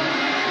stretch.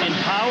 And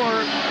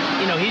Power,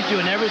 you know, he's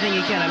doing everything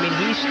he can. I mean,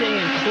 he's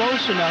staying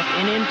close enough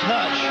and in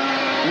touch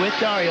with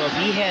Dario. If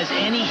he has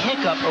any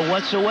hiccup or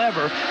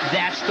whatsoever,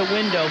 that's the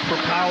window for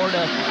Power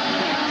to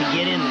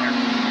get in there.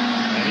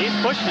 And he's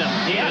pushing him.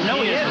 He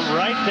is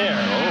right there.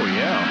 Oh,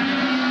 yeah.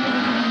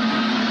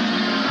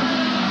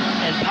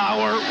 And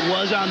Power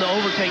was on the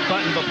overtake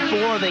button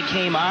before they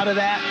came out of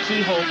that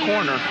keyhole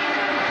corner.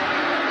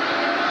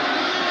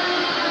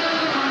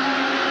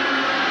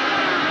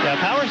 Yeah,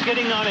 Power's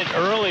getting on it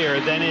earlier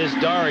than is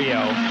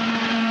Dario.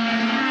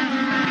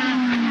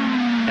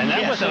 And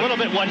that was a little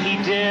bit what he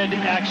did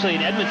actually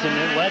in Edmonton.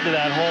 It led to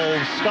that whole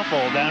scuffle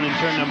down in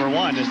turn number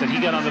 1, is that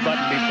he got on the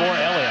button before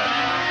Elio.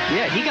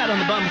 Yeah, he got on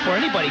the button before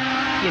anybody.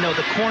 You know,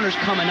 the corner's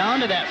coming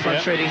onto that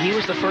front straight, and he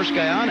was the first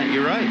guy on it.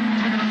 You're right.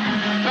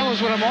 Fellas,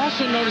 what I'm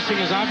also noticing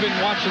is I've been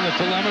watching the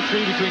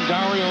telemetry between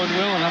Dario and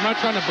Will, and I'm not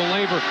trying to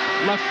belabor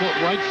left foot,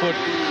 right foot.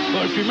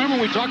 But if you remember,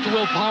 we talked to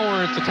Will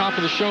Power at the top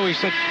of the show. He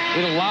said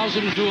it allows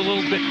him to do a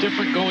little bit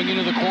different going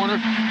into the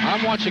corner.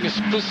 I'm watching it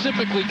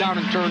specifically down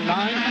in turn 9.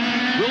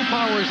 Will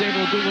Power is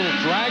able to do a little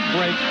drag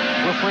brake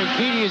where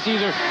Franchitti is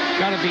either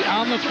got to be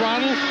on the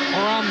throttle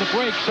or on the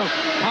brake. So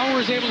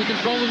Power is able to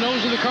control the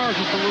nose of the car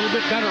just a little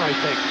bit better, I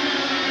think.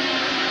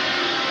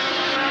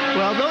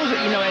 Well, those,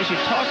 you know, as you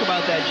talk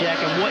about that, Jack,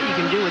 and what you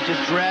can do with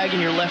just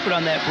dragging your left foot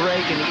on that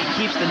brake, and it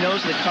keeps the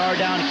nose of the car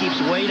down, it keeps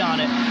weight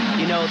on it,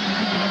 you know,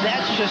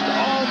 that's just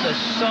all the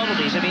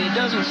subtleties. I mean, it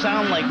doesn't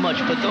sound like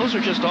much, but those are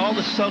just all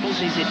the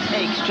subtleties it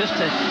takes just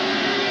to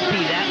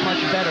be that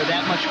much better,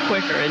 that much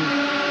quicker. And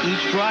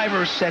each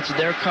driver sets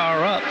their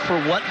car up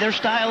for what their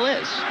style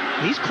is.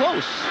 He's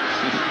close.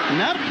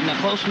 Not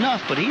close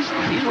enough, but he's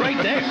right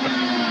there.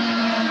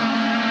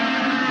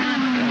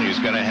 He's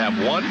going to have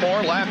one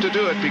more lap to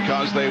do it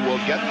because they will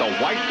get the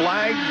white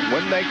flag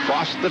when they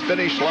cross the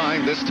finish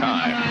line this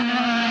time.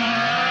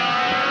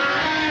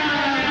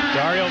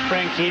 Dario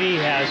Franchitti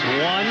has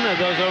one of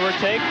those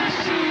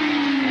overtakes,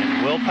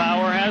 and Will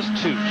Power has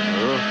 2. They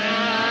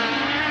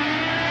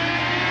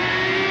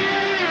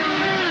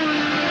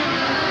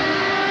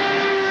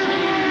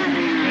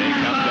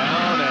come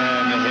down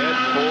and head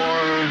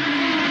for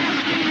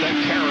the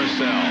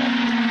carousel.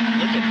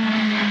 Look at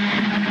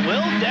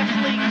Will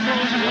definitely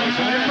close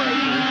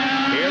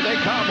Here they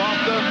come off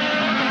the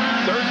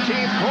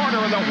 13th corner,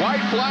 and the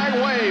white flag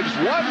waves.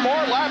 One more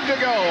lap to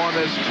go on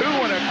this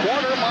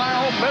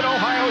 2.25-mile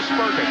Mid-Ohio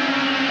spurt.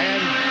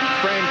 And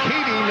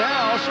Franchitti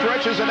now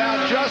stretches it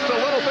out just a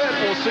little bit.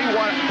 We'll see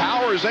what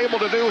Power is able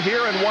to do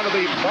here in one of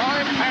the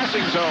prime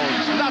passing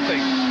zones.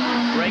 Nothing.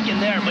 Break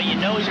in there, but you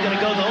know he's going to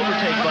go the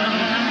overtake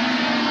button.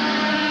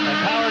 And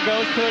Power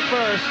goes to it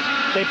first.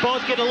 They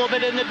both get a little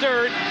bit in the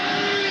dirt.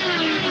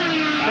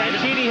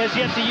 Franchitti has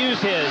yet to use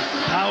his.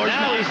 Power's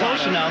not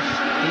close enough.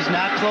 He's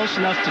not close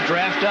enough to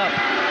draft up.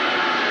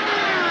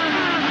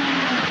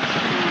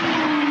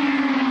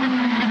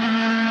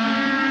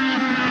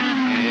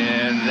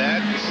 And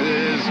that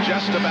is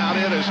just about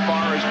it as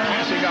far as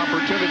passing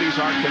opportunities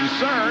are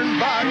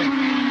concerned, but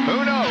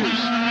who knows?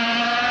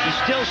 He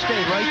still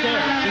stayed right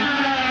there.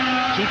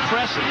 Keep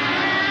pressing.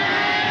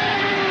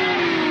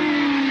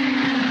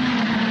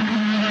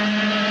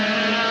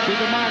 Keep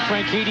in mind,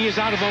 Franchitti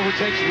is out of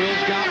overtakes.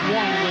 Will's got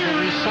one with a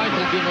recycle,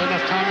 give him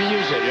enough time to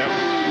use it. Yep.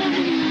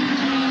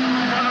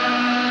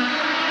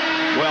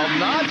 Well,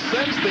 not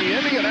since the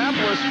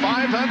Indianapolis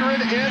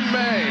 500 in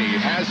May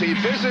has he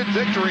visited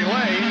Victory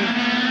Lane.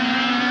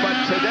 But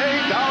today,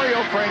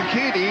 Dario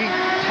Franchitti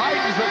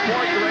tightens the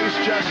point race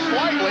just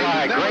slightly.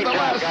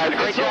 Nevertheless,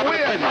 it's a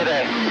win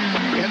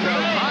in the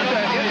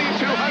Honda Indy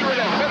 200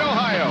 at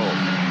Mid-Ohio.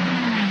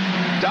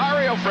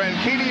 Dario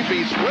Franchitti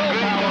beats Will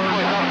Power.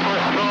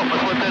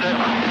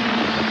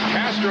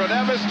 Castro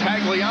Neves,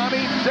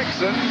 Tagliani,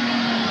 Dixon.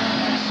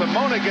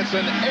 Simona gets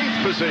an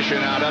 8th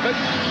position out of it.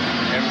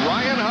 And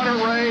Ryan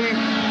Hunter-Reay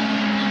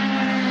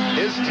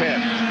is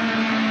 10th.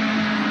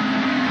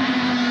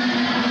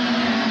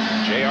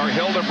 J.R.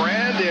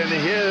 Hildebrand in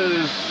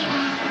his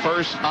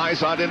first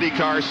IZOD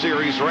IndyCar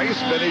Series race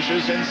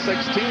finishes in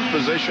 16th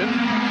position.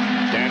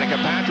 Danica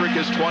Patrick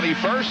is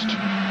 21st.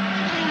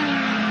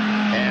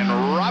 And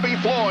Robbie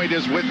Floyd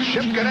is with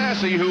Chip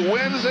Ganassi, who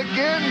wins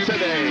again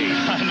today.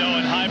 I know,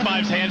 and high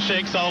fives,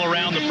 handshakes all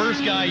around. The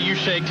first guy you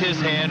shaked his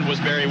hand was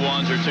Barry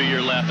Wanzer to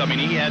your left. I mean,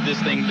 he had this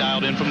thing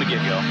dialed in from the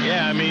get-go.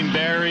 Yeah, I mean,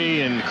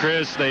 Barry and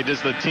Chris, the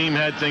team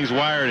had things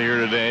wired here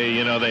today.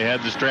 You know, they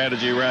had the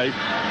strategy right.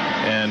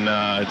 And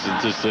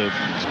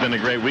it's been a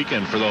great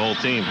weekend for the whole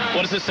team.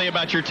 What does it say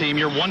about your team?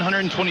 You're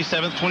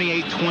 127th,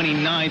 28th,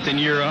 29th in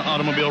your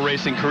automobile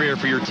racing career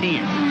for your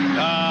team.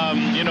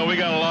 You know, we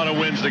got a lot of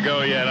wins to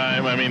go yet.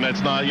 I mean, that's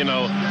not, you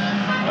know,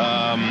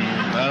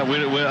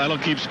 I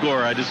don't keep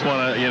score. I just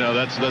want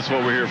to, that's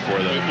what we're here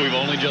for, though. We've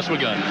only just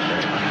begun.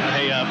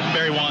 Hey,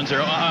 Barry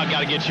Wanzer, I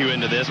got to get you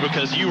into this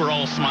because you were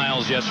all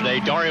smiles yesterday.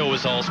 Dario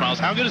was all smiles.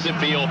 How good does it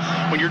feel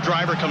when your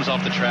driver comes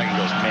off the track and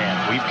goes,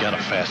 man, we've got a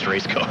fast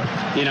race car?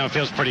 It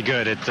feels pretty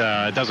good. It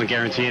doesn't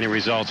guarantee any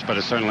results, but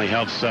it certainly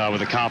helps with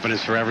the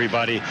confidence for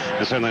everybody.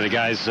 And certainly the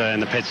guys in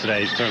the pits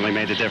today certainly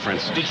made the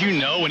difference. Did you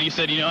know when you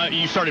said,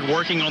 you started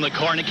working on the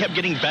car and it kept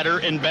getting better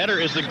and better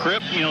as the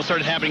grip,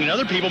 started happening and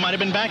other people might have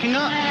been backing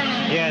up?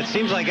 Yeah, it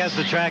seems like as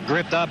the track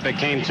gripped up, it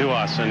came to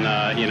us. And,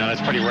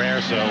 that's pretty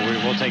rare, so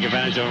we'll take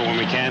advantage of it when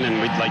we can. And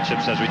like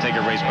Chip says, we take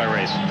it race by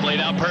race. Laid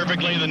out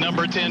perfectly. The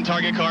number 10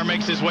 target car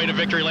makes its way to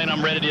victory lane.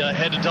 I'm ready to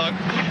head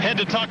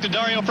to talk to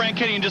Dario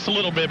Franchitti in just a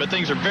little bit, but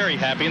things are very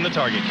happy in the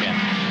target camp.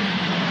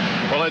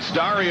 Well, it's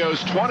Dario's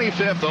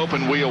 25th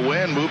open wheel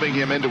win, moving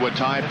him into a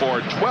tie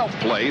for 12th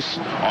place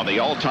on the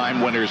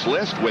all-time winners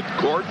list with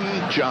Gordon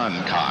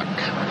Johncock.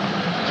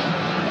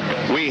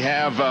 We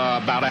have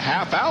about a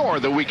half hour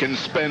that we can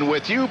spend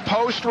with you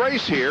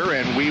post-race here,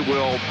 and we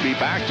will be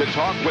back to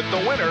talk with the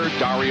winner,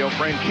 Dario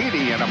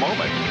Franchitti, in a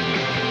moment.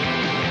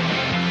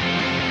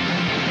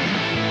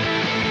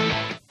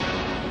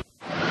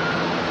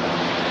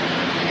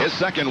 His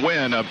second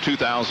win of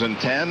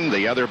 2010,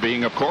 the other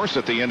being, of course,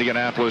 at the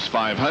Indianapolis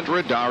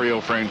 500.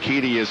 Dario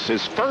Franchitti is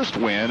his first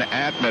win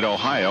at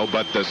Mid-Ohio,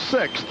 but the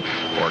sixth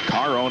for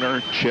car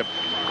owner Chip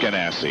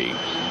Ganassi.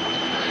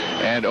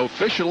 And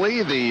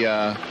officially,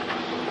 the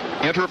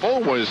interval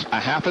was a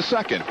half a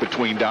second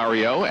between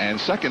Dario and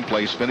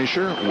second-place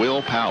finisher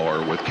Will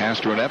Power, with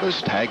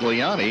Castroneves,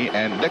 Tagliani,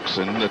 and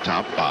Dixon the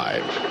top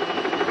five.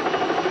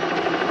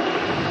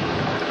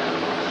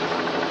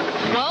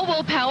 Well,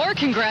 Will Power,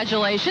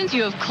 congratulations.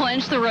 You have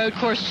clinched the road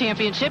course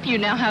championship. You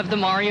now have the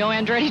Mario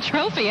Andretti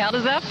trophy. How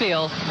does that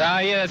feel?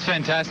 Yeah, that's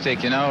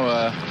fantastic. A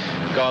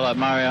guy like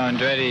Mario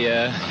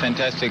Andretti,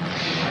 fantastic,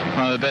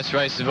 one of the best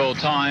races of all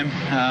time.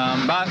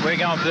 But we're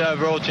going for the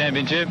overall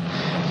championship.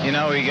 We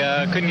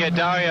couldn't get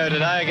Dario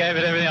today. I gave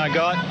it everything I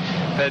got.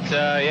 But,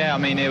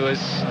 it was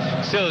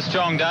still a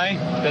strong day.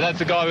 But that's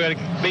the guy we got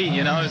to beat,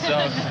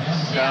 So,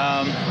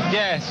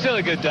 still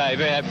a good day.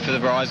 Very happy for the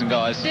Verizon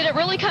guys. Did it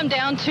really come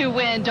down to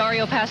when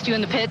Dario passed you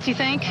in the pits, you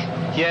think?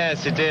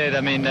 Yes, it did.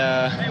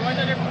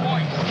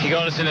 He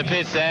got us in the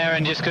pits there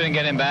and just couldn't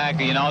get him back.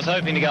 I was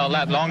hoping to go a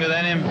lap longer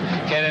than him,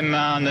 get him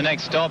on the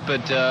next stop,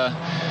 but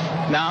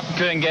no,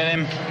 couldn't get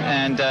him.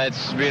 And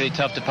it's really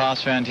tough to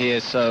pass around here,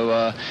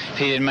 so if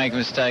he didn't make a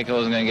mistake, I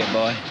wasn't going to get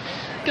by.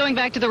 Going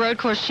back to the road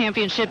course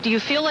championship, do you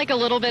feel like a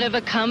little bit of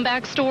a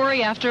comeback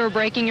story after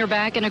breaking your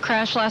back in a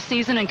crash last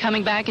season and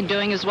coming back and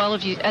doing as well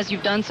as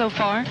you've done so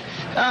far?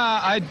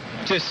 I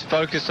just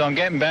focused on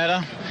getting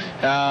better,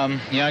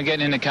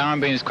 getting in the car and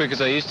being as quick as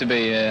I used to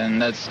be,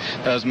 and that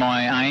was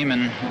my aim,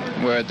 and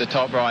we're at the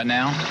top right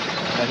now.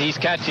 But he's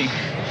catching.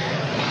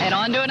 And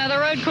on to another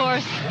road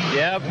course.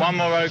 Yeah, one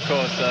more road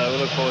course, so we'll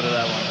look forward to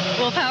that one.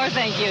 Will Power,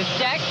 thank you.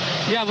 Jack?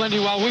 Yeah, Lindy,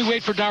 while we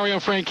wait for Dario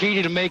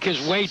Franchitti to make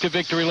his way to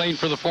victory lane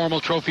for the formal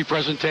trophy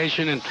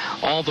presentation and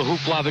all the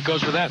hoopla that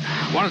goes with that,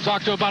 I want to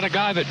talk to about a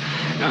guy that,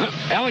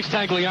 Alex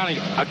Tagliani,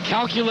 a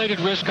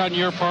calculated risk on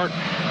your part.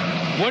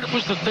 What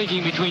was the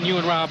thinking between you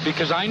and Rob?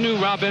 Because I knew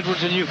Rob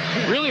Edwards and you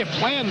really had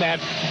planned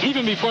that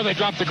even before they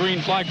dropped the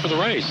green flag for the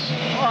race.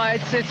 Well,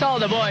 it's all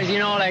the boys,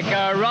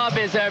 Rob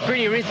is a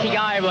pretty risky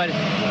guy, but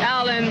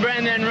Alan,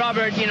 Brendan,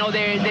 Robert,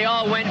 they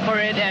all went for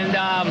it,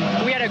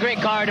 and we had a great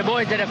car. The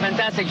boys did a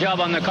fantastic job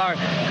on the car.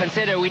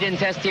 Consider we didn't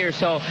test here,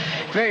 so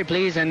very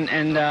pleased.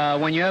 And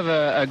when you have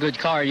a good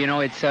car,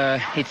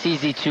 it's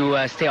easy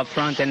to stay up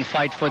front and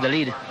fight for the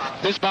lead.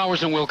 This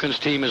Bowers & Wilkins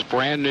team is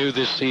brand new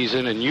this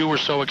season, and you were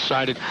so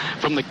excited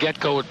from the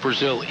get-go at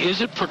Brazil.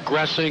 Is it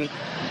progressing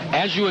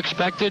as you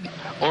expected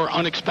or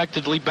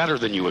unexpectedly better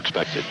than you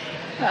expected?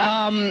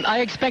 I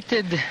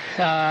expected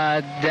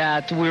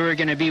that we were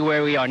going to be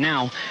where we are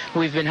now.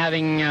 We've been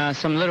having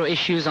some little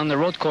issues on the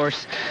road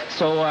course,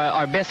 so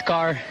our best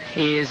car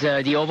is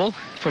the oval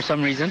for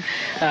some reason.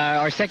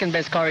 Our second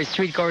best car is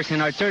street course,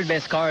 and our third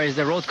best car is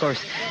the road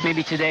course.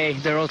 Maybe today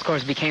the road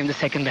course became the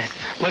second best.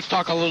 Let's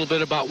talk a little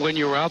bit about when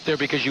you were out there,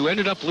 because you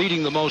ended up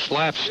leading the most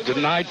laps,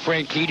 denied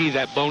Franchitti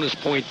that bonus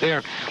point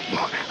there.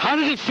 How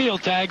did it feel,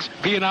 Tags,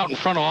 being out in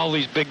front of all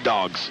these big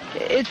dogs?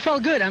 It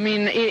felt good.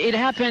 It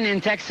happened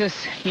in Texas.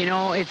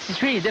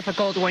 It's really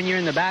difficult when you're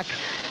in the back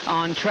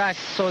on tracks,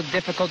 so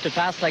difficult to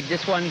pass like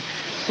this one.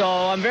 So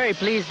I'm very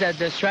pleased that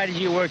the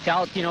strategy worked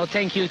out.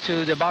 Thank you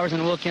to the Bowers &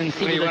 Wilkins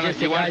CV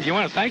Logistics guys. You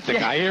want to thank the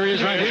guy. Here he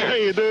is right here. How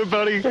you doing,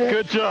 buddy?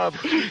 Good job.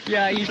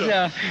 Yeah,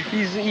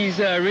 he's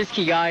a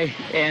risky guy.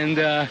 And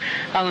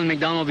Alan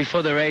McDonald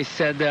before the race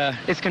said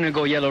it's going to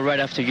go yellow right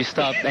after you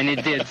stop, and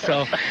it did.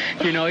 So,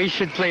 he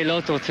should play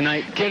Lotto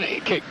tonight.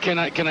 Can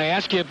I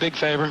ask you a big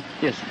favor?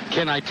 Yes.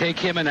 Can I take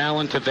him and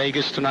Alan to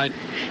Vegas tonight?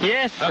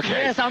 Yes. Okay.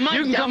 Yes, I might.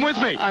 You can come with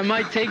me. I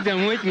might take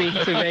them with me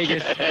to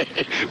Vegas.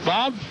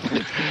 Bob?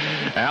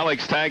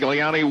 Alex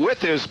Tagliani with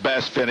his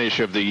best finish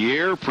of the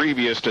year.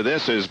 Previous to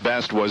this, his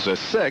best was a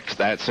 6th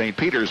at St.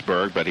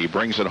 Petersburg, but he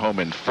brings it home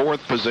in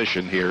 4th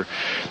position here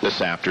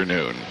this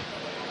afternoon.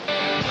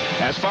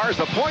 As far as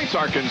the points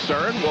are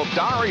concerned, well,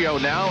 Dario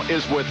now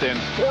is within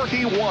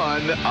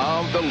 41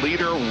 of the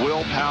leader,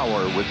 Will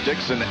Power, with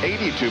Dixon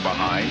 82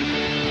 behind.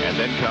 And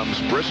then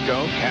comes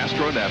Briscoe,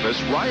 Castro Neves.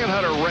 Ryan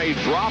Hunter-Ray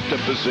dropped a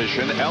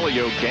position.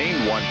 Elio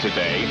gained 1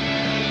 today.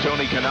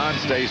 Tony Kanaan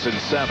stays in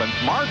 7th.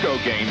 Marco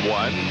gained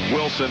 1.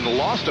 Wilson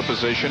lost a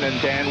position,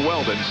 and Dan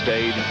Weldon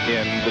stayed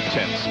in the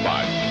 10th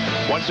spot.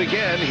 Once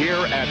again, here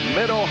at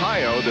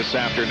Mid-Ohio this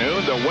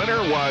afternoon, the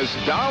winner was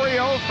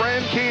Dario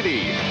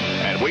Franchitti.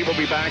 And we will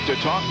be back to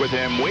talk with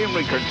him when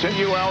we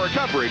continue our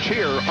coverage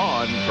here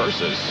on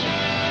Versus.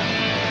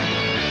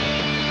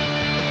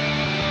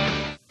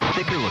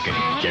 Thicker looking,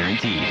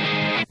 guaranteed.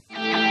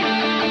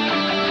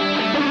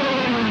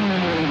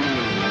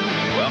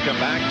 Welcome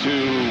back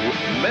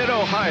to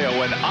Mid-Ohio,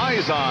 and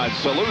Izod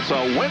salutes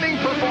a winning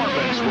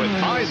performance with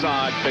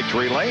Izod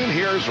Victory Lane.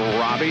 Here's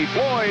Robbie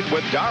Floyd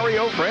with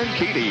Dario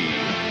Franchitti.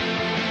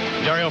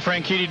 Dario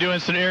Franchitti doing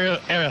some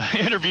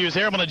interviews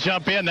here. I'm going to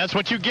jump in. That's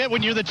what you get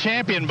when you're the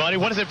champion, buddy.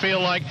 What does it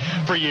feel like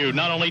for you,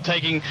 not only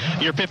taking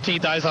your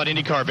 15th IZOD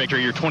IndyCar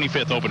victory, your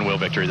 25th open wheel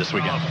victory this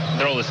weekend?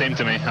 They're all the same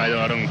to me.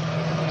 I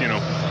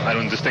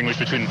don't distinguish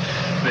between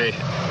the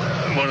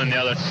one and the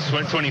other.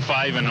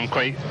 25, and I'm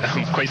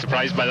quite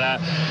surprised by that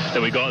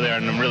we got there,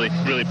 and I'm really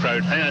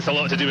proud. I think that's a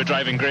lot to do with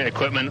driving great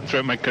equipment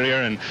throughout my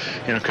career, and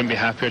couldn't be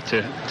happier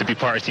to be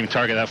part of Team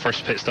Target. That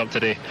first pit stop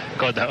today,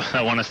 God,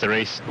 that won us the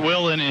race.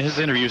 Will, in his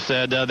interview,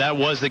 said that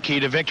was the key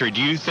to victory.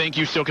 Do you think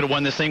you still could have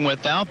won this thing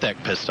without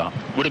that pit stop?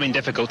 Would have been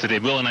difficult today.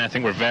 Will and I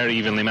think we're very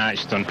evenly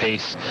matched on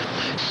pace,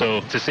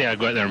 so to say I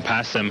go out there and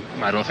pass him,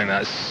 I don't think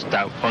that's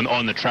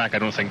on the track. I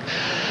don't think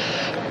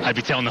I'd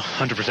be telling the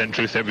 100%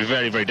 truth. It'd be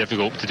very, very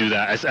difficult to do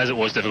that, as it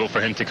was difficult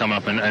for him to come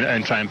up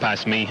and try and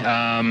pass me.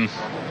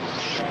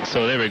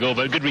 So there we go.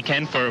 But a good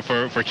weekend for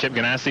Chip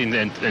Ganassi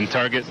and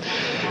Target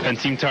and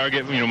Team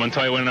Target.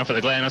 Montoya winning up at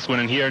the Glen, us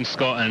winning here, and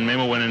Scott and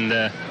Memo winning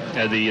the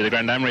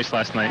Grand Am race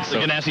last night. So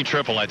the Ganassi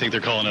triple, I think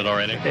they're calling it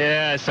already.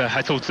 Yeah,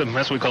 I told them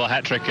that's what we call a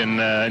hat trick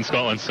in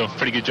Scotland. So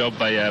pretty good job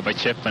by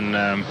Chip,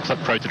 and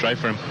proud to drive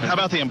for him. How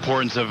about the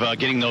importance of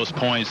getting those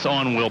points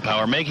on Will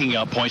Power, making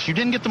up points? You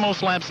didn't get the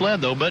most laps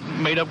led though, but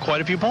made up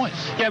quite a few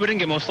points. Yeah, we didn't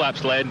get most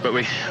laps led, but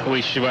we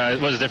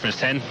what was the difference,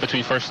 10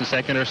 between first and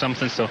second or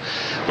something? So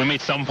we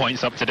made some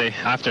points up today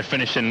after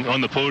finishing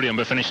on the podium,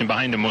 but finishing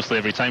behind him mostly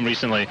every time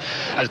recently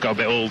has got a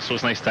bit old. So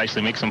it's nice to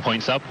actually make some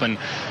points up, and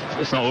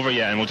it's not over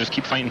yet, and we'll just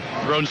keep fighting.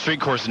 Road and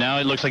street course now.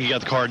 It looks like you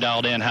got the car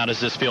dialed in. How does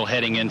this feel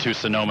heading into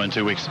Sonoma in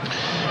 2 weeks?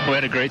 We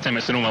had a great time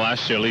at Sonoma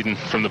last year, leading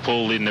from the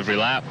pole, leading every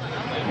lap.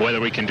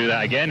 Whether we can do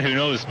that again, who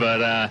knows? But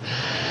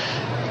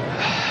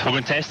we're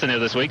going testing there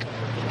this week.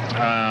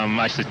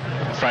 Actually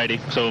Friday,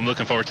 so I'm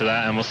looking forward to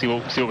that, and we'll see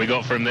what we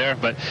got from there.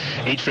 But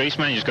each race,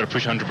 man, you just got to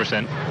push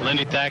 100%.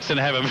 Lindy Thaxton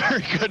have a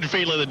very good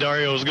feeling that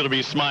Dario is going to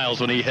be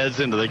smiles when he heads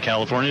into the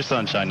California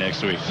sunshine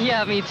next week.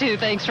 Yeah, me too.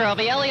 Thanks,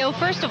 Robbie. Elio,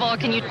 first of all,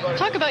 can you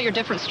talk about your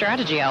different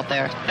strategy out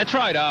there? That's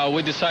right.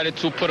 We decided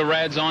to put a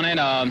reds on it,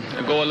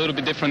 go a little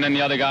bit different than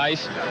the other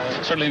guys.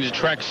 Certainly the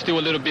track still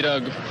a little bit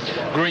of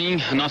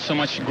green, not so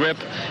much grip,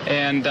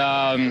 and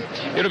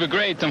it'll be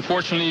great.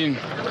 Unfortunately,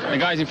 the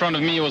guys in front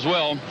of me as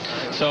well,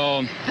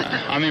 so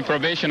I'm in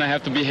probation. I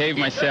have to behave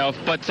myself,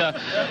 but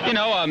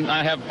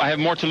I have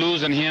more to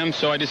lose than him,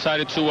 so I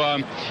decided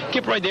to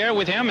keep right there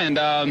with him, and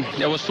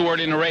it was too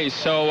early in the race.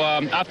 So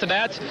after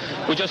that,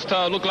 we just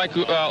looked like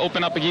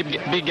open up a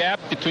big gap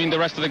between the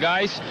rest of the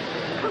guys.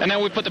 And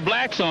then we put the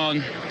blacks on.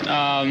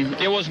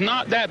 It was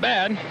not that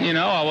bad,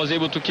 I was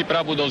able to keep it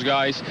up with those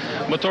guys.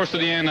 But towards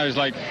the end, I was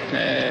like,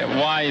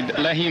 why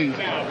let him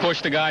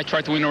push the guy,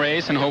 try to win a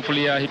race, and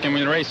hopefully he can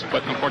win a race,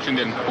 but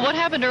unfortunately didn't. What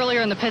happened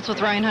earlier in the pits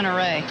with Ryan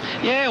Hunter-Ray?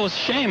 Yeah, it was a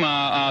shame.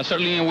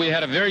 Certainly we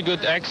had a very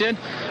good exit.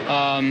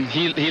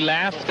 He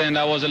left, and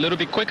I was a little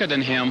bit quicker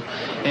than him.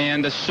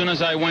 And as soon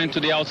as I went to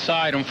the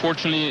outside,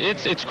 unfortunately,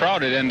 it's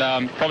crowded,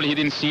 and probably he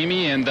didn't see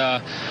me, and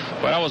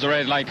but I was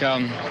already like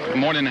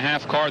more than a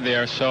half car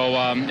there. So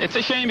it's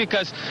a shame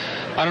because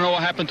I don't know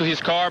what happened to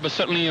his car, but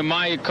certainly in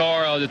my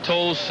car, the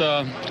toes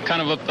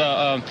kind of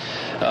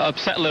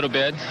upset a little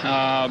bit.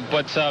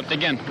 But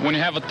again, when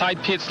you have a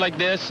tight pits like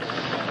this,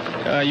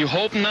 you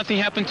hope nothing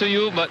happened to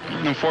you, but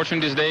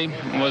unfortunately this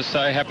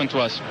day happened to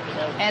us.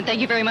 And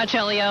thank you very much,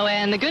 Elio.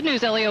 And the good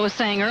news Elio was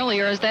saying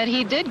earlier is that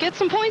he did get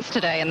some points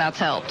today, and that's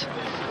helped.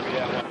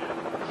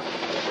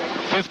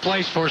 Fifth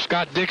place for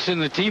Scott Dixon,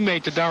 the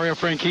teammate to Dario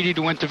Franchitti,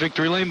 who went to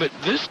victory lane. But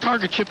this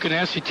Target Chip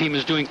Ganassi team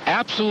is doing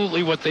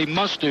absolutely what they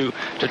must do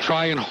to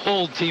try and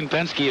hold Team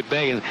Penske at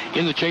bay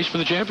in the chase for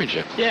the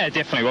championship. Yeah,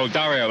 definitely. Well,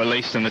 Dario at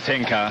least in the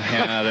 10 car.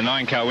 The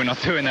 9 car, we're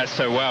not doing that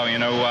so well.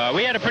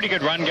 We had a pretty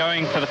good run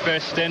going for the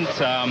first stint.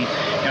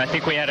 I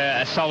think we had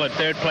a solid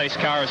third place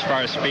car as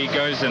far as speed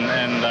goes, and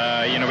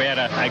we had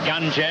a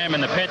gun jam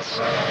in the pits.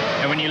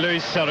 And when you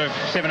lose sort of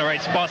 7 or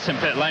 8 spots in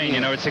pit lane,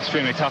 it's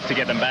extremely tough to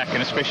get them back,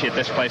 and especially at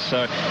this place.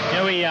 So,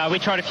 we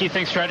tried a few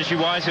things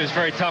strategy-wise. It was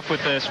very tough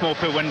with the small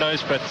pit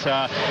windows, but,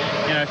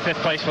 5th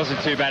place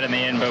wasn't too bad in the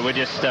end. But we've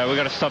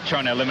got to stop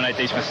trying to eliminate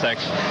these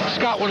mistakes.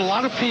 Scott, what a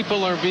lot of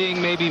people are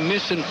being maybe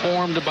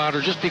misinformed about,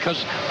 or just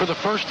because for the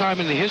first time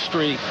in the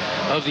history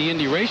of the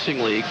Indy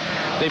Racing League,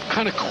 they've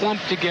kind of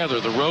clumped together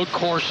the road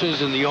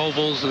courses and the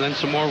ovals and then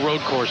some more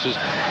road courses.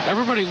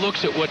 Everybody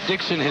looks at what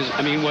Dixon has,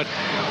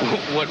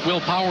 what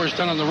Will Power has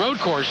done on the road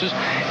courses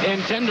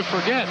and tend to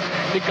forget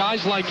that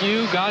guys like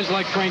you, guys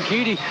like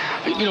Franchitti,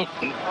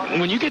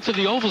 when you get to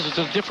the ovals, it's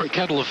a different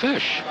kettle of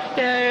fish.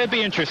 Yeah, it'd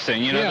be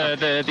interesting.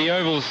 The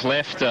ovals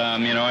left,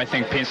 I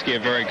think Penske are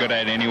very good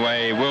at it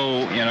anyway.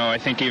 Will, I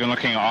think even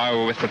looking at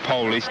Iowa with the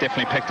pole, he's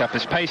definitely picked up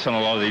his pace on a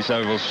lot of these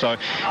ovals. So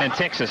in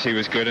Texas, he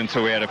was good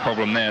until we had a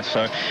problem there.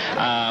 So,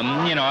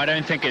 I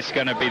don't think it's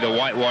going to be the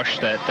whitewash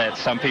that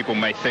some people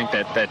may think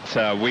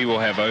that we will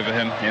have over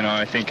him.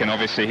 I think, and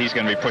obviously he's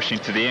going to be pushing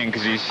to the end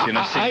because he's, seen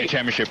the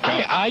championship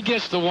come. I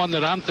guess the one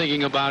that I'm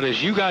thinking about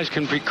is you guys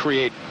can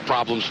create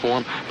problems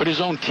for him, but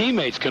his own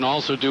teammates can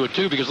also do it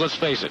too, because let's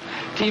face it,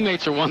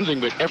 teammates are one thing,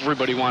 but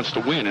everybody wants to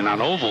win, and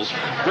on ovals,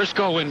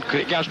 Briscoe and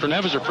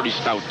Castroneves are pretty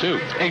stout too.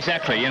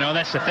 Exactly,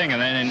 that's the thing,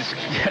 and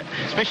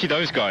especially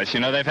those guys,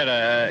 they've had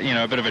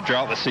a bit of a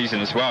drought this season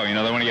as well. They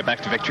want to get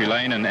back to victory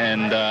lane,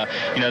 and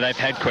they've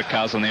had quick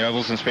cars on the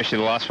ovals, and especially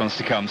the last ones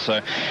to come.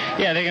 So,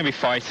 yeah, they're going to be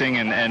fighting,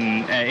 and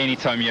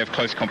anytime you have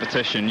close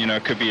competition,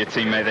 it could be a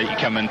teammate that you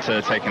come in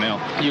to take an L.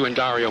 You and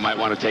Dario might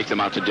want to take them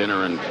out to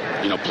dinner and,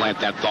 plant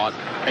that thought.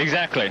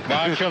 Exactly. Well,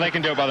 I'm sure they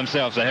can do it by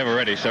themselves. They have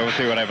already, so we'll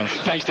see what happens.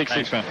 Thanks,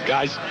 Dixon. Thanks, man.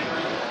 Guys.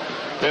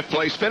 Fifth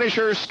place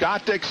finisher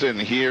Scott Dixon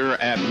here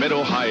at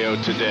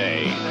Mid-Ohio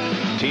today.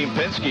 Team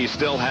Penske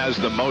still has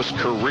the most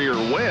career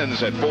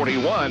wins at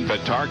 41,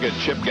 but Target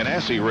Chip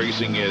Ganassi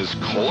Racing is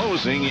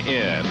closing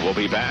in. We'll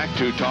be back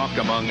to talk,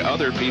 among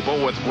other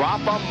people, with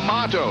Rafa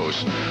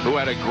Matos, who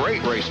had a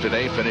great race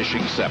today,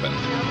 finishing 7th.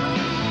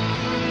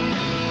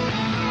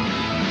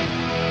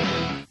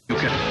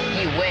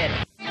 You win.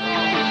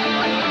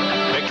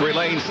 Victory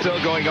lane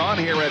still going on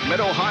here at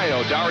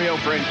Mid-Ohio. Dario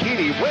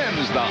Franchitti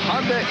wins the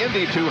Honda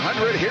Indy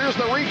 200. Here's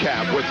the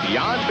recap with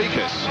Jan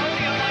Bikus.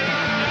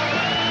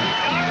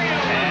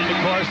 And, of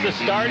course,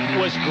 the start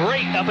was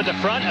great up at the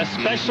front,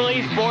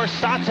 especially for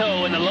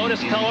Sato in the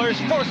Lotus colors.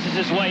 Forces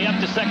his way up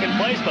to second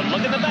place, but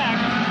look at the back.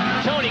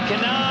 Tony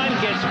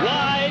Kanaan gets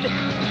wide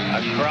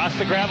across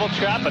the gravel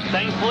trap, but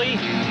thankfully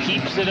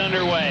keeps it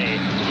underway.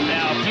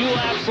 Now, a few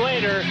laps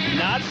later,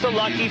 not so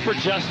lucky for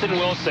Justin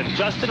Wilson.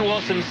 Justin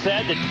Wilson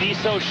said that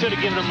Viso should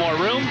have given him more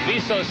room.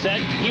 Viso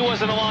said he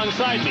wasn't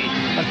alongside me.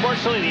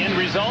 Unfortunately, the end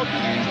result,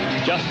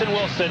 Justin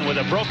Wilson with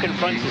a broken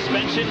front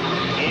suspension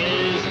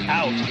is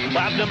out.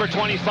 Lap number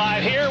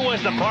 25 here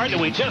was the part that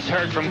we just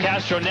heard from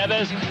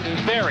Castroneves.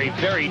 Very,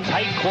 very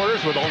tight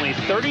quarters with only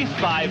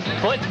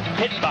 35-foot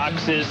pit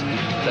boxes.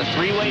 The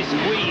three-way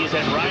squeeze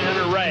at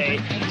Ryan Ray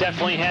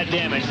definitely had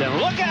damage. And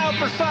look out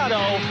for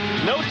Sato.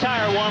 No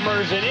tire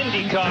warmers in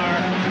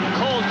IndyCar.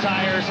 Cold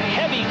tires,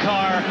 heavy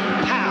car,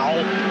 pow,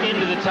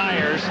 into the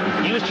tires.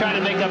 He was trying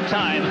to make up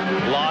time.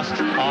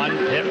 Lost on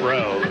pit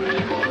road.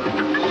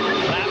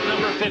 Lap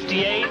number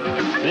 58.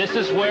 This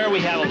is where we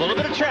have a little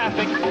bit of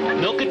traffic.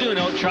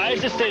 Milcaduno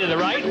tries to stay to the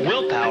right.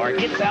 Willpower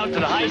gets out to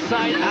the high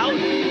side, out.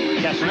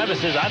 Castroneves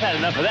says, I've had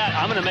enough of that.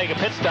 I'm going to make a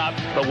pit stop.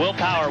 But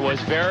Willpower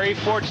was very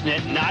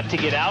fortunate not to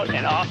get out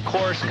and off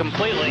course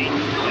completely.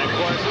 And, of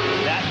course,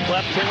 that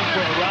left him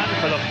for a run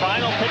for the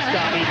final pit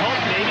stop. He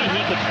hoped maybe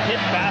he could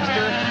pit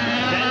faster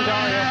than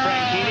Dario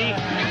Franchitti.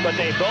 But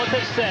they both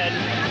have said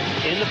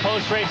in the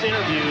post-race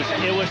interviews,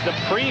 it was the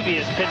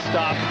previous pit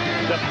stop,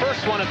 the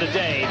first one of the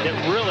day, that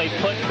really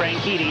put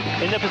Franchitti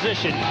in the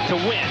position to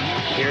win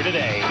here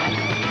today.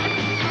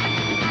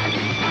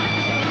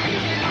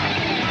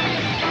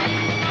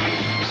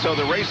 So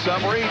the race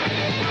summary,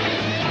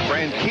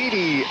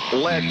 Franchitti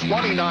led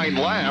 29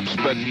 laps,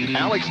 but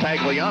Alex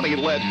Tagliani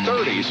led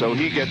 30, so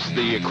he gets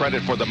the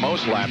credit for the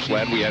most laps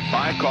led. We had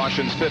 5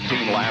 cautions,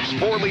 15 laps,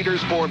 4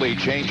 leaders, 4 lead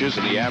changes,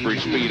 and the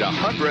average speed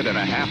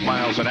 100.5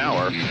 miles an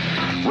hour.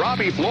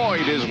 Robbie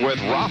Floyd is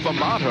with Rafa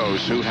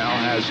Matos, who now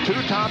has 2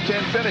 top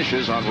 10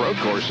 finishes on road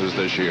courses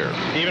this year.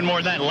 Even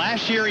more than that.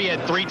 Last year he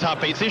had 3 top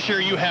 8s. This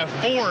year you have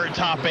 4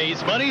 top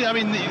 8s. Buddy, I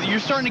mean, you're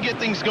starting to get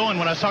things going.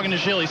 When I was talking to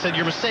Gilles, he said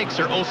your mistakes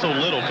are oh so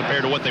little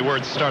compared to what they were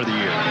at the start of the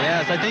year.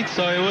 Yes, I think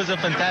so. It was a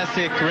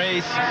fantastic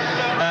race.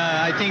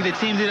 I think the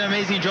team did an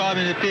amazing job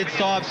in the pit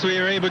stops. We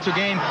were able to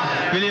gain,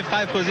 I believe,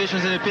 5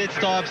 positions in the pit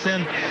stops,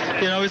 and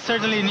we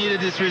certainly needed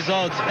this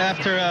result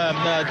after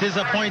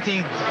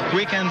disappointing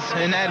weekends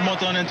in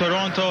Edmonton and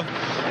Toronto,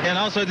 and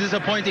also a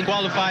disappointing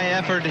qualifying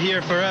effort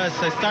here for us.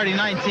 Starting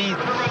 19th,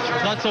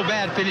 not so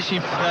bad,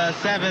 finishing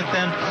 7th,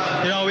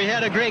 and we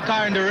had a great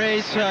car in the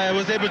race. I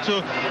was able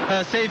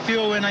to save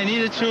fuel when I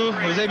needed to.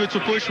 I was able to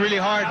push really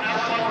hard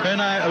when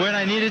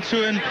I needed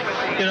to, and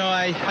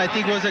I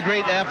think it was a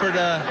great effort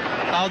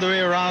all the way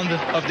around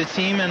of the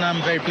team, and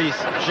I'm very pleased.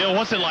 Gilles,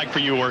 what's it like for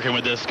you working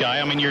with this guy?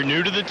 I mean, you're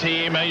new to the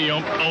team,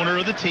 owner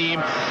of the team,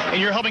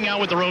 and you're helping out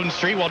with the road and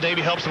street while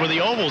Davey helps with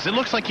the ovals. It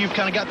looks like you've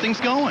kind of got things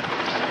going.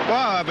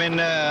 Well, I mean,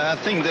 I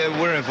think that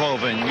we're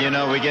evolving. You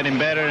know, we're getting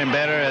better and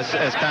better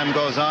as time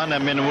goes on. I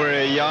mean, we're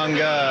a young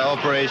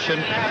operation.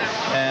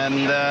 And,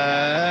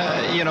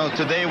 you know,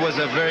 today was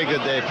a very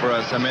good day for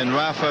us. I mean,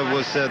 Rafa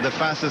was the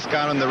fastest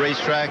car on the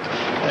racetrack,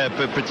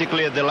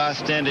 particularly at the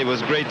last stint. It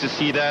was great to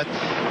see that.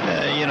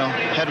 You know,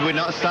 had we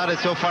not started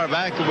so far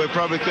back, we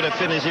probably could have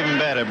finished even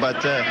better.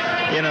 But,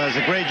 you know, it's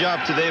a great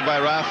job today by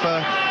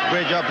Rafa.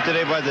 Great job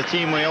today by the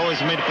team. We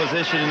always made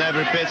position in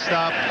every pit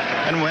stop,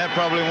 and we have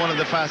probably one of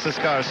the fastest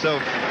cars.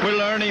 So we're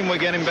learning, we're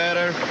getting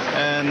better,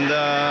 and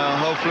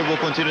hopefully we'll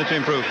continue to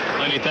improve.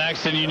 Lenny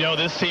Thaxton, you know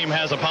this team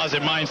has a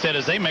positive mindset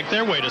as they make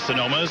their way to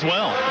Sonoma as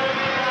well.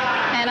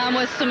 And I'm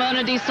with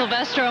Simona Di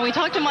Silvestro, and we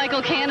talked to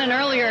Michael Cannon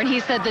earlier, and he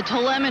said the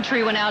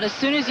telemetry went out as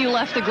soon as you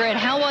left the grid.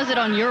 How was it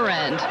on your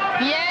end?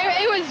 Yeah,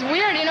 it was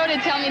weird. You know,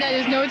 they tell me that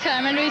there's no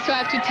telemetry, so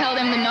I have to tell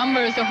them the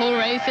numbers the whole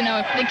race. You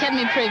know, they kept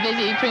me pretty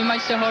busy pretty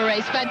much the whole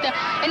race. But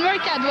it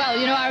worked out well.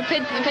 You know, our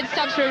pit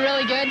stops were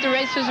really good. The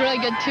race was really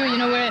good, too.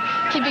 You know, we're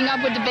keeping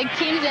up with the big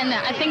teams, and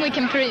I think we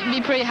can be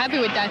pretty happy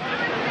with that.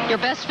 Your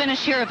best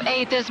finish here of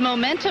 8th. Is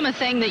momentum a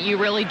thing that you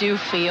really do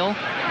feel?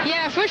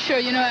 Yeah, for sure.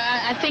 You know,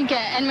 I think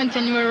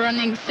Edmonton, you were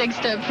running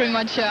 6th pretty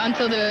much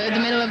until the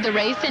middle of the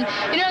race. And,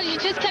 you know, you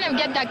just kind of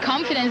get that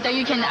confidence that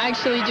you can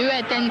actually do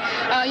it. And,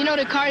 you know,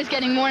 the car is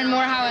getting more and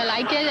more how I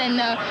like it. And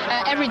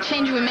every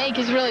change we make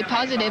is really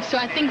positive. So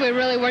I think we're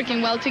really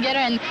working well together.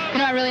 And, you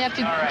know, I really have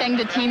to thank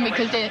the team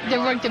because they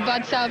worked their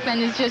butts off.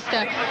 And it's just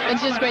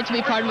great to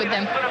be part with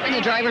them. In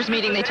the drivers'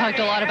 meeting, they talked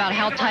a lot about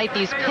how tight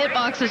these pit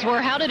boxes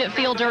were. How did it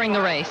feel during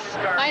the race?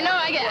 I know.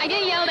 I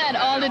get yelled at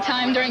all the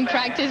time during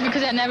practice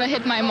because I never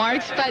hit my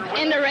marks. But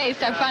in the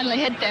race, I finally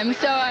hit them.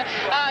 So,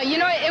 you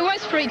know, it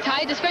was pretty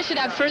tight, especially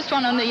that first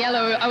one on the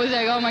yellow. I was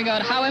like, oh, my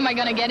God, how am I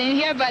going to get in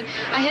here? But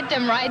I hit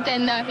them right.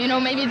 And, you know,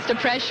 maybe it's the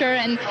pressure.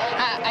 And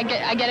I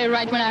get it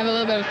right when I have a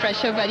little bit of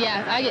pressure. But,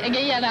 yeah, I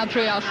get yelled at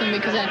pretty often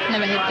because I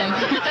never hit them.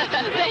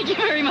 Thank you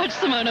very much,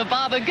 Simona.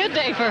 Bob, a good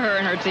day for her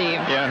and her team.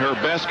 Yeah, her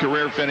best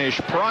career finish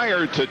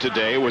prior to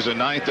today was a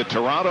 9th at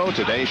Toronto.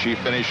 Today she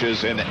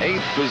finishes in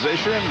 8th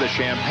position. The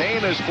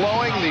champagne is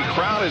flowing. The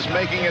crowd is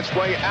making its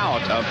way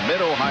out of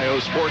Mid-Ohio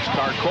Sports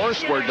Car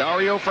Course where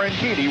Dario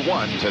Franchitti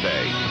won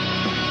today.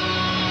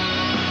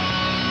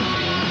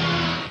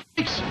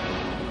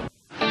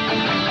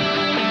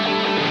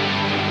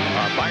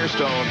 Our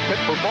Firestone pit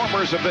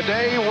performers of the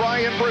day,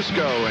 Ryan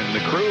Briscoe and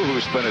the crew,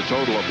 who spent a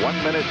total of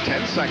 1 minute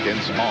 10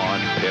 seconds on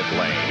pit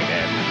lane.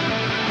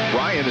 And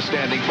Ryan is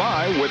standing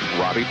by with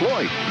Robbie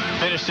Floyd.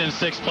 Finished in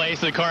 6th place.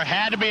 The car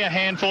had to be a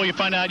handful. You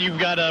find out you've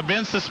got a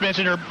bin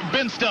suspension or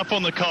bin stuff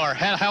on the car.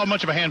 How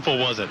much of a handful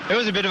was it? It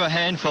was a bit of a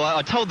handful.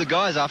 I told the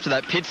guys after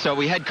that pit stop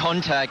we had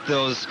contact. There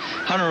was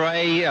Hunter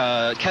Ray,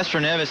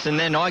 Castroneves, and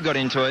then I got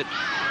into it.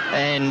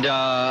 And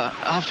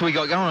after we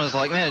got going, I was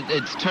like, man,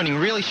 it's turning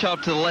really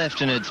sharp to the left,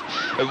 and it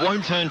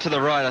won't turn to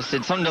the right. I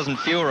said, something doesn't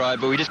feel right,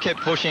 but we just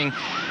kept pushing.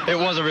 It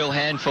was a real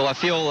handful. I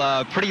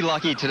feel pretty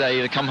lucky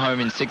today to come home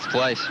in 6th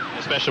place.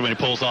 Especially when he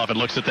pulls off and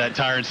looks at that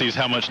tire and sees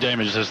how much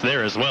damage is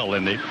there as well,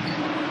 Lindy.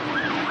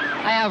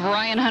 I have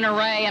Ryan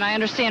Hunter-Ray, and I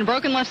understand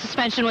broken left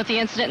suspension with the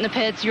incident in the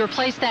pits. You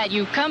replaced that.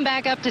 You come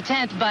back up to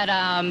 10th, but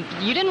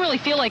you didn't really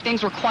feel like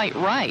things were quite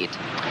right.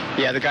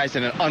 Yeah, the guys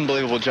did an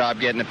unbelievable job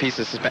getting a piece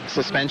of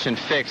suspension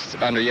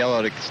fixed under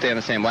yellow to stay on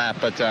the same lap.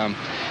 But,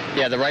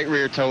 yeah, the right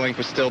rear toe link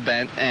was still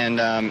bent, and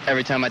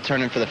every time I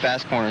turned in for the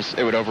fast corners,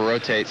 it would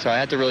over-rotate. So I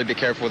had to really be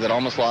careful with it.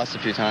 Almost lost a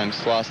few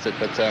times, lost it.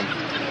 But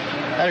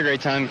I had a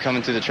great time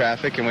coming through the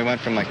traffic, and we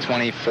went from like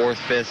 24th,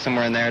 5th,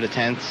 somewhere in there to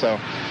 10th. So,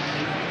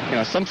 you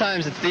know,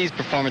 sometimes it's these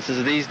performances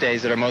of these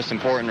days that are most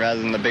important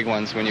rather than the big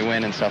ones when you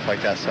win and stuff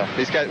like that. So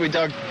these guys, we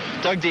dug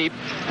deep,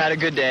 had a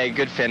good day,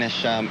 good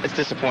finish. It's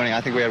disappointing.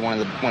 I think we had one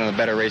of the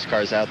better race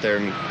cars out there,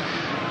 and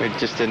we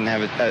just didn't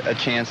have a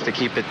chance to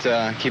keep it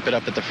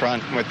up at the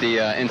front with the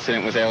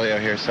incident with Elio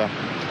here. So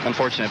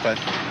unfortunate, but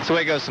it's the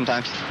way it goes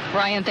sometimes.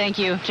 Ryan, thank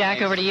you. Jack,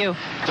 Thanks. over to you.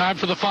 Time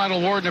for the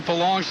final word, and it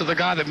belongs to the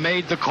guy that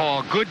made the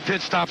call. Good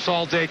pit stops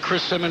all day.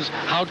 Chris Simmons,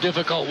 how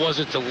difficult was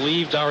it to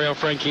leave Dario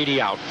Franchitti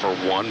out for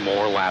one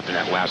more lap in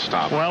that last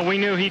stop? Well, we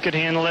knew he could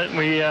handle it.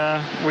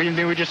 We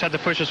knew we just had to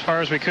push as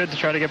far as we could to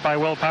try to get by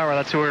Will Power.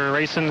 That's who we were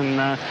racing, and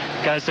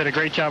guys did a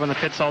great job in the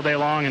pits all day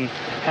long, and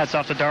hats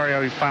off to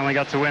Dario. He finally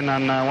got to win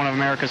on one of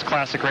America's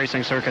classic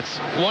racing circuits.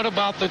 What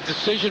about the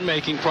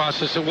decision-making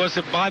process? Was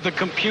it by the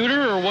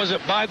computer or was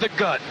it by the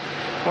gut?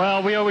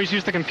 Well, we always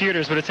use the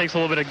computers, but it takes a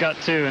little bit of gut,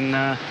 too.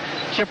 And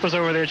Chip was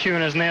over there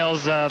chewing his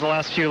nails the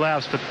last few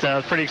laps,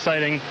 but pretty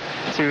exciting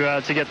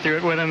to get through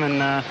it with him.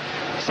 And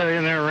so he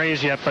didn't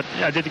raise yet, but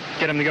I did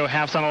get him to go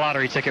halves on a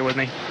lottery ticket with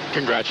me.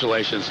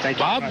 Congratulations. Thank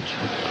you Bob? very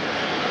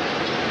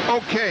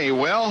much. Okay,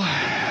 well,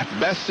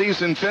 best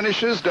season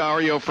finishes,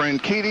 Dario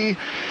Franchitti.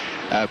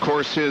 Of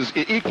course,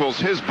 equals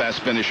his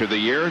best finish of the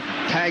year.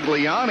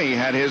 Tagliani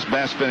had his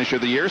best finish of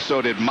the year.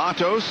 So did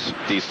Matos,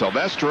 Di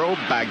Silvestro,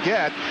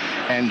 Baguette,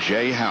 and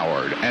Jay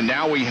Howard. And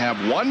now we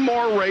have one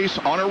more race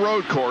on a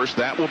road course.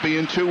 That will be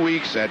in 2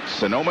 weeks at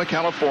Sonoma,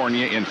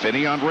 California,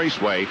 Infineon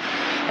Raceway.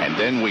 And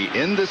then we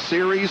end the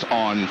series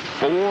on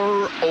 4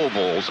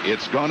 ovals.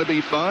 It's going to be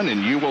fun,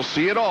 and you will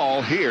see it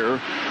all here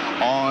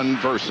on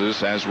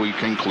Versus as we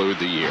conclude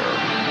the year.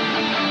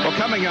 Well,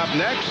 coming up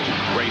next,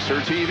 Racer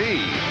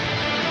TV.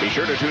 Be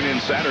sure to tune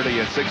in Saturday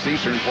at 6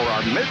 Eastern for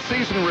our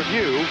mid-season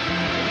review.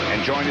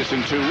 And join us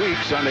in 2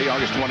 weeks, Sunday,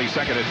 August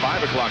 22nd at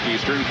 5 o'clock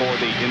Eastern for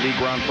the Indy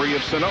Grand Prix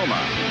of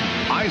Sonoma.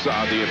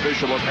 IZOD, the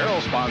official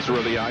apparel sponsor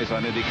of the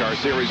IZOD IndyCar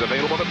Series,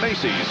 available at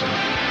Macy's.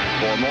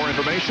 For more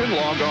information,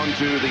 log on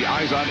to the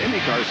IZOD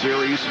IndyCar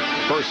Series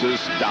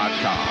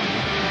Versus.com.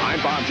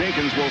 I'm Bob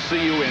Jenkins. We'll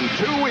see you in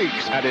 2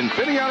 weeks at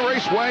Infineon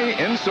Raceway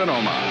in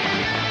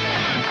Sonoma.